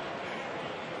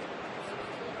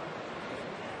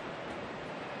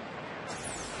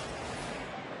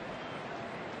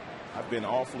 I've been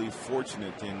awfully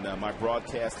fortunate in my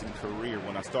broadcasting career.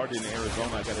 When I started in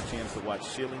Arizona, I got a chance to watch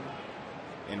Schilling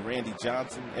and Randy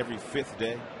Johnson every 5th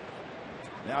day.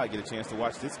 Now I get a chance to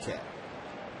watch this cat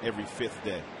every 5th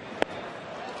day.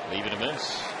 Leaving a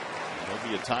miss. He'll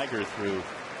be a Tiger through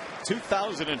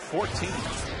 2014.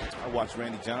 I watched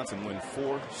Randy Johnson win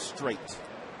 4 straight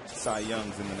Cy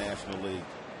Youngs in the National League.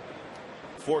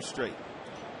 4 straight.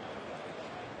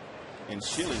 And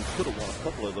Schilling could have won a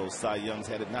couple of those Cy Youngs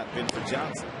had it not been for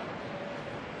Johnson.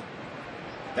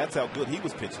 That's how good he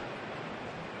was pitching.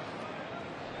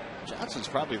 Johnson's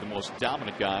probably the most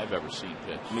dominant guy I've ever seen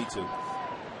pitch. Me too.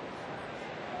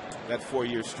 That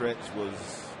 4-year stretch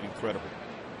was incredible.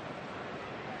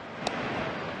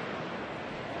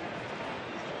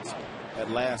 That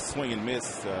last swing and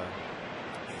miss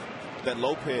that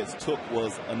Lopez took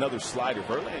was another slider.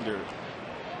 Verlander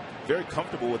very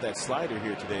comfortable with that slider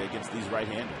here today against these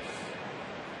right-handers.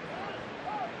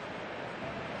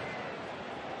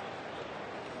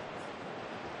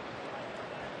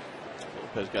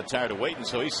 Lopez got tired of waiting,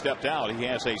 so he stepped out. He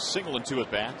has a single and 2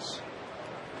 at-bats.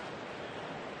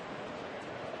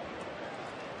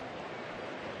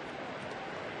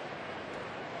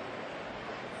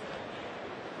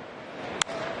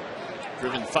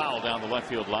 Driven foul down the left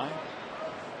field line.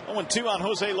 0-2 on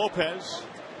Jose Lopez.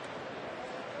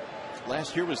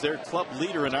 Last year was their club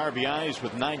leader in RBIs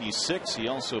with 96. He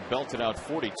also belted out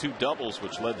 42 doubles,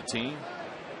 which led the team.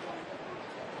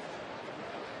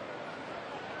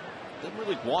 Didn't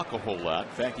really walk a whole lot.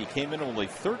 In fact, he came in only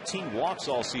 13 walks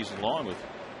all season long with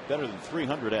better than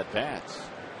 300 at-bats.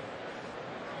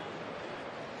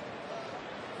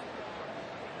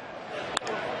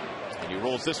 And he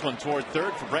rolls this one toward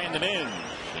third for Brandon Inge.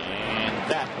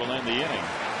 And that will end the inning.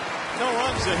 No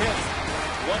runs, a hit.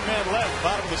 1 man left,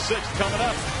 bottom of the 6th coming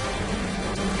up.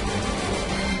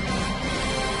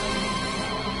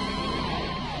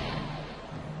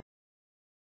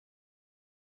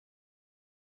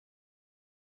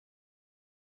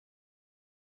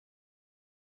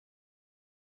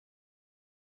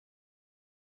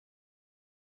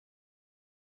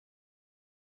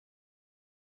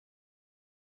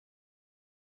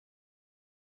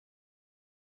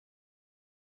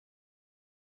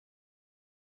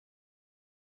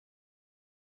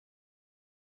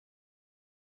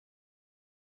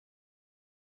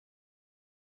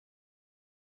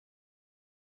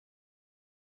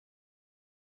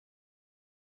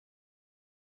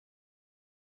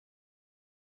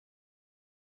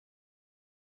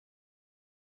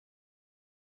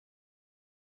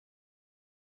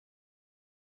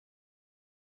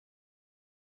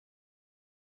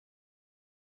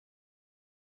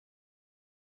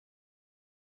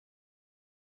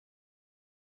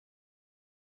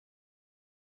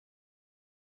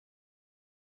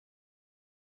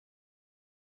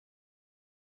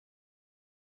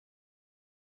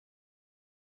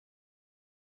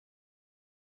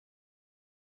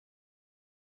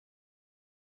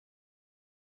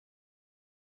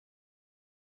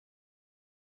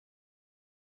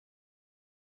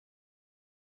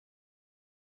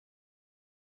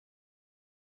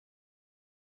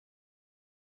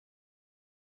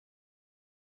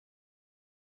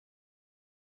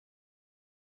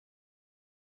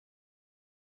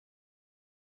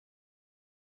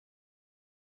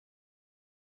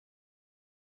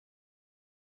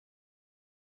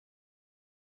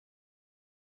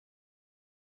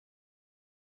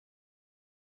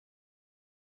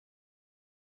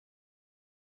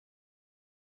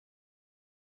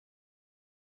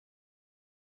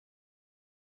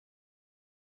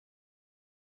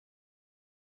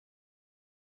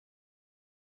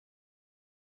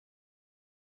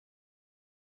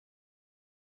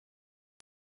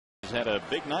 Had a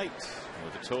big night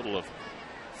with a total of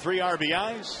 3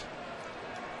 RBIs.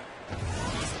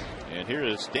 And here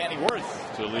is Danny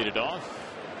Worth to lead it off.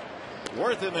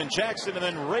 Worth and then Jackson and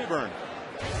then Rayburn.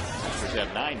 Tigers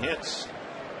have 9 hits.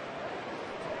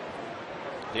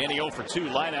 Danny 0 for 2,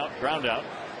 line out, ground out.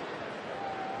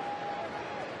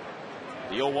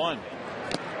 The 0-1.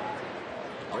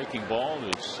 Breaking ball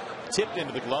is tipped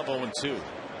into the glove. 0-2.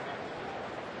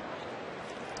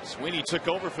 Sweeney took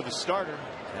over for the starter.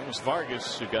 That was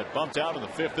Vargas, who got bumped out in the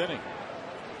 5th inning.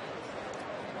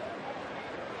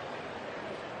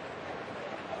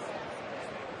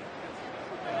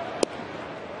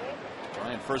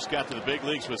 Ryan first got to the big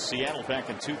leagues with Seattle back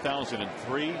in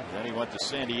 2003. Then he went to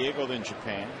San Diego, then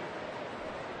Japan.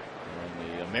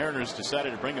 And the Mariners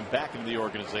decided to bring him back into the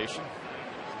organization.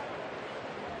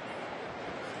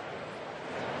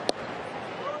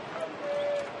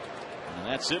 And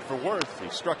that's it for Worth. He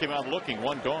struck him out looking,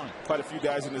 one gone. Quite a few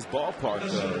guys in this ballpark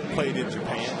played in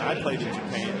Japan. I played in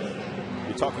Japan.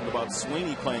 You're talking about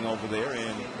Sweeney playing over there,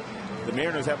 and the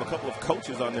Mariners have a couple of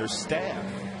coaches on their staff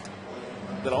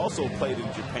that also played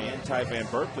in Japan. Ty Van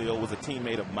Berkeley was a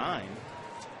teammate of mine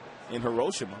in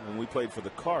Hiroshima when we played for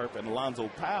the Carp, and Alonzo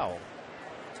Powell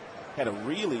had a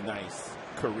really nice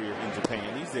career in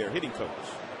Japan. He's their hitting coach.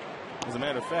 As a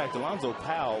matter of fact, Alonzo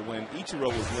Powell, when Ichiro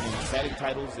was winning batting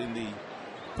titles in the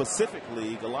Pacific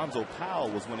League, Alonzo Powell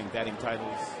was winning batting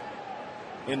titles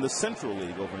in the Central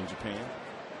League over in Japan.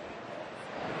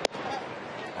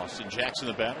 Austin Jackson,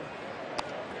 the batter.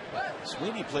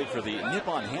 Sweeney played for the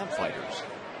Nippon Ham Fighters.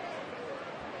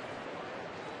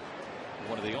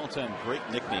 One of the all-time great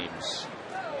nicknames.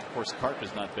 Of course, Carp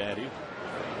is not bad either.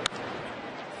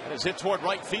 That is hit toward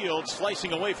right field,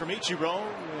 slicing away from Ichiro,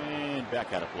 and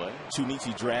back out of play.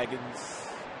 Chunichi Dragons.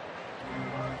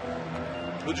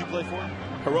 Who'd you play for?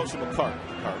 Hiroshima Carp.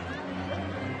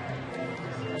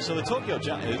 So the Tokyo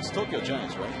Giants, it's Tokyo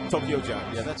Giants, right? Tokyo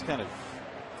Giants. Yeah, that's kind of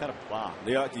wow.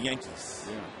 They are the Yankees.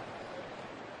 Yeah.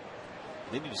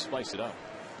 They need to spice it up.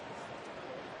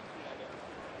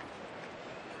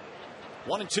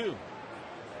 1-2.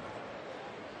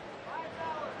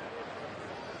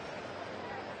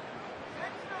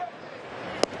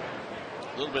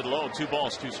 A little bit low, 2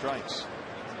 balls, 2 strikes.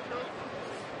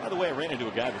 By the way, I ran into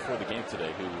a guy before the game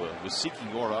today who was seeking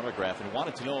your autograph and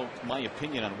wanted to know my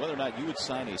opinion on whether or not you would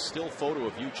sign a still photo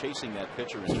of you chasing that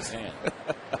pitcher in his hand.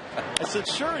 I said,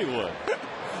 sure he would.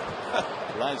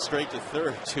 Line straight to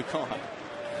third, 2 gone.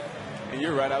 And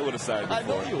you're right, I would have signed it. I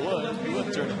know you would. You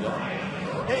wouldn't turn it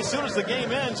down. Hey, as soon as the game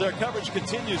ends, our coverage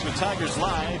continues with Tigers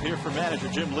Live here from manager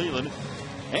Jim Leyland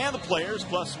and the players.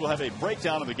 Plus, we'll have a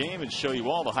breakdown of the game and show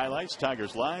you all the highlights.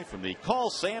 Tigers Live from the Call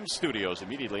Sam Studios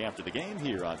immediately after the game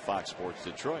here on Fox Sports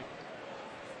Detroit.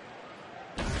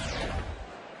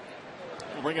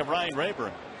 We'll bring up Ryan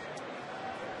Rayburn.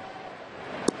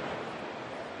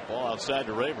 Ball outside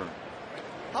to Rayburn.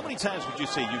 How many times would you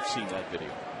say you've seen that video?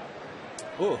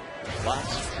 Oh,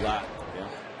 Lots. Lot. Yeah,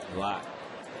 a lot.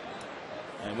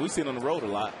 And we see it on the road a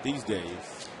lot these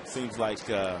days. Seems like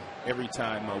every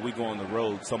time we go on the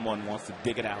road, someone wants to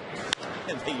dig it out.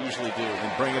 And they usually do.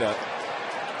 And bring it up.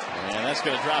 And that's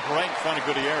going to drop right in front of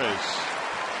Gutierrez.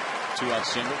 2-out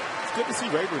single. It's good to see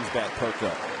Rayburn's bat perked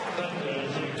up.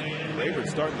 Rayburn's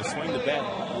starting to swing the bat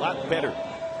a lot better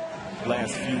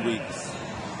last few weeks.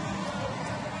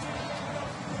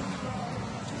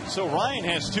 So Ryan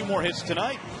has 2 more hits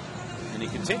tonight, and he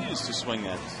continues to swing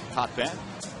that hot bat.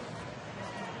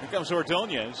 Here comes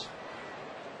Ordonez.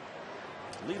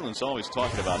 Leland's always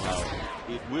talking about how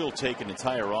it will take an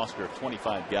entire roster of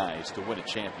 25 guys to win a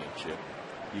championship.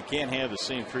 You can't have the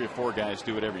same 3 or 4 guys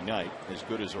do it every night, as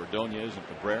good as Ordonez and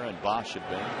Cabrera and Bosch have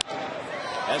been.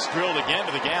 That's drilled again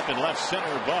to the gap in left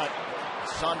center, but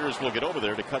Saunders will get over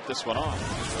there to cut this one off.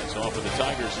 That's all for the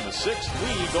Tigers in the 6th.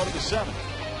 We go to the 7th.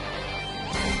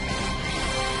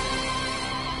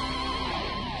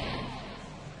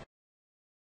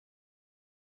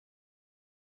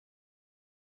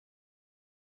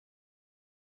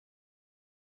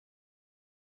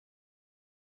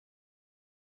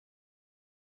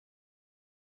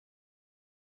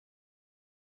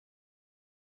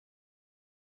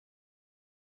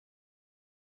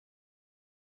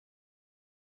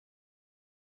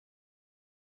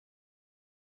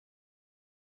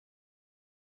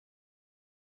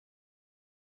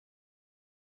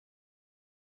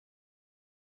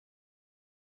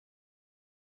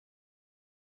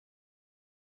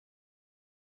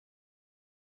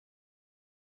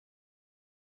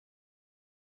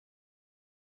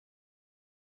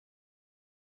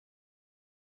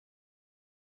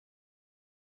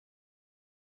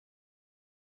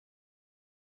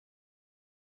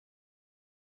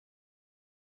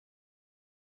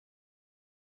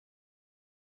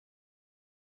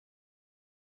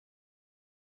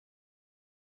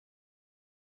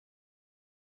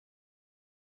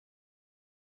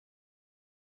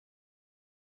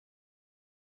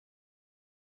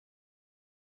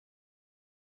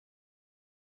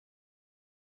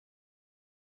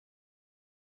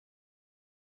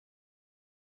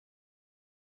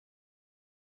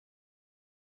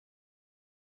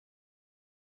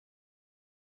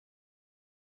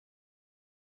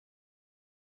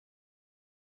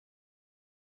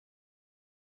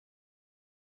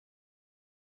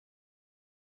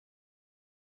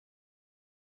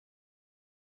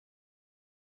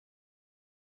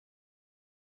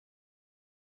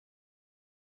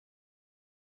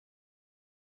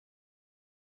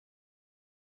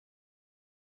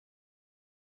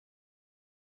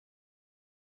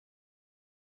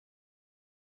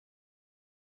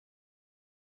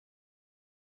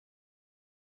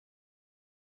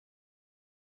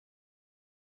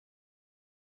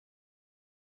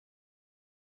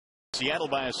 Seattle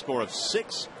by a score of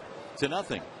 6-0.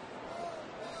 In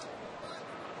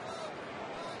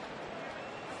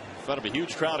front of a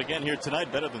huge crowd again here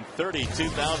tonight, better than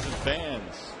 32,000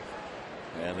 fans.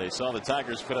 And they saw the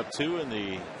Tigers put up 2 in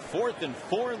the 4th and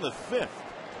 4 in the 5th.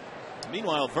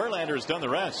 Meanwhile, Verlander has done the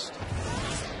rest.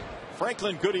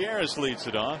 Franklin Gutierrez leads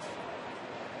it off.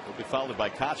 Will be followed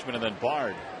by Kochman and then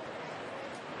Bard.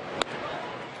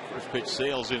 First pitch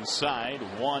sails inside,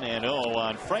 1-0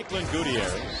 on Franklin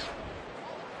Gutierrez.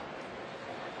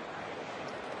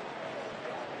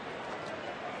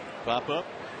 Pop up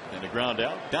and a ground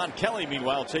out. Don Kelly,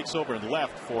 meanwhile, takes over in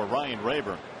left for Ryan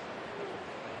Rayburn.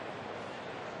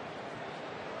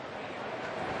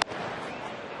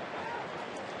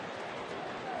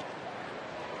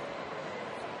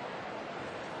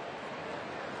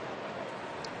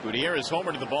 Gutierrez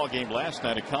homered in the ball game last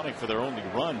night, accounting for their only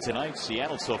run tonight.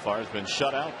 Seattle so far has been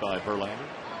shut out by Verlander.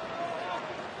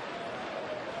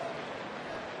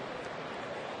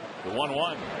 The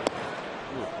 1-1.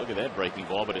 Look at that breaking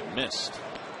ball, but it missed.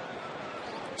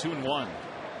 2-1.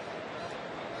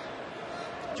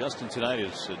 Justin tonight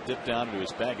has dipped down into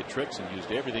his bag of tricks and used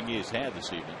everything he has had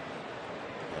this evening.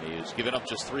 And he has given up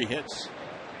just 3 hits.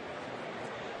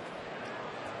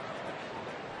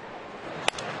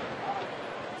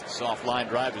 Soft line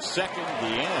drive to second.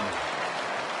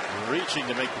 Deanne reaching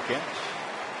to make the catch.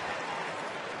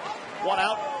 1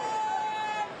 out.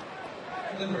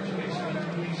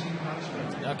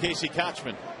 Now Casey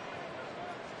Kochman.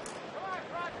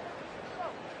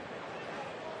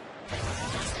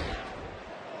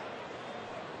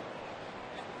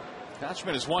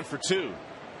 Kochman is 1 for 2.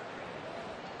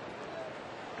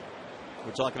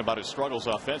 We're talking about his struggles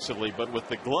offensively, but with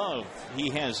the glove, he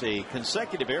has a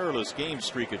consecutive errorless game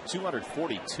streak of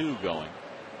 242 going,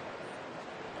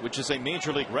 which is a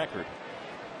major league record.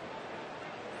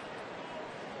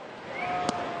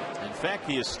 In fact,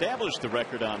 he established the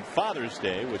record on Father's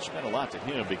Day, which meant a lot to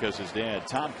him because his dad,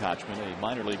 Tom Kochman, a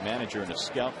minor league manager and a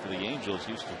scout for the Angels,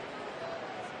 used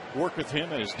to work with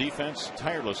him and his defense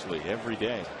tirelessly every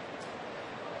day.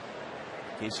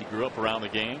 Casey grew up around the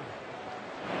game.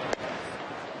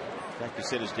 In fact, he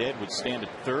said his dad would stand at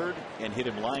third and hit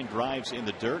him line drives in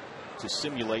the dirt to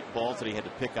simulate balls that he had to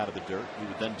pick out of the dirt. He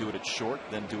would then do it at short,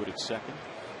 then do it at second.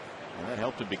 And that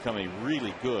helped him become a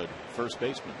really good first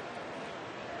baseman.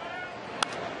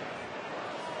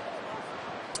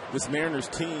 This Mariners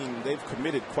team, they've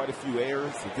committed quite a few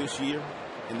errors this year,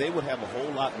 and they would have a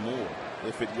whole lot more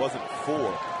if it wasn't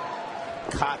for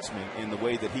Kochman in the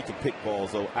way that he can pick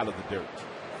balls out of the dirt.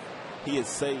 He has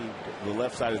saved the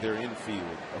left side of their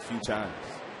infield a few times.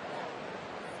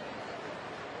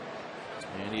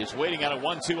 And he is waiting on a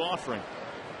 1-2 offering.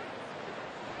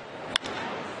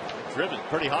 Driven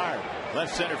pretty hard.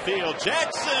 Left center field.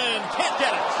 Jackson can't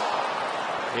get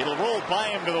it. It'll roll by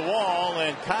him to the wall,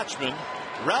 and Kochman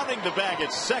rounding the bag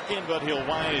at second, but he'll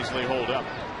wisely hold up.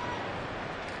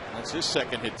 That's his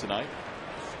second hit tonight.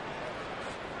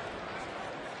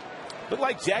 Looked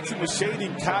like Jackson was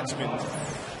shading Kochman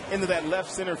into that left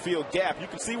center field gap. You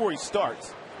can see where he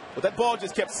starts, but that ball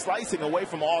just kept slicing away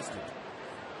from Austin,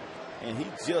 and he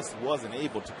just wasn't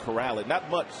able to corral it. Not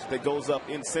much that goes up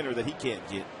in center that he can't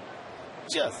get.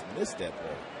 Just missed that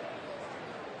ball.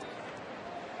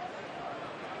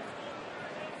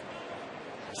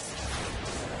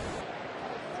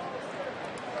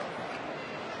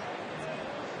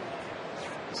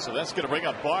 So that's going to bring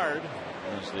up Bard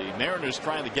as the Mariners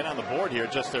trying to get on the board here.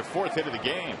 Just their 4th hit of the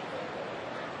game.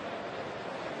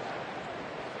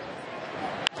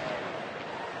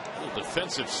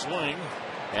 Defensive swing,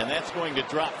 and that's going to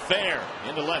drop fair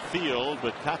into left field,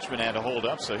 but Kochman had to hold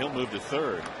up, so he'll move to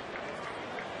third.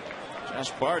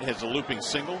 Josh Bard has a looping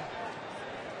single.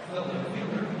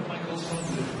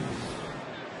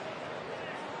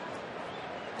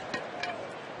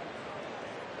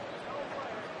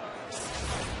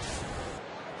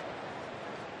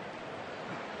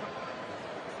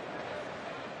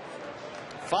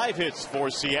 Five hits for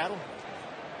Seattle.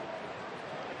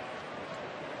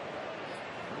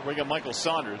 We got Michael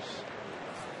Saunders.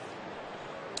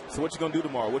 So what you gonna do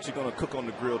tomorrow? What you gonna cook on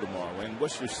the grill tomorrow? And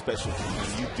what's your specialty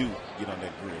when you do get on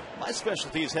that grill? My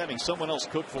specialty is having someone else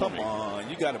cook for me. Come on,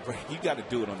 you gotta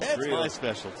do it on the grill. That's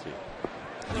my specialty.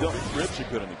 Ribs are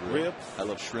good on the grill. Ribs. I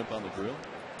love shrimp on the grill.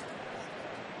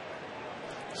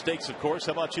 Steaks, of course.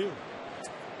 How about you?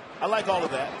 I like all of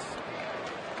that,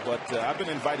 but I've been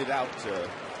invited out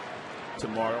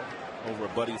tomorrow over a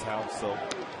buddy's house, so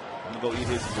I'm gonna go eat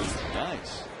his food.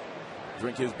 Nice.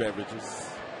 Drink his beverages.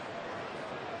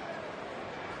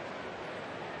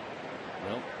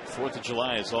 Well, 4th of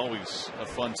July is always a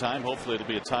fun time. Hopefully it'll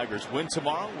be a Tigers win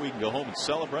tomorrow. We can go home and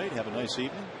celebrate, have a nice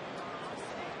evening.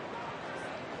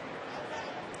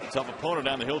 Tough opponent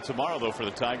down the hill tomorrow, though, for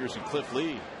the Tigers and Cliff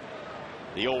Lee.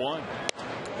 The 0-1.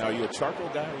 Now, are you a charcoal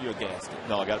guy or are you a gas guy?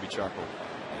 No, I got to be charcoal.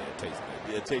 Yeah, it tastes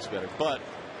better. Yeah, it tastes better. But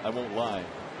I won't lie.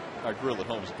 Our grill at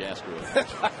home is a gas grill.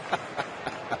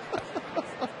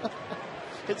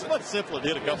 It's much simpler to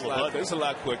hit a couple of buttons. It's a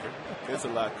lot quicker. It's a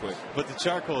lot quicker. But the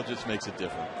charcoal just makes it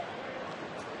different.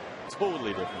 It's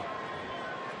totally different.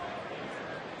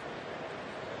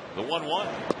 The 1-1.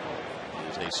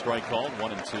 There's a strike called,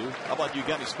 1 and 2. How about you?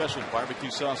 Got any special barbecue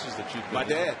sauces that you? My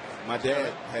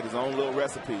dad had his own little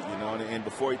recipe, you know, and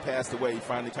before he passed away, he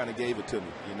finally kind of gave it to me,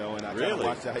 you know, and I kind of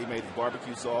watched how he made his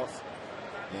barbecue sauce,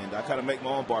 and I kind of make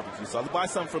my own barbecue sauce. I buy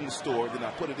something from the store, then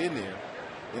I put it in there,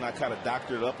 then I kind of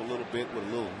doctor it up a little bit with a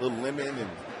little lemon and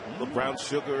a little brown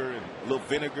sugar and a little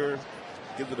vinegar,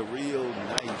 gives it a real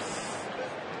nice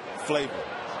flavor.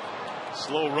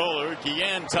 Slow roller,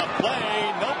 Guillen, tough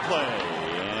play, no play.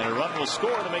 And a run will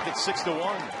score to make it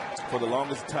 6-1. For the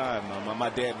longest time, my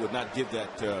dad would not give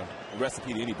that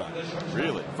recipe to anybody.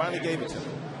 Really? Finally gave it to me.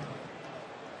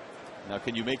 Now,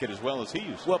 can you make it as well as he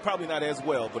used to? Well, probably not as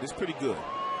well, but it's pretty good.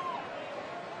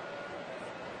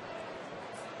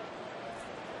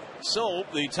 So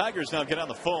the Tigers now get on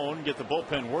the phone, get the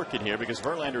bullpen working here because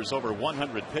Verlander's over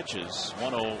 100 pitches,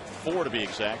 104 to be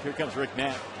exact. Here comes Rick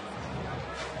Knapp.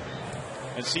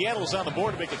 And Seattle's on the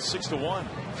board to make it 6-1.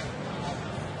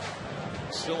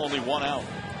 Still only 1 out.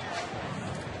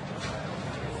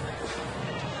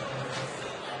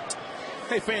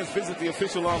 Hey fans, visit the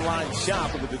official online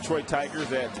shop of the Detroit Tigers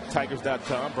at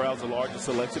tigers.com. Browse the largest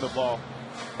selection of all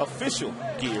official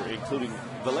gear, including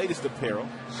the latest apparel.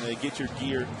 And get your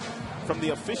gear from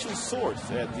the official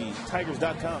source at the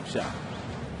tigers.com shop.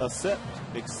 Accept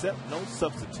no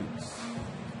substitutes.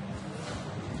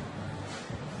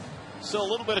 So a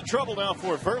little bit of trouble now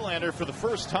for Verlander for the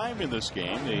first time in this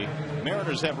game. The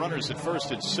Mariners have runners at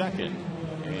first and second,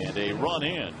 and a run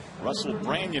in. Russell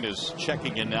Branyan is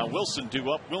checking in now. Wilson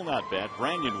due up, will not bat.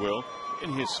 Branyan will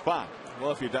in his spot.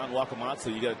 Well, if you're down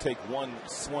Wakamatsu, you got to take one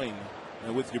swing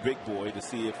with your big boy to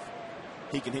see if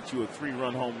he can hit you a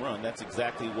 3-run home run. That's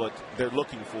exactly what they're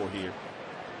looking for here.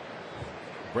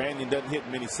 Branyan doesn't hit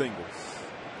many singles,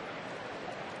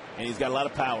 and he's got a lot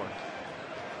of power.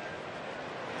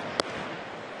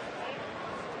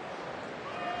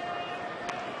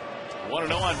 Want to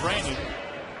know on Branyan.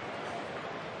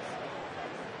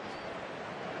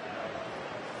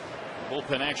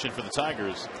 Bullpen action for the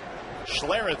Tigers.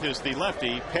 Schlereth is the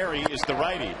lefty. Perry is the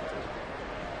righty.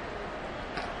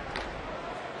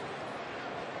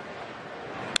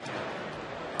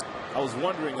 I was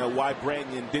wondering why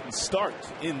Branyan didn't start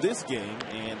in this game,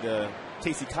 and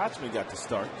Casey Kochman got to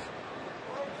start.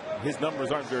 His numbers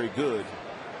aren't very good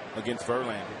against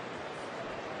Verlander.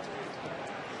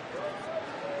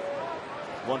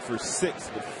 1 for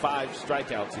 6 with 5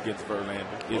 strikeouts against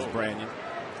Verlander is Branyan.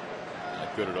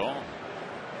 Not good at all.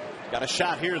 Got a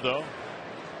shot here, though.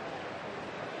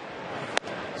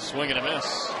 Swing and a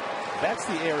miss. That's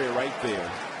the area right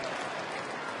there.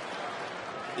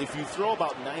 If you throw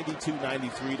about 92,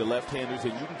 93 to left-handers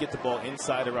and you can get the ball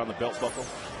inside around the belt buckle,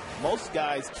 most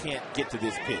guys can't get to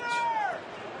this pitch.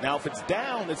 Now, if it's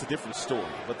down, it's a different story.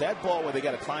 But that ball where they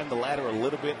got to climb the ladder a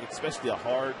little bit, especially a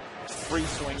hard, free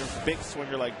swinger, big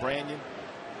swinger like Branyan,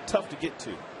 tough to get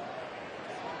to.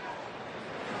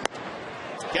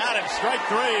 Got him, strike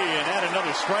 3, and add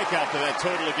another strikeout to that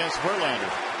total against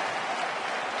Verlander.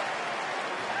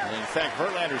 And in fact,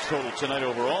 Verlander's total tonight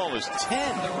overall is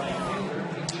 10.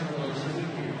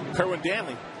 Kerwin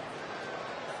Danley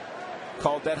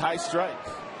called that high strike.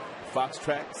 Fox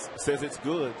Tracks says it's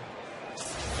good.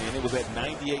 And it was at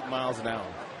 98 miles an hour.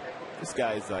 This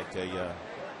guy is like a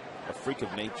freak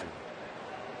of nature.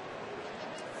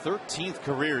 13th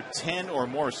career 10 or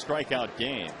more strikeout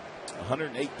game.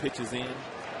 108 pitches in.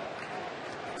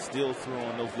 Still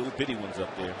throwing those little bitty ones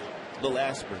up there. Little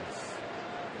aspirins.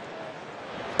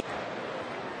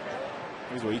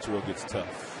 Here's where Ichiro gets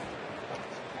tough.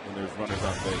 When there's runners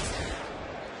on base.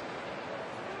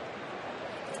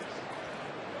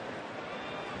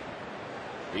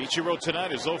 Ichiro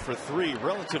tonight is 0 for 3,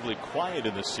 relatively quiet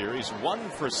in this series. 1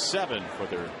 for 7 for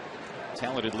their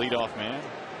talented leadoff man.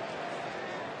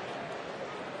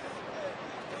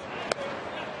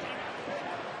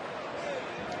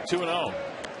 Two 2-0.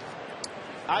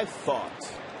 I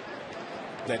thought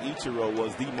that Ichiro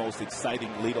was the most exciting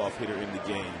leadoff hitter in the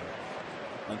game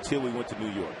until we went to New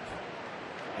York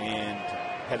and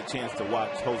had a chance to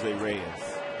watch Jose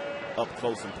Reyes up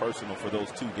close and personal for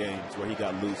those 2 games where he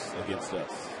got loose against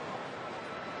us.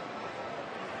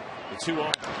 The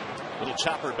 2-0. Little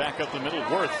chopper back up the middle.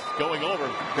 Worth going over.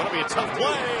 Going to be a tough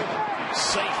play.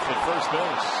 Safe at first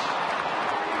base.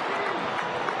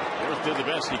 Worth did the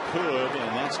best he could,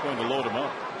 and that's going to load him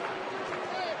up.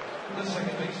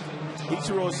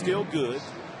 Ichiro is still good.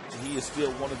 He is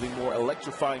still one of the more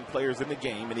electrifying players in the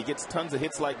game, and he gets tons of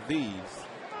hits like these.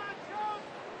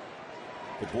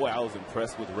 But boy, I was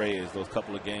impressed with Reyes those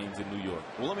couple of games in New York.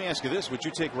 Well, let me ask you this. Would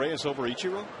you take Reyes over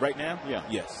Ichiro? Right now? Yeah.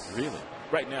 Yes. Really?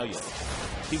 Right now, yes.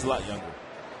 He's a lot younger.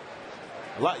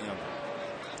 A lot younger.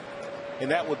 And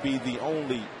that would be the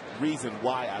only reason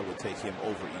why I would take him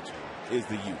over Ichiro, is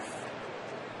the youth.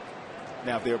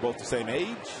 Now, if they're both the same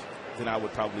age, then I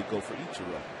would probably go for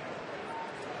Ichiro.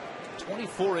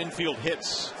 24 infield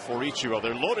hits for Ichiro.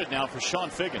 They're loaded now for Sean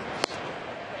Figgins.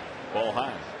 Ball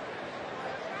high.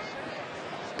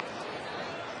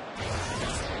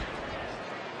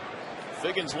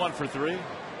 Figgins 1 for 3.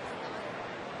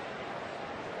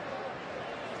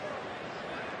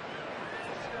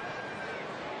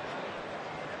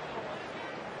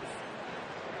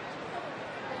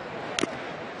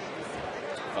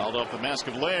 Fouled off the mask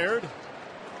of Laird.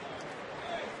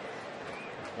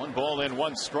 1 ball and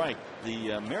 1 strike.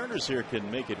 The Mariners here can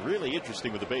make it really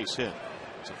interesting with a base hit.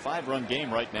 It's a 5-run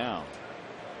game right now.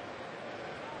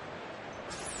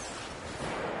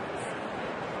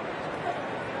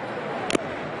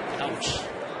 Ouch.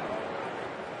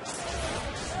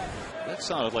 That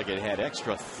sounded like it had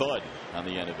extra thud on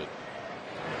the end of it.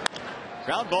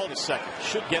 Ground ball to second.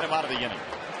 Should get him out of the inning.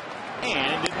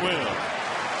 And it will.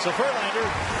 So Verlander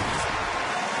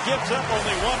gives up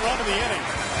only 1 run in the inning.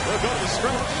 They'll go to the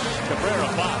stretch. Cabrera,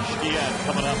 Bosch, DeEtte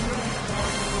coming up.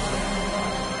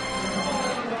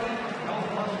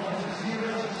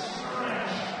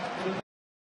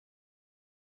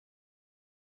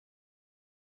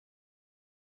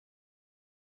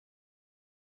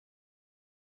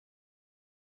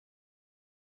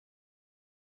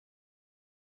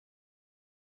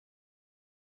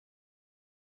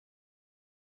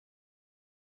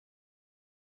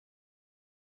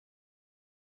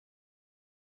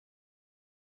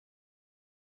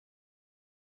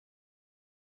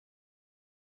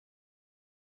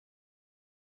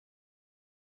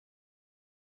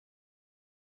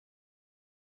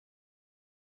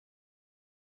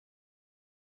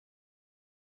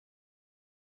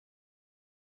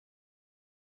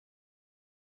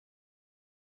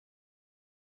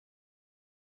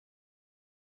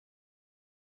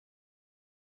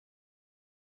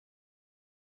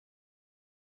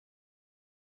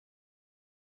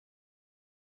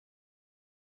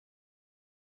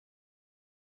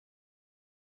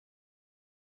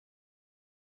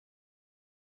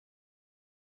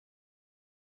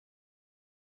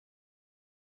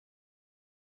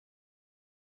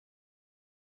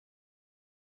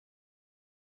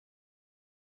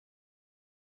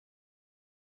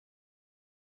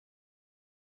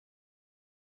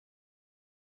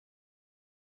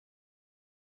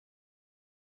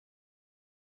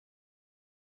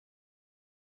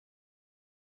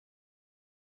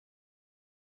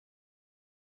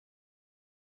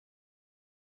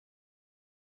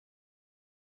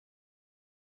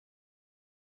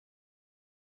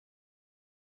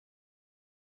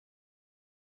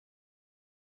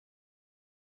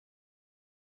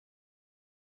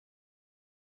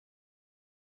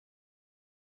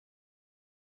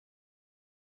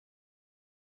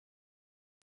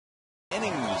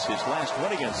 Innings. His last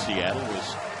win against Seattle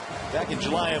was back in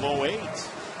July of 08.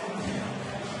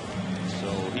 So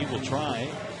he will try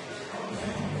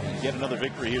and get another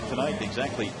victory here tonight,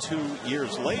 exactly 2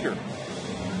 years later.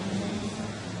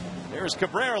 There's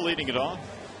Cabrera leading it off.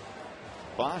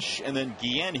 Bosch and then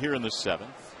Guillen here in the 7th.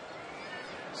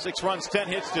 6 runs, 10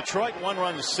 hits Detroit. 1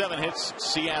 run, 7 hits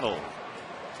Seattle.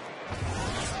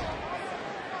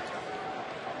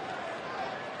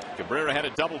 Cabrera had a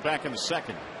double back in the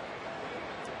 2nd.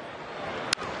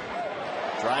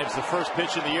 Drives the first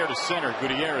pitch in the air to center.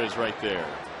 Gutierrez right there.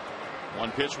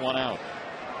 1 pitch, 1 out.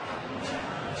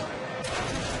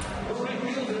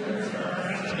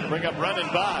 He's going to bring up Brendan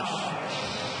Bosch.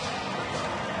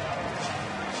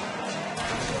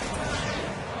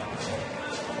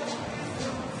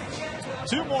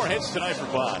 Two more hits tonight for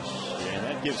Bosch, and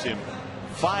that gives him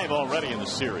 5 already in the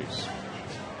series.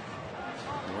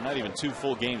 We're not even 2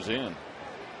 full games in.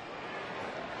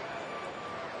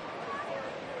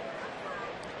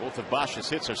 Both of Bosch's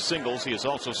hits are singles. He has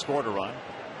also scored a run.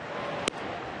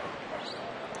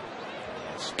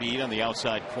 Speed on the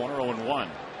outside corner, 0-1.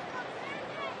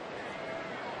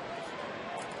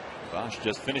 Bosch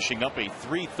just finishing up a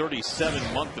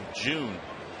 .337 month of June.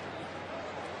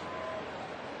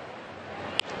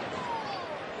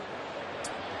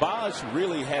 Bosch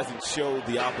really hasn't showed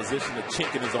the opposition a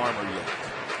chink in his armor yet.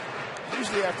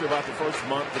 Usually after about the first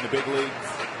month in the big leagues,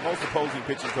 most opposing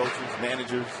pitching coaches,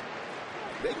 managers,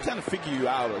 they kind of figure you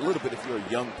out a little bit if you're a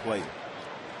young player.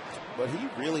 But he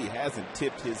really hasn't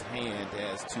tipped his hand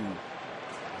as to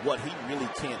what he really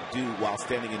can't do while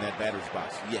standing in that batter's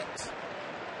box yet.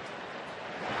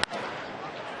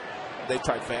 They've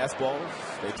tried fastballs.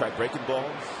 They've tried breaking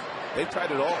balls. They've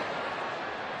tried it all.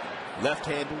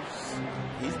 Left-handers.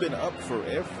 He's been up for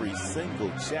every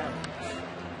single challenge.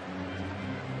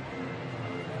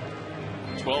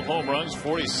 12 home runs,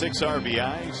 46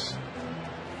 RBIs.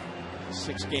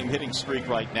 6-game hitting streak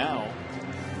right now.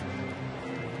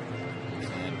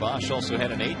 And Bosch also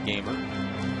had an 8-gamer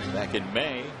back in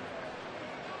May.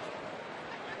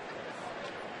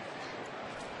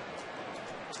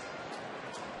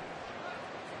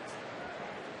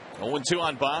 Oh, 0-2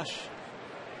 on Bosch.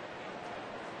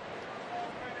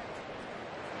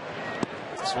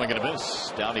 Swing and a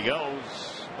miss. Down he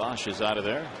goes. Bosch is out of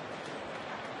there.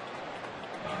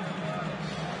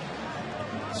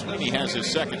 Sweeney has his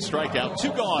second strikeout.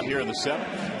 2 gone here in the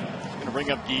 7th. Going to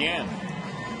bring up Guillen.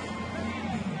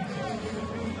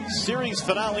 Series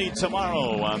finale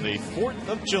tomorrow on the 4th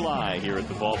of July here at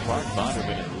the ballpark.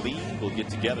 Bonderman and Lee will get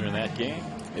together in that game.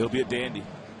 It'll be a dandy.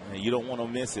 And you don't want to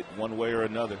miss it one way or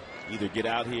another. Either get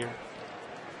out here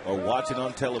or watch it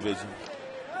on television.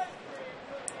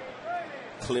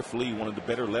 Cliff Lee, one of the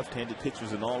better left-handed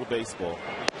pitchers in all of baseball.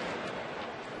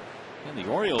 And the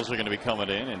Orioles are going to be coming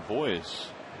in, and boy, is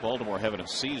Baltimore having a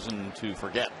season to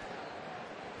forget.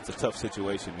 It's a tough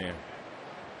situation there.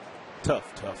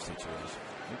 Tough situation.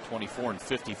 24 and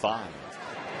 55.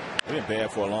 They've been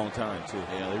bad for a long time, too.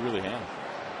 Yeah, they really have.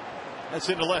 That's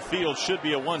into left field. Should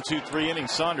be a 1-2-3 inning.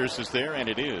 Saunders is there, and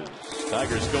it is.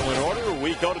 Tigers go in order.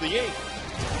 We go to the 8th.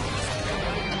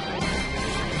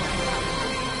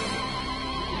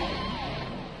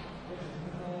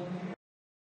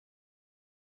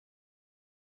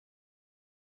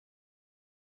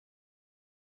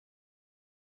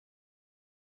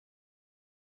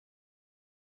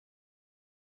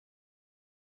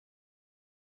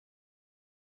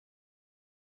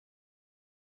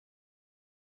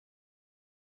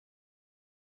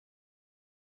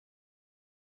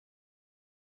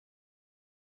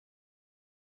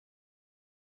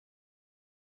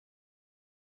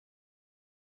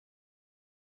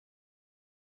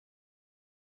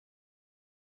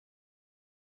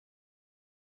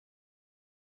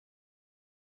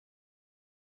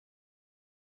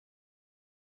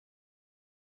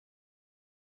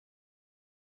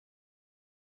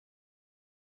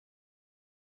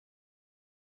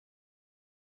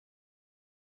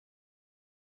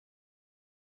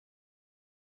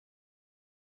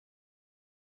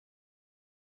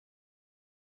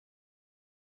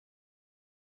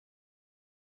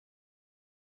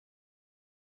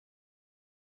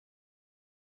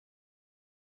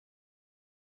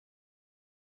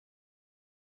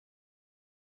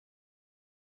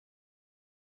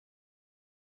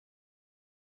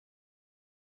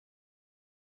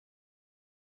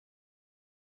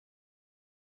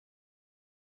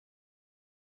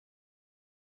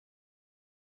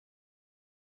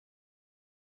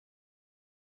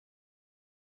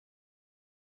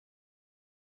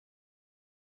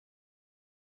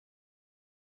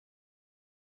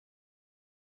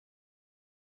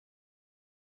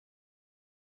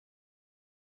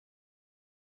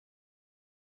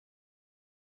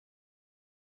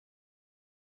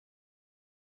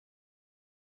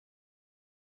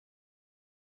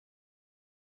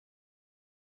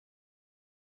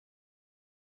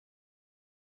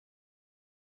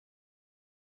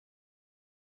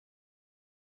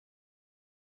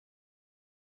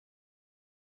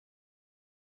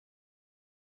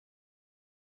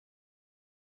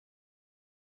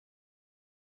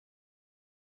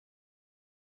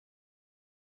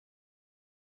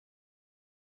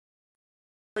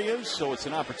 So it's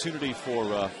an opportunity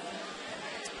for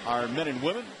our men and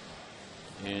women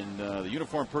and the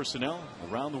uniformed personnel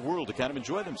around the world to kind of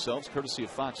enjoy themselves, courtesy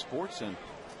of Fox Sports. And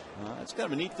it's kind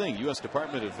of a neat thing. U.S.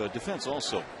 Department of Defense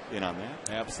also in on that.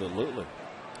 Absolutely.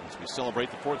 As we celebrate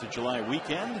the 4th of July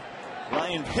weekend,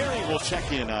 Ryan Perry will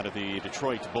check in out of the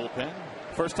Detroit bullpen.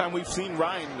 First time we've seen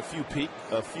Ryan in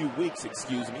a few weeks.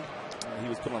 He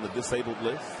was put on the disabled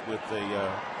list with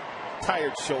a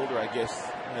tired shoulder, I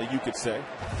guess you could say.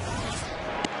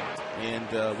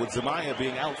 And with Zamaya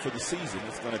being out for the season,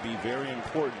 it's going to be very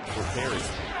important for Perry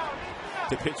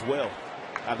to pitch well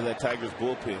out of that Tigers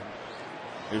bullpen.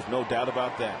 There's no doubt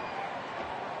about that.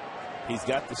 He's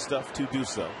got the stuff to do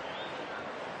so.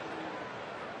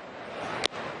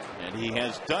 And he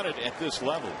has done it at this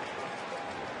level.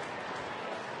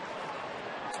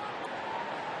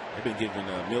 They've been giving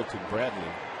Milton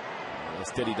Bradley a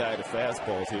steady diet of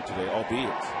fastballs here today,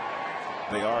 albeit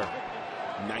they are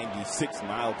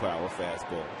 96-mile-per-hour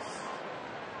fastballs.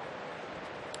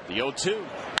 The 0-2.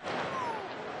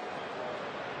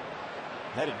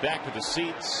 Headed back to the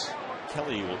seats.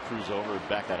 Kelly will cruise over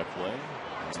back out of play.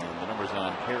 And the numbers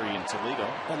on Perry and Toledo.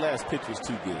 That last pitch was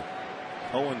too good.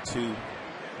 0-2,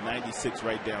 96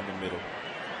 right down the middle.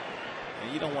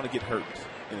 And you don't want to get hurt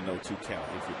in an 0-2 count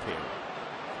if you're Perry.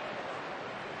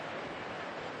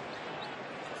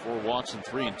 4 walks and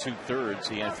 3 2/3.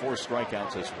 He had 4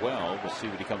 strikeouts as well. We'll see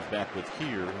what he comes back with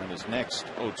here on his next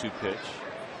 0-2 pitch.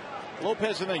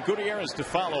 Lopez and then Gutierrez to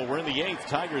follow. We're in the 8th.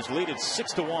 Tigers lead it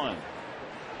 6-1.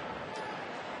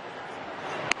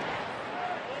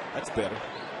 That's better.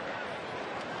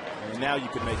 And now you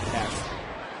can make it happen.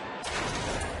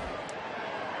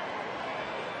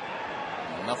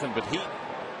 Nothing but heat.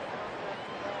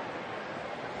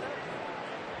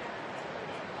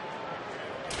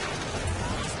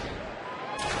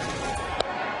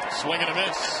 Swing and a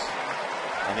miss.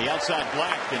 And the outside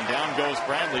black, and down goes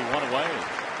Bradley, 1 away.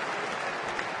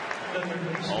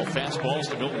 All fastballs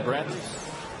to Milton Bradley.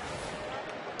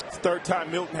 It's the 3rd time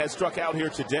Milton has struck out here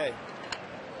today.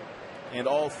 And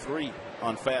all 3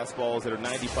 on fastballs that are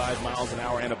 95 miles an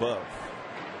hour and above.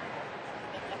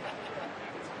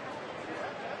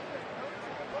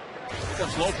 Here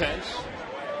comes Lopez.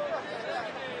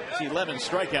 It's 11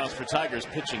 strikeouts for Tigers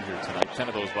pitching here tonight. 10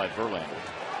 of those by Verlander.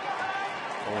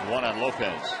 0-1 on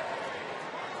Lopez.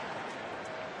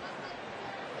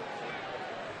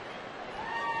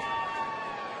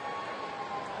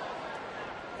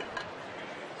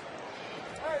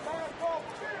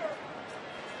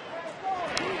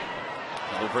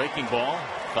 Another breaking ball.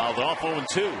 Fouled off.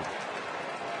 0-2.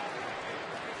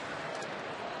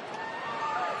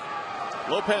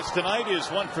 Lopez tonight is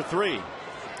 1 for 3.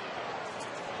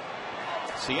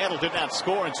 Seattle did not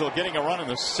score until getting a run in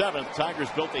the 7th. Tigers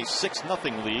built a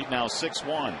 6-0 lead, now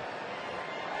 6-1.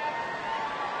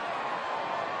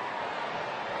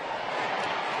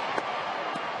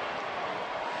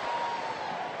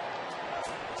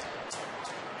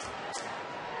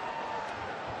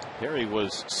 Perry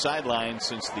was sidelined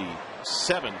since the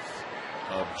 7th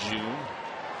of June.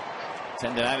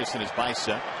 Tendinitis in his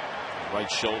bicep, right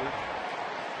shoulder.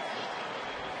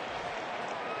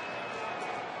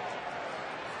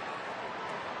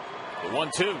 The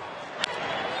 1-2.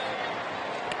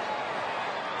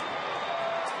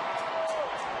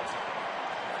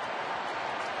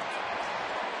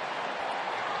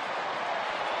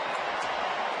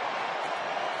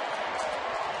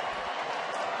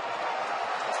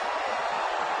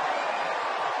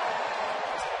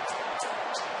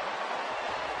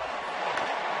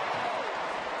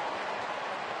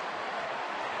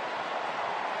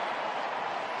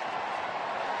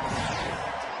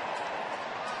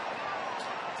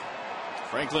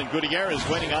 Franklin Gutierrez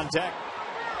waiting on deck.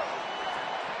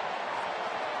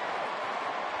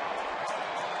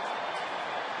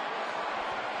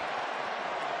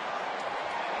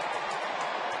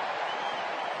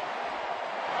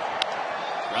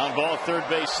 Ground ball, third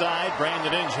base side.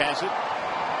 Brandon Inge has it.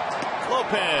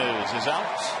 Lopez is out.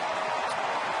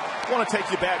 I want to take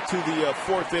you back to the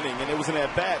 4th inning, and it was an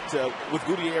at-bat with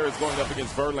Gutierrez going up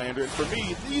against Verlander. For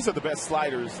me, these are the best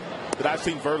sliders that I've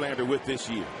seen Verlander with this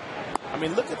year. I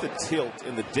mean, look at the tilt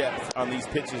and the depth on these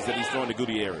pitches that he's throwing to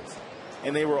Gutierrez.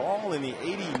 And they were all in the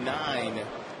 89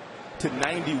 to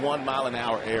 91 mile an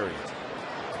hour area.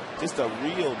 Just a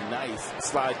real nice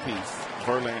slide piece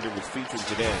Verlander was featuring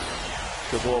today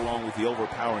to go along with the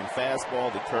overpowering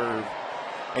fastball, the curve.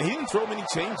 And he didn't throw many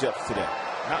changeups today.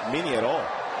 Not many at all.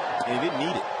 And he didn't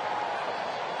need it.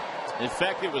 In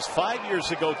fact, it was 5 years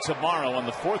ago tomorrow on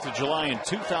the 4th of July in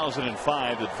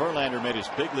 2005 that Verlander made his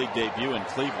big league debut in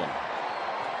Cleveland.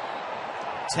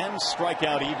 10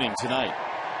 strikeout evening tonight.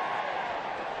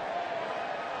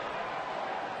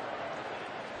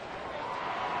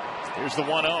 Here's the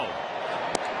 1-0.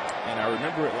 And I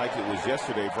remember it like it was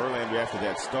yesterday. Verlander, after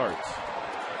that start,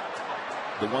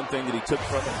 the one thing that he took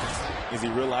from it is he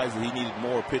realized that he needed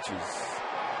more pitches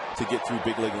to get through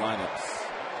big league lineups.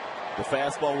 The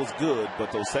fastball was good,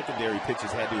 but those secondary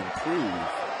pitches had to improve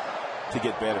to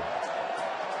get better.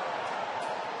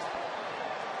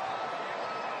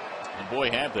 And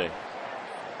boy, have they.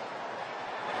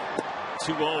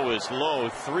 2-0 is low.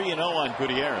 3-0 on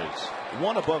Gutierrez.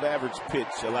 One above average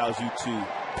pitch allows you to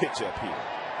pitch up here.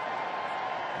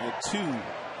 And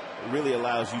 2 really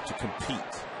allows you to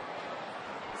compete.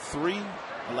 3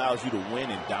 allows you to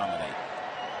win and dominate.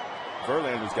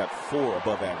 Verlander's got 4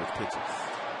 above average pitches,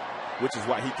 which is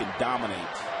why he can dominate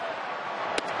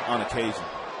on occasion.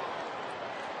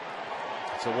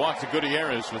 So walk to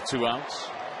Gutierrez with 2 outs.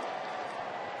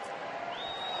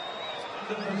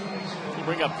 You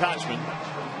bring up Kochman.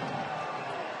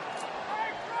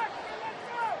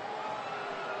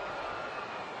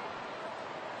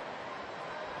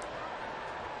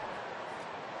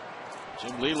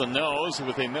 Jim Leland knows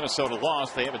with a Minnesota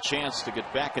loss, they have a chance to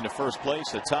get back into first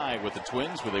place, a tie with the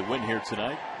Twins, where they win here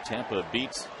tonight. Tampa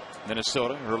beats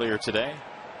Minnesota earlier today.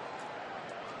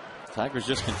 Tigers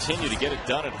just continue to get it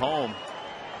done at home.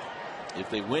 If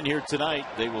they win here tonight,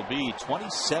 they will be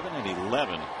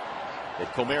 27-11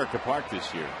 at Comerica Park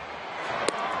this year.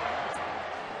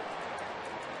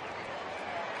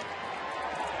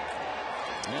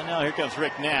 And now here comes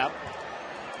Rick Knapp.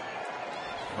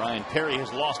 Ryan Perry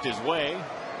has lost his way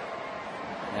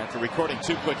after recording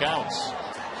 2 quick outs.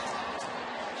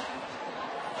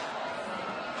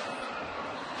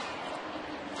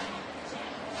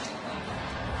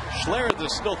 Schlereth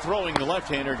is still throwing the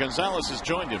left-hander. Gonzalez has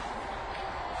joined him.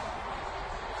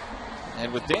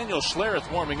 And with Daniel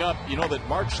Schlereth warming up, you know that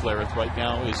Mark Schlereth right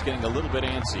now is getting a little bit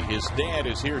antsy. His dad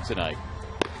is here tonight.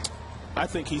 I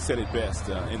think he said it best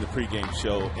in the pregame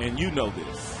show, and you know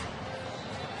this.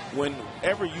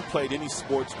 Whenever you played any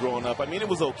sports growing up, I mean, it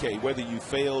was okay. Whether you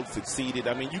failed, succeeded,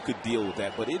 I mean, you could deal with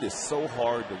that. But it is so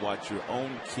hard to watch your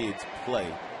own kids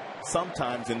play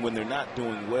sometimes, and when they're not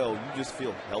doing well, you just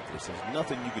feel helpless. There's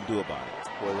nothing you can do about it.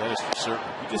 Well, that is for certain.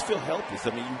 You just feel helpless.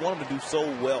 I mean, you want them to do so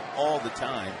well all the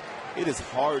time. It is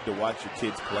hard to watch your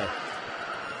kids play.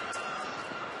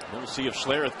 We'll see if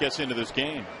Schlereth gets into this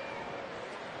game.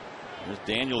 There's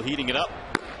Daniel heating it up.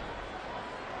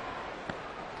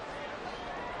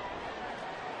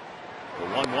 The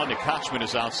 1-1 to Kochman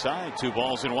is outside. 2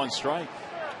 balls and 1 strike.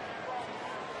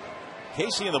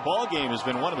 Casey in the ball game has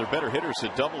been one of their better hitters to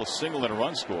double, a single, and a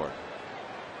run score.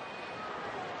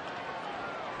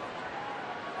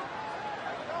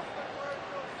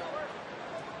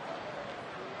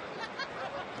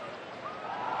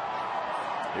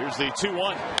 Here's the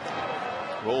 2-1.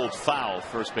 Rolled foul,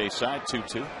 first base side,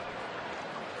 2-2.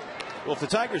 Well, if the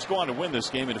Tigers go on to win this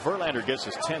game and Verlander gets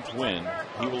his 10th win,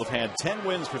 he will have had 10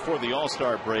 wins before the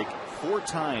All-Star break 4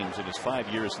 times in his 5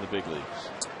 years in the big leagues.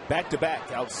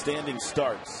 Back-to-back outstanding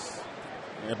starts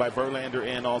by Verlander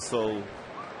and also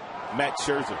Matt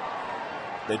Scherzer.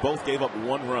 They both gave up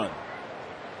 1 run.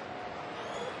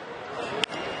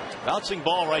 Bouncing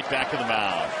ball right back in the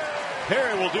mound.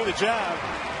 Perry will do the job.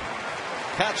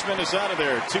 Kochman is out of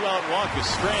there. 2-out walk is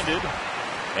stranded.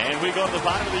 And we go to the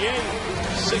bottom of the 8th.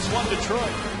 6-1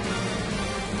 Detroit.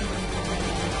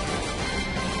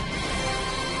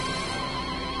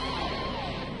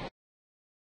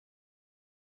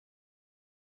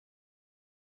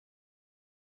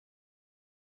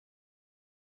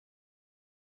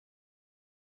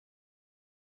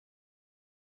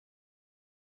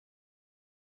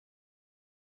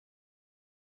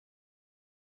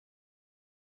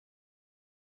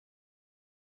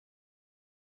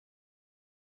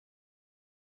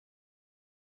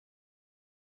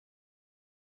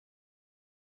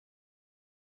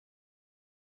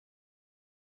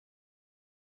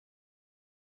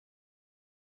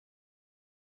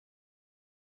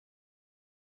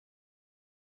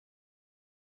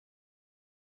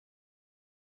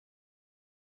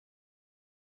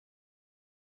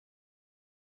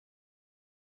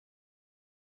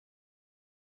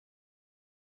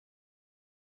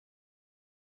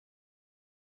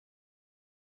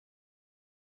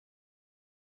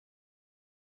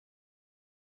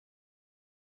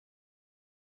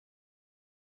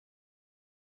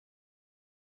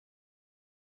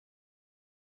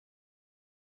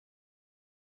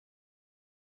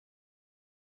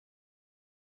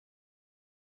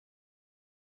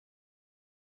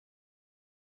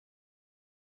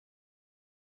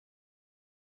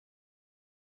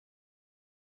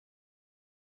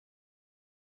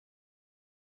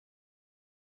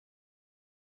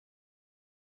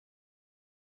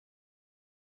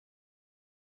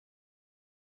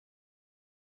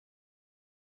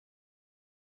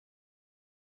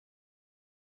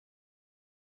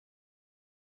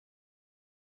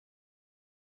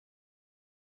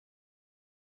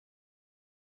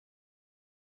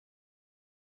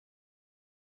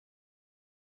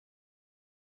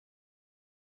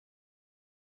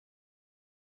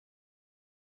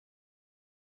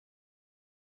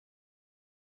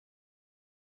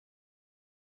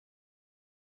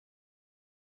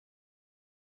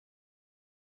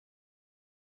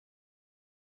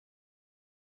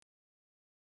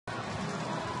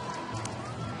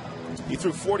 He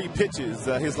threw 40 pitches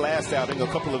his last outing, a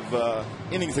couple of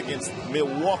innings against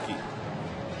Milwaukee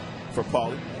for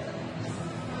Paulie.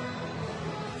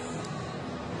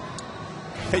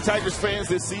 Hey, Tigers fans,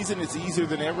 this season it's easier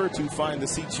than ever to find the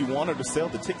seats you want or to sell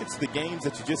the tickets to the games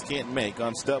that you just can't make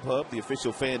on StubHub, the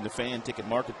official fan-to-fan ticket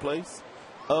marketplace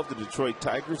of the Detroit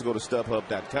Tigers. Go to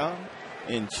StubHub.com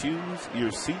and choose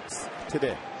your seats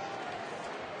today.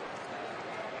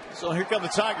 So here come the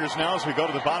Tigers now as we go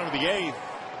to the bottom of the 8th.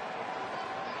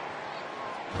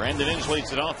 Brandon Inge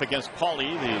leads it off against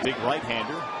Pauly, the big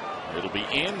right-hander. It'll be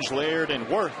Inge, Laird, and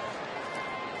Worth.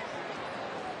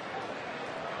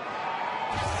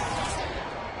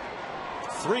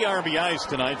 Three RBIs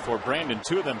tonight for Brandon.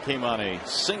 Two of them came on a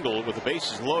single with the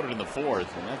bases loaded in the 4th,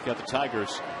 and that got the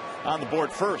Tigers on the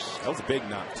board first. That was a big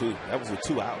knock, too. That was with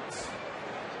 2 outs.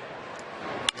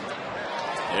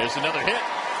 There's another hit.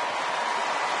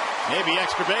 Maybe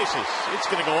extra bases. It's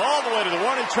going to go all the way to the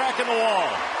warning track in the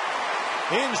wall.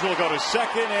 Inge will go to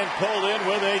second and pulled in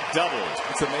with a double.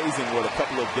 It's amazing what a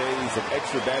couple of days of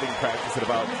extra batting practice at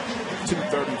about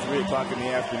 2:30, 3 o'clock in the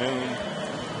afternoon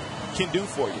can do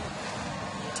for you.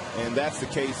 And that's the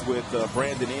case with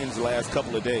Brandon Inge the last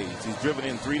couple of days. He's driven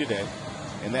in 3 today,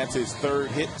 and that's his 3rd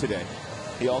hit today.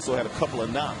 He also had a couple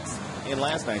of knocks in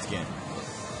last night's game.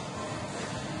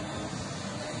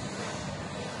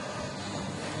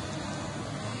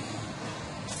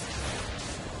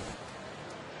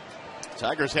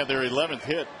 Tigers have their 11th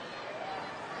hit.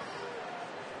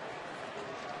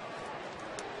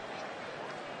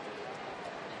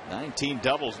 $19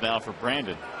 doubles now for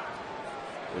Brandon,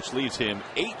 which leaves him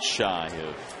 8 shy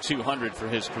of 200 for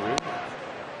his career.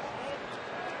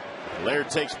 Laird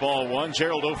takes ball 1.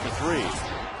 Gerald 0 for 3.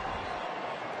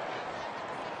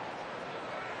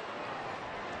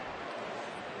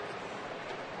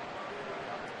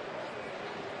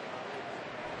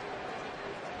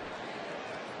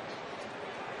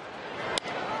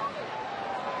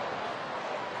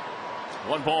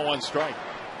 One ball, 1 strike.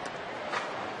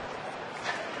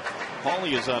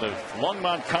 Pauly is out of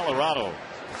Longmont, Colorado.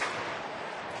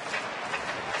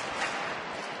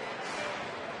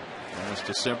 Last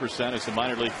December signed as a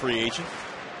minor league free agent.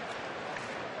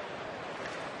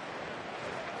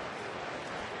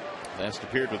 Last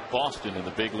appeared with Boston in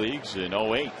the big leagues in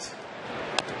 08.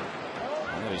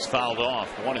 And he's fouled off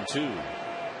 1-2.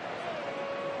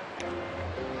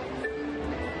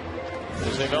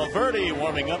 Jose Valverde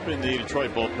warming up in the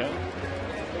Detroit bullpen.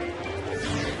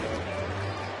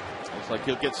 Looks like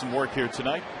he'll get some work here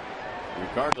tonight,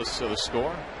 regardless of the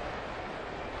score.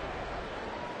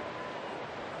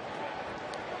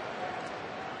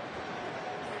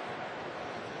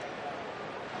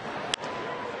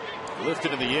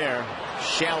 Lifted in the air,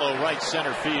 shallow right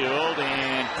center field,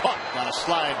 and caught on a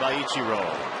slide by Ichiro.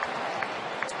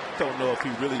 Don't know if he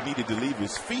really needed to leave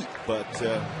his feet, but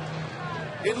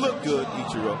it looked good,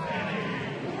 Ichiro.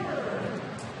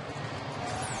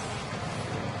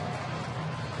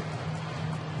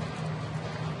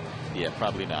 Yeah,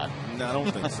 probably not. No, I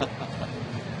don't think so.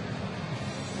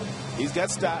 He's got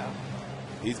style.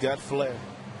 He's got flair.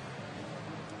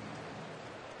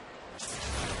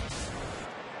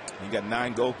 He got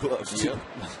 9 gold gloves, too.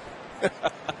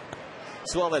 Yep.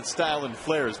 So all that style and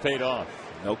flair has paid off.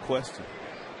 No question.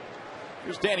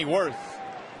 Here's Danny Worth.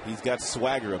 He's got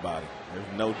swagger about him.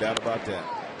 There's no doubt about that.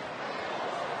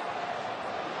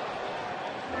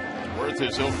 Worth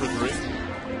is 0 for 3.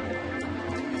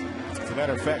 As a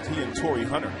matter of fact, he and Torrey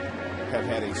Hunter have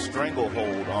had a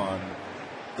stranglehold on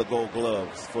the gold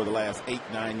gloves for the last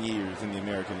 8-9 years in the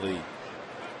American League.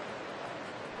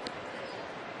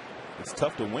 It's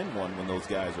tough to win one when those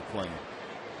guys are playing.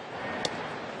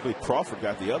 I believe Crawford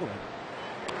got the other one.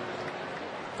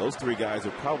 Those 3 guys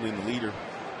are probably in the leader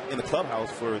in the clubhouse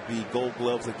for the gold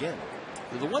gloves again.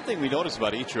 The one thing we notice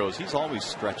about Ichiro is he's always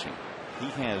stretching. He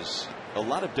has a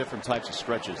lot of different types of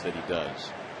stretches that he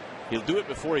does. He'll do it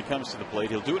before he comes to the plate.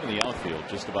 He'll do it in the outfield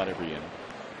just about every inning.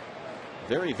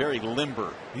 Very, very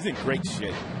limber. He's in great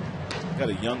shape. Got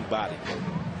a young body.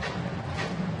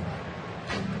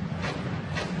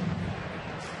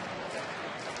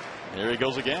 There he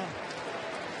goes again.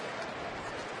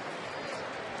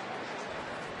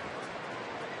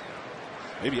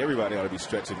 Maybe everybody ought to be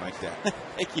stretching like that.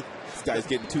 This guy's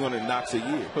getting 200 knocks a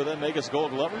year. Will that make us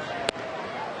gold glovers?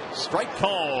 Strike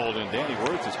called, and Danny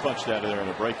Worth is punched out of there in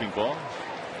a breaking ball.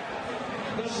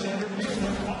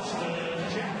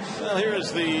 Well, here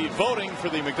is the voting for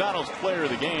the McDonald's Player of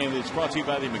the Game. It's brought to you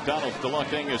by the McDonald's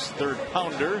Deluxe Angus Third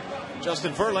Pounder.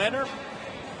 Justin Verlander,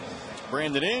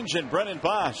 Brandon Inge, and Brennan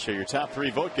Bosch are your top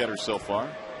 3 vote getters so far.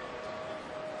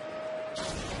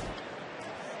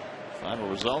 Final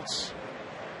results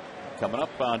coming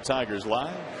up on Tigers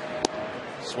Live.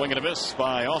 Swing and a miss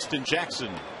by Austin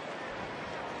Jackson.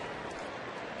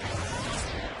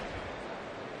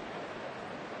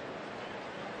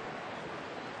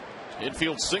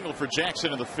 Infield single for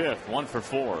Jackson in the 5th. 1 for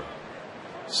 4.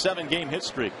 7-game hit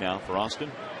streak now for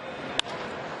Austin.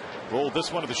 Rolled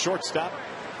this one to the shortstop.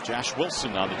 Josh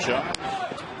Wilson on the job.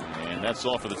 And that's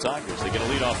all for the Tigers. They get a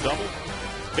leadoff double.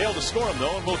 Failed to score him,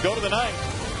 though, and we'll go to the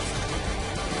ninth.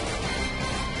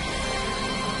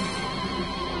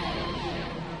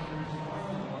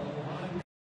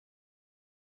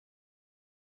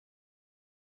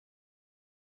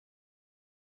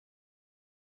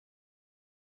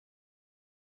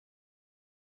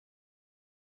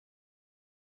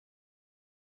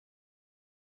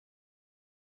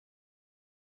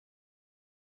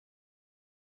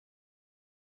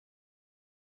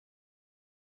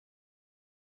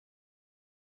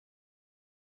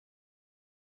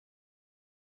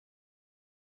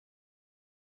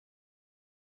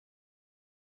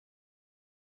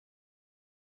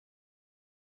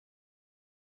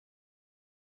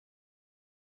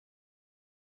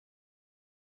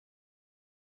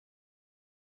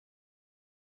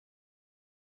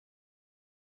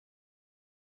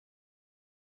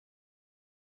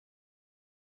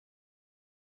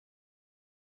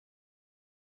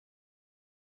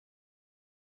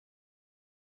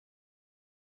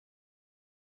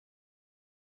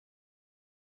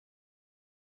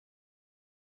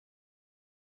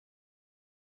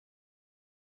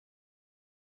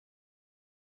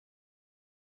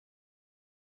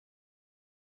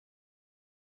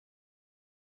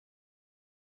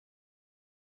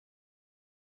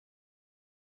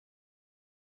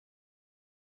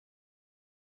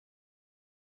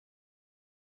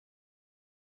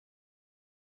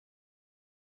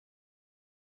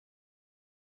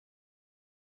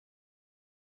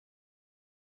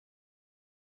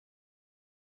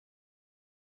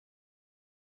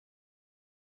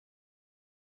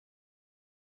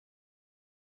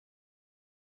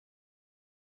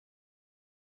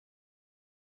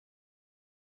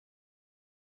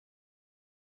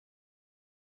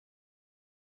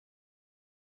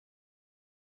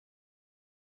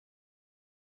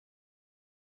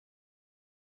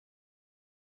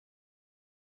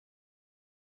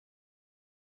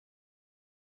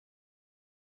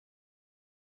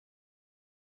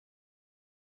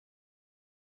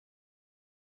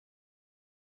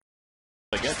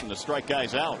 I guess, and to strike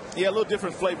guys out. Yeah, a little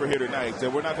different flavor here tonight.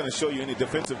 We're not going to show you any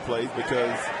defensive plays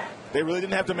because they really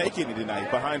didn't have to make any tonight.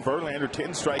 Behind Verlander, 10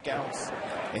 strikeouts,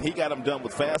 and he got them done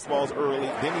with fastballs early.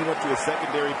 Then he went to his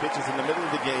secondary pitches in the middle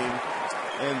of the game.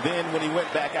 And then when he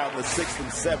went back out in the 6th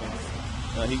and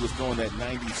 7th, he was going that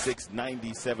 96,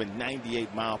 97,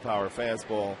 98 mile-per-hour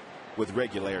fastball with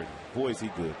regularity. Boy, is he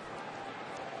good.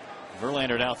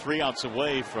 Verlander now 3 outs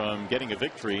away from getting a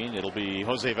victory. It'll be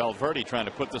Jose Valverde trying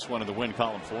to put this one in the win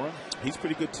column for him. He's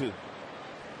pretty good, too.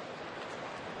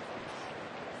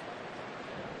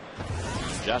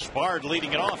 Josh Bard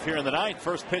leading it off here in the ninth.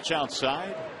 First pitch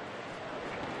outside.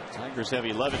 Tigers have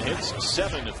 11 hits,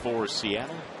 7 for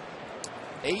Seattle.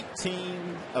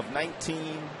 18 of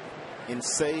 19 in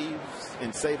saves,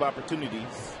 in save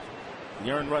opportunities. The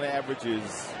earned run average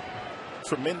is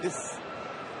tremendous.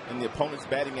 And the opponent's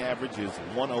batting average is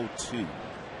 102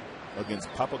 against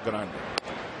Papa Grande.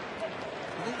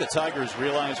 I think the Tigers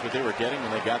realized what they were getting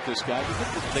when they got this guy. Do you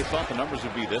think they thought the numbers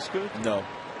would be this good? No.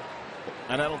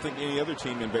 And I don't think any other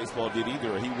team in baseball did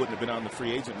either, or he wouldn't have been on the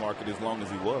free agent market as long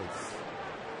as he was.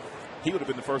 He would have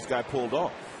been the first guy pulled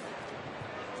off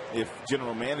if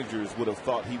general managers would have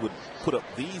thought he would put up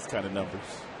these kind of numbers.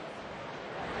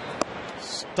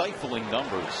 Stifling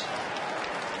numbers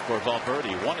for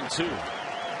Valverde. 1 and 2.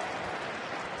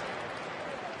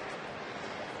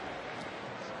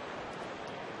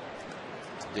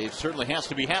 Dave certainly has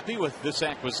to be happy with this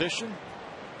acquisition.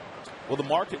 Well, the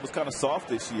market was kind of soft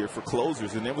this year for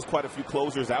closers, and there was quite a few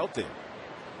closers out there.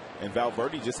 And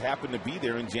Valverde just happened to be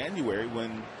there in January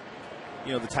when,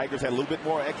 you know, the Tigers had a little bit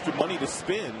more extra money to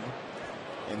spend,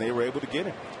 and they were able to get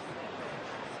him.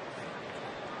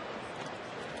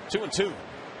 2 and 2.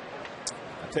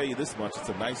 I'll tell you this much, it's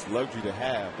a nice luxury to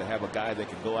have a guy that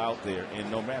can go out there,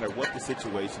 and no matter what the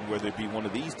situation, whether it be one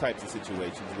of these types of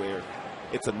situations where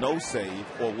it's a no save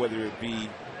or whether it be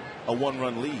a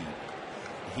 1-run lead,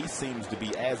 he seems to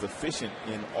be as efficient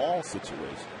in all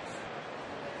situations.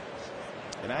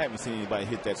 And I haven't seen anybody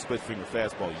hit that split finger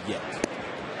fastball yet.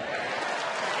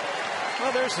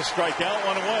 Well, there's the strikeout,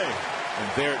 1 away.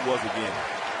 And there it was again.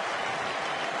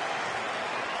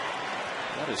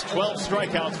 That is 12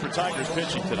 strikeouts for Tigers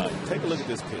pitching tonight. Take a look at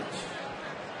this pitch.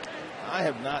 I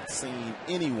have not seen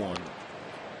anyone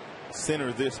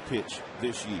center this pitch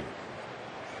this year.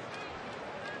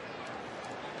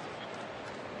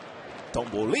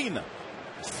 Tombolina.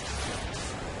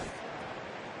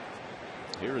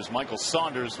 Here is Michael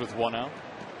Saunders with one out.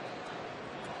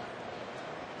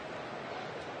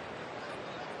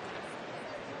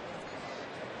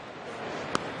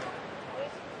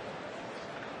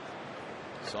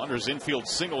 Saunders' infield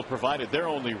single provided their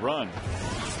only run.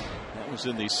 That was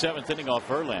in the 7th inning off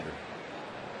Verlander.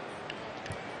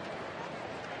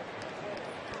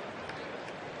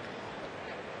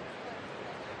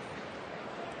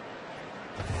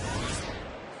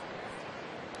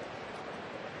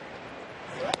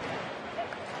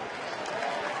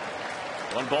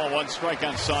 One ball, one strike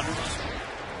on Saunders.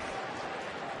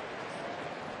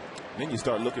 Then you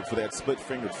start looking for that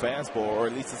split-fingered fastball, or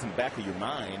at least it's in the back of your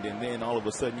mind, and then all of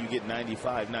a sudden you get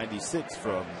 95, 96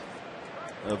 from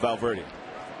Valverde.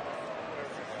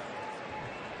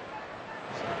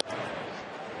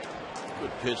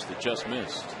 Good pitch that just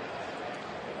missed.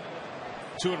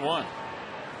 2-1.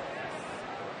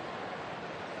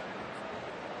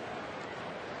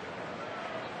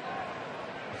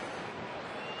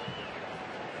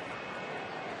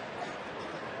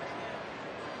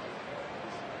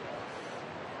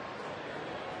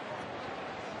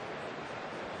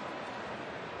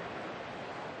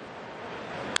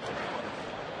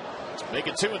 Make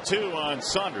it 2-2 on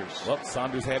Saunders. Well,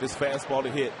 Saunders had his fastball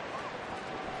to hit.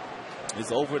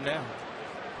 It's over now.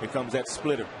 Here comes that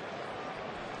splitter.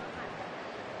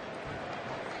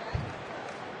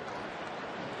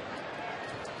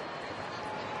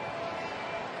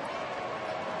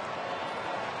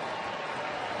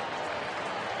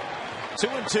 Two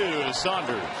and two to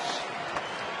Saunders.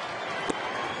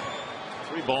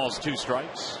 3 balls, 2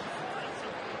 strikes.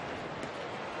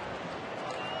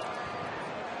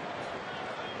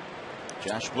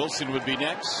 Josh Wilson would be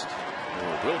next,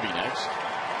 or will be next.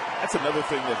 That's another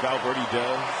thing that Valverde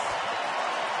does.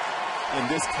 In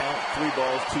this count, 3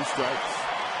 balls, 2 strikes.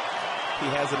 He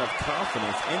has enough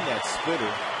confidence in that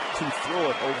splitter to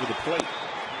throw it over the plate,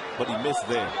 but he missed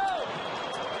there.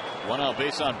 1 out,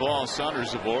 base on ball.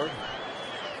 Saunders aboard.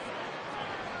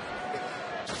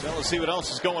 Now let's see what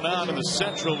else is going on in the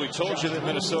Central. We told you that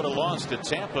Minnesota lost to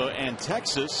Tampa, and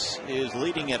Texas is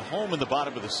leading at home in the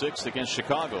bottom of the 6th against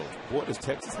Chicago. What, does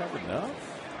Texas have enough?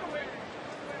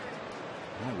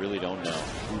 I really don't know.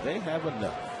 Do they have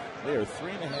enough? They are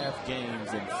 3.5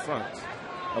 games in front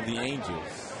of the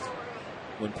Angels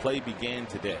when play began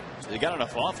today. They got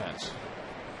enough offense.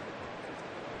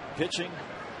 Pitching,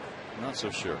 not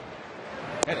so sure.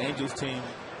 That Angels team,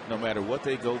 no matter what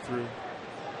they go through,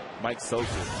 Mike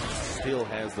Sosa still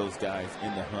has those guys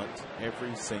in the hunt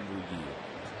every single year.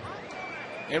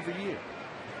 Every year.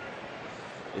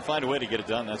 They find a way to get it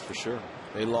done, that's for sure.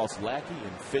 They lost Lackey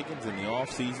and Figgins in the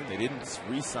offseason. They didn't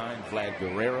re-sign Vlad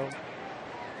Guerrero.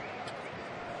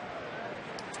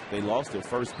 They lost their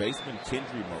first baseman,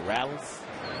 Kendry Morales,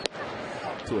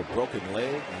 to a broken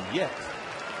leg, and yet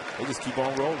they just keep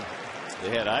on rolling. They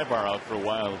had Ibar out for a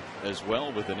while as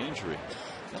well with an injury.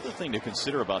 Another thing to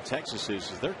consider about Texas is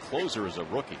their closer is a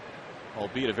rookie,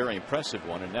 albeit a very impressive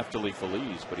one, in Neftali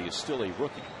Feliz, but he is still a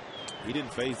rookie. He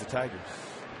didn't phase the Tigers.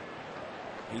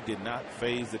 He did not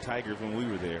phase the Tigers when we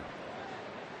were there.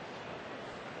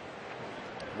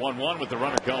 1-1 with the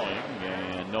runner going,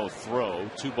 and no throw.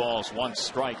 2 balls, 1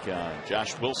 strike on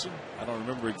Josh Wilson. I don't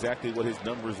remember exactly what his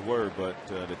numbers were, but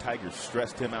the Tigers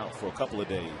stressed him out for a couple of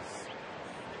days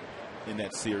in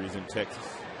that series in Texas.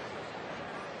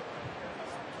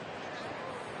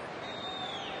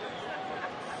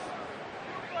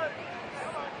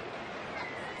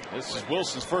 This is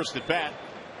Wilson's first at bat.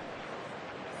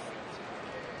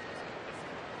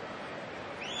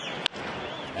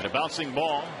 And a bouncing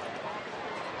ball.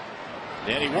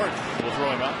 Danny Wirth will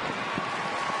throw him out.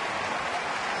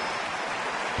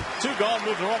 2 gone,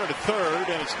 move the runner to third,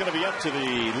 and it's going to be up to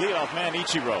the leadoff man,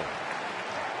 Ichiro.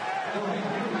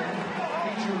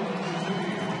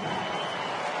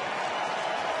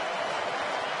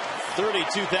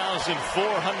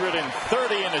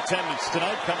 $32,430 in attendance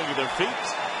tonight, coming to their feet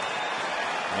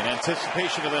in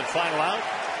anticipation of that final out.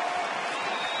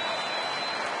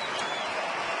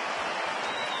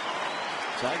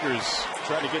 Tigers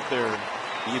trying to get their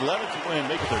 11th win,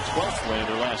 make it their 12th win,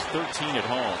 their last 13 at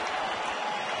home.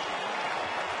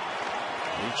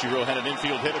 Ichiro had an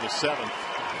infield hit of the 7th.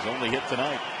 His only hit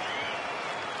tonight.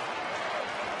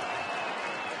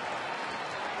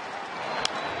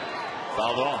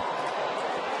 Fouled off.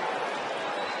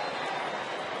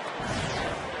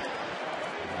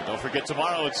 And don't forget,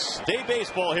 tomorrow it's day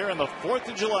baseball here on the 4th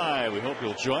of July. We hope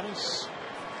you'll join us.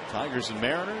 Tigers and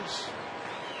Mariners.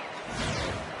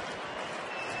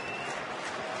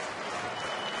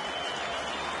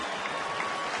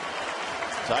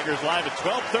 Tigers live at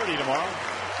 12:30 tomorrow.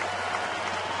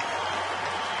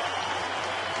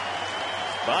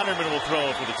 Bonderman will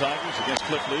throw for the Tigers against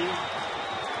Cliff Lee.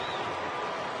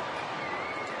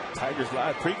 Tigers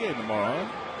Live pregame tomorrow,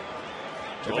 huh?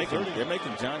 They're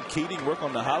making John Keating work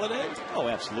on the holiday? Oh,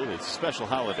 absolutely. It's a special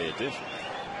holiday edition.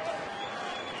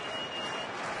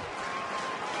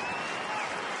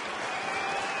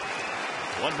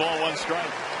 One ball, one strike.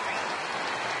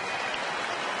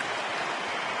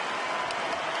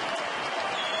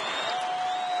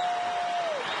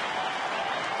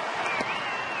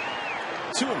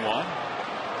 Two and one.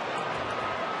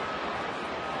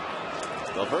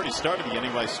 Valverde started the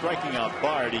inning by striking out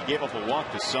Bard. He gave up a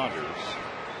walk to Saunders.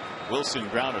 Wilson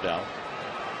grounded out.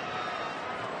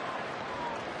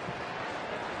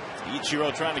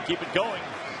 Ichiro trying to keep it going.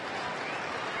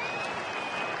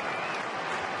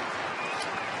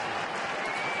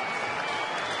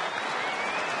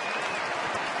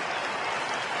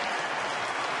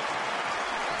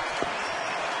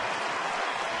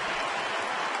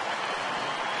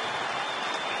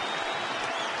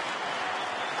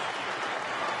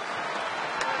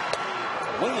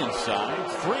 Way inside.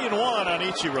 3-1 on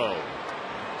Ichiro.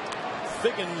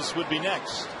 Figgins would be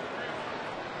next.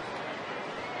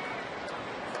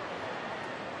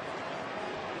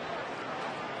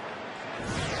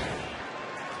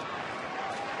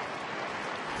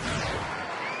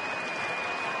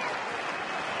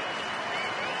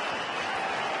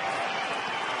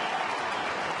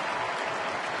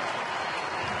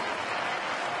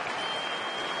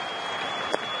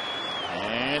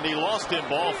 And he lost in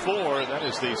ball 4. That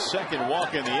is the second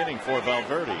walk in the inning for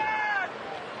Valverde.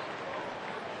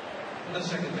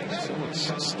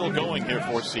 So it's still going here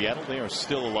for Seattle. They are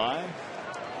still alive.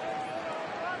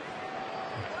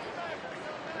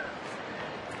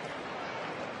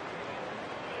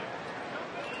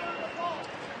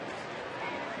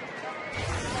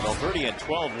 Valverde had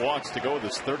 12 walks to go with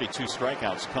his 32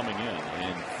 strikeouts coming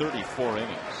in 34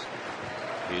 innings.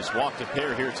 He's walked a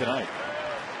pair here tonight.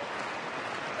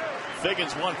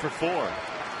 Figgins 1 for 4.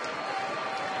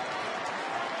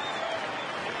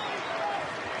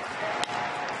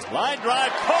 Line drive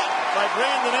caught by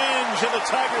Brandon Inge, and the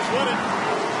Tigers win it.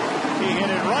 He hit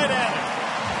it right at it.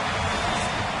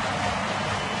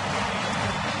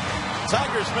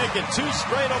 Tigers make it 2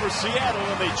 straight over Seattle,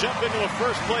 and they jump into a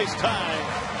first-place tie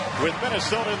with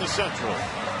Minnesota in the Central.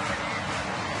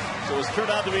 So it's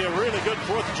turned out to be a really good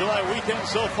 4th of July weekend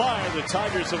so far. The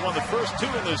Tigers have won the first 2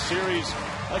 in this series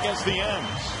against the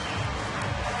M's.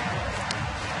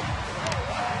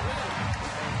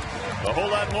 A whole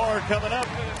lot more coming up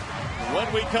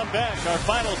when we come back. Our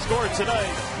final score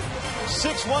tonight,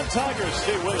 6-1 Tigers.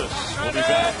 Stay with us. We'll be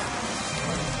back.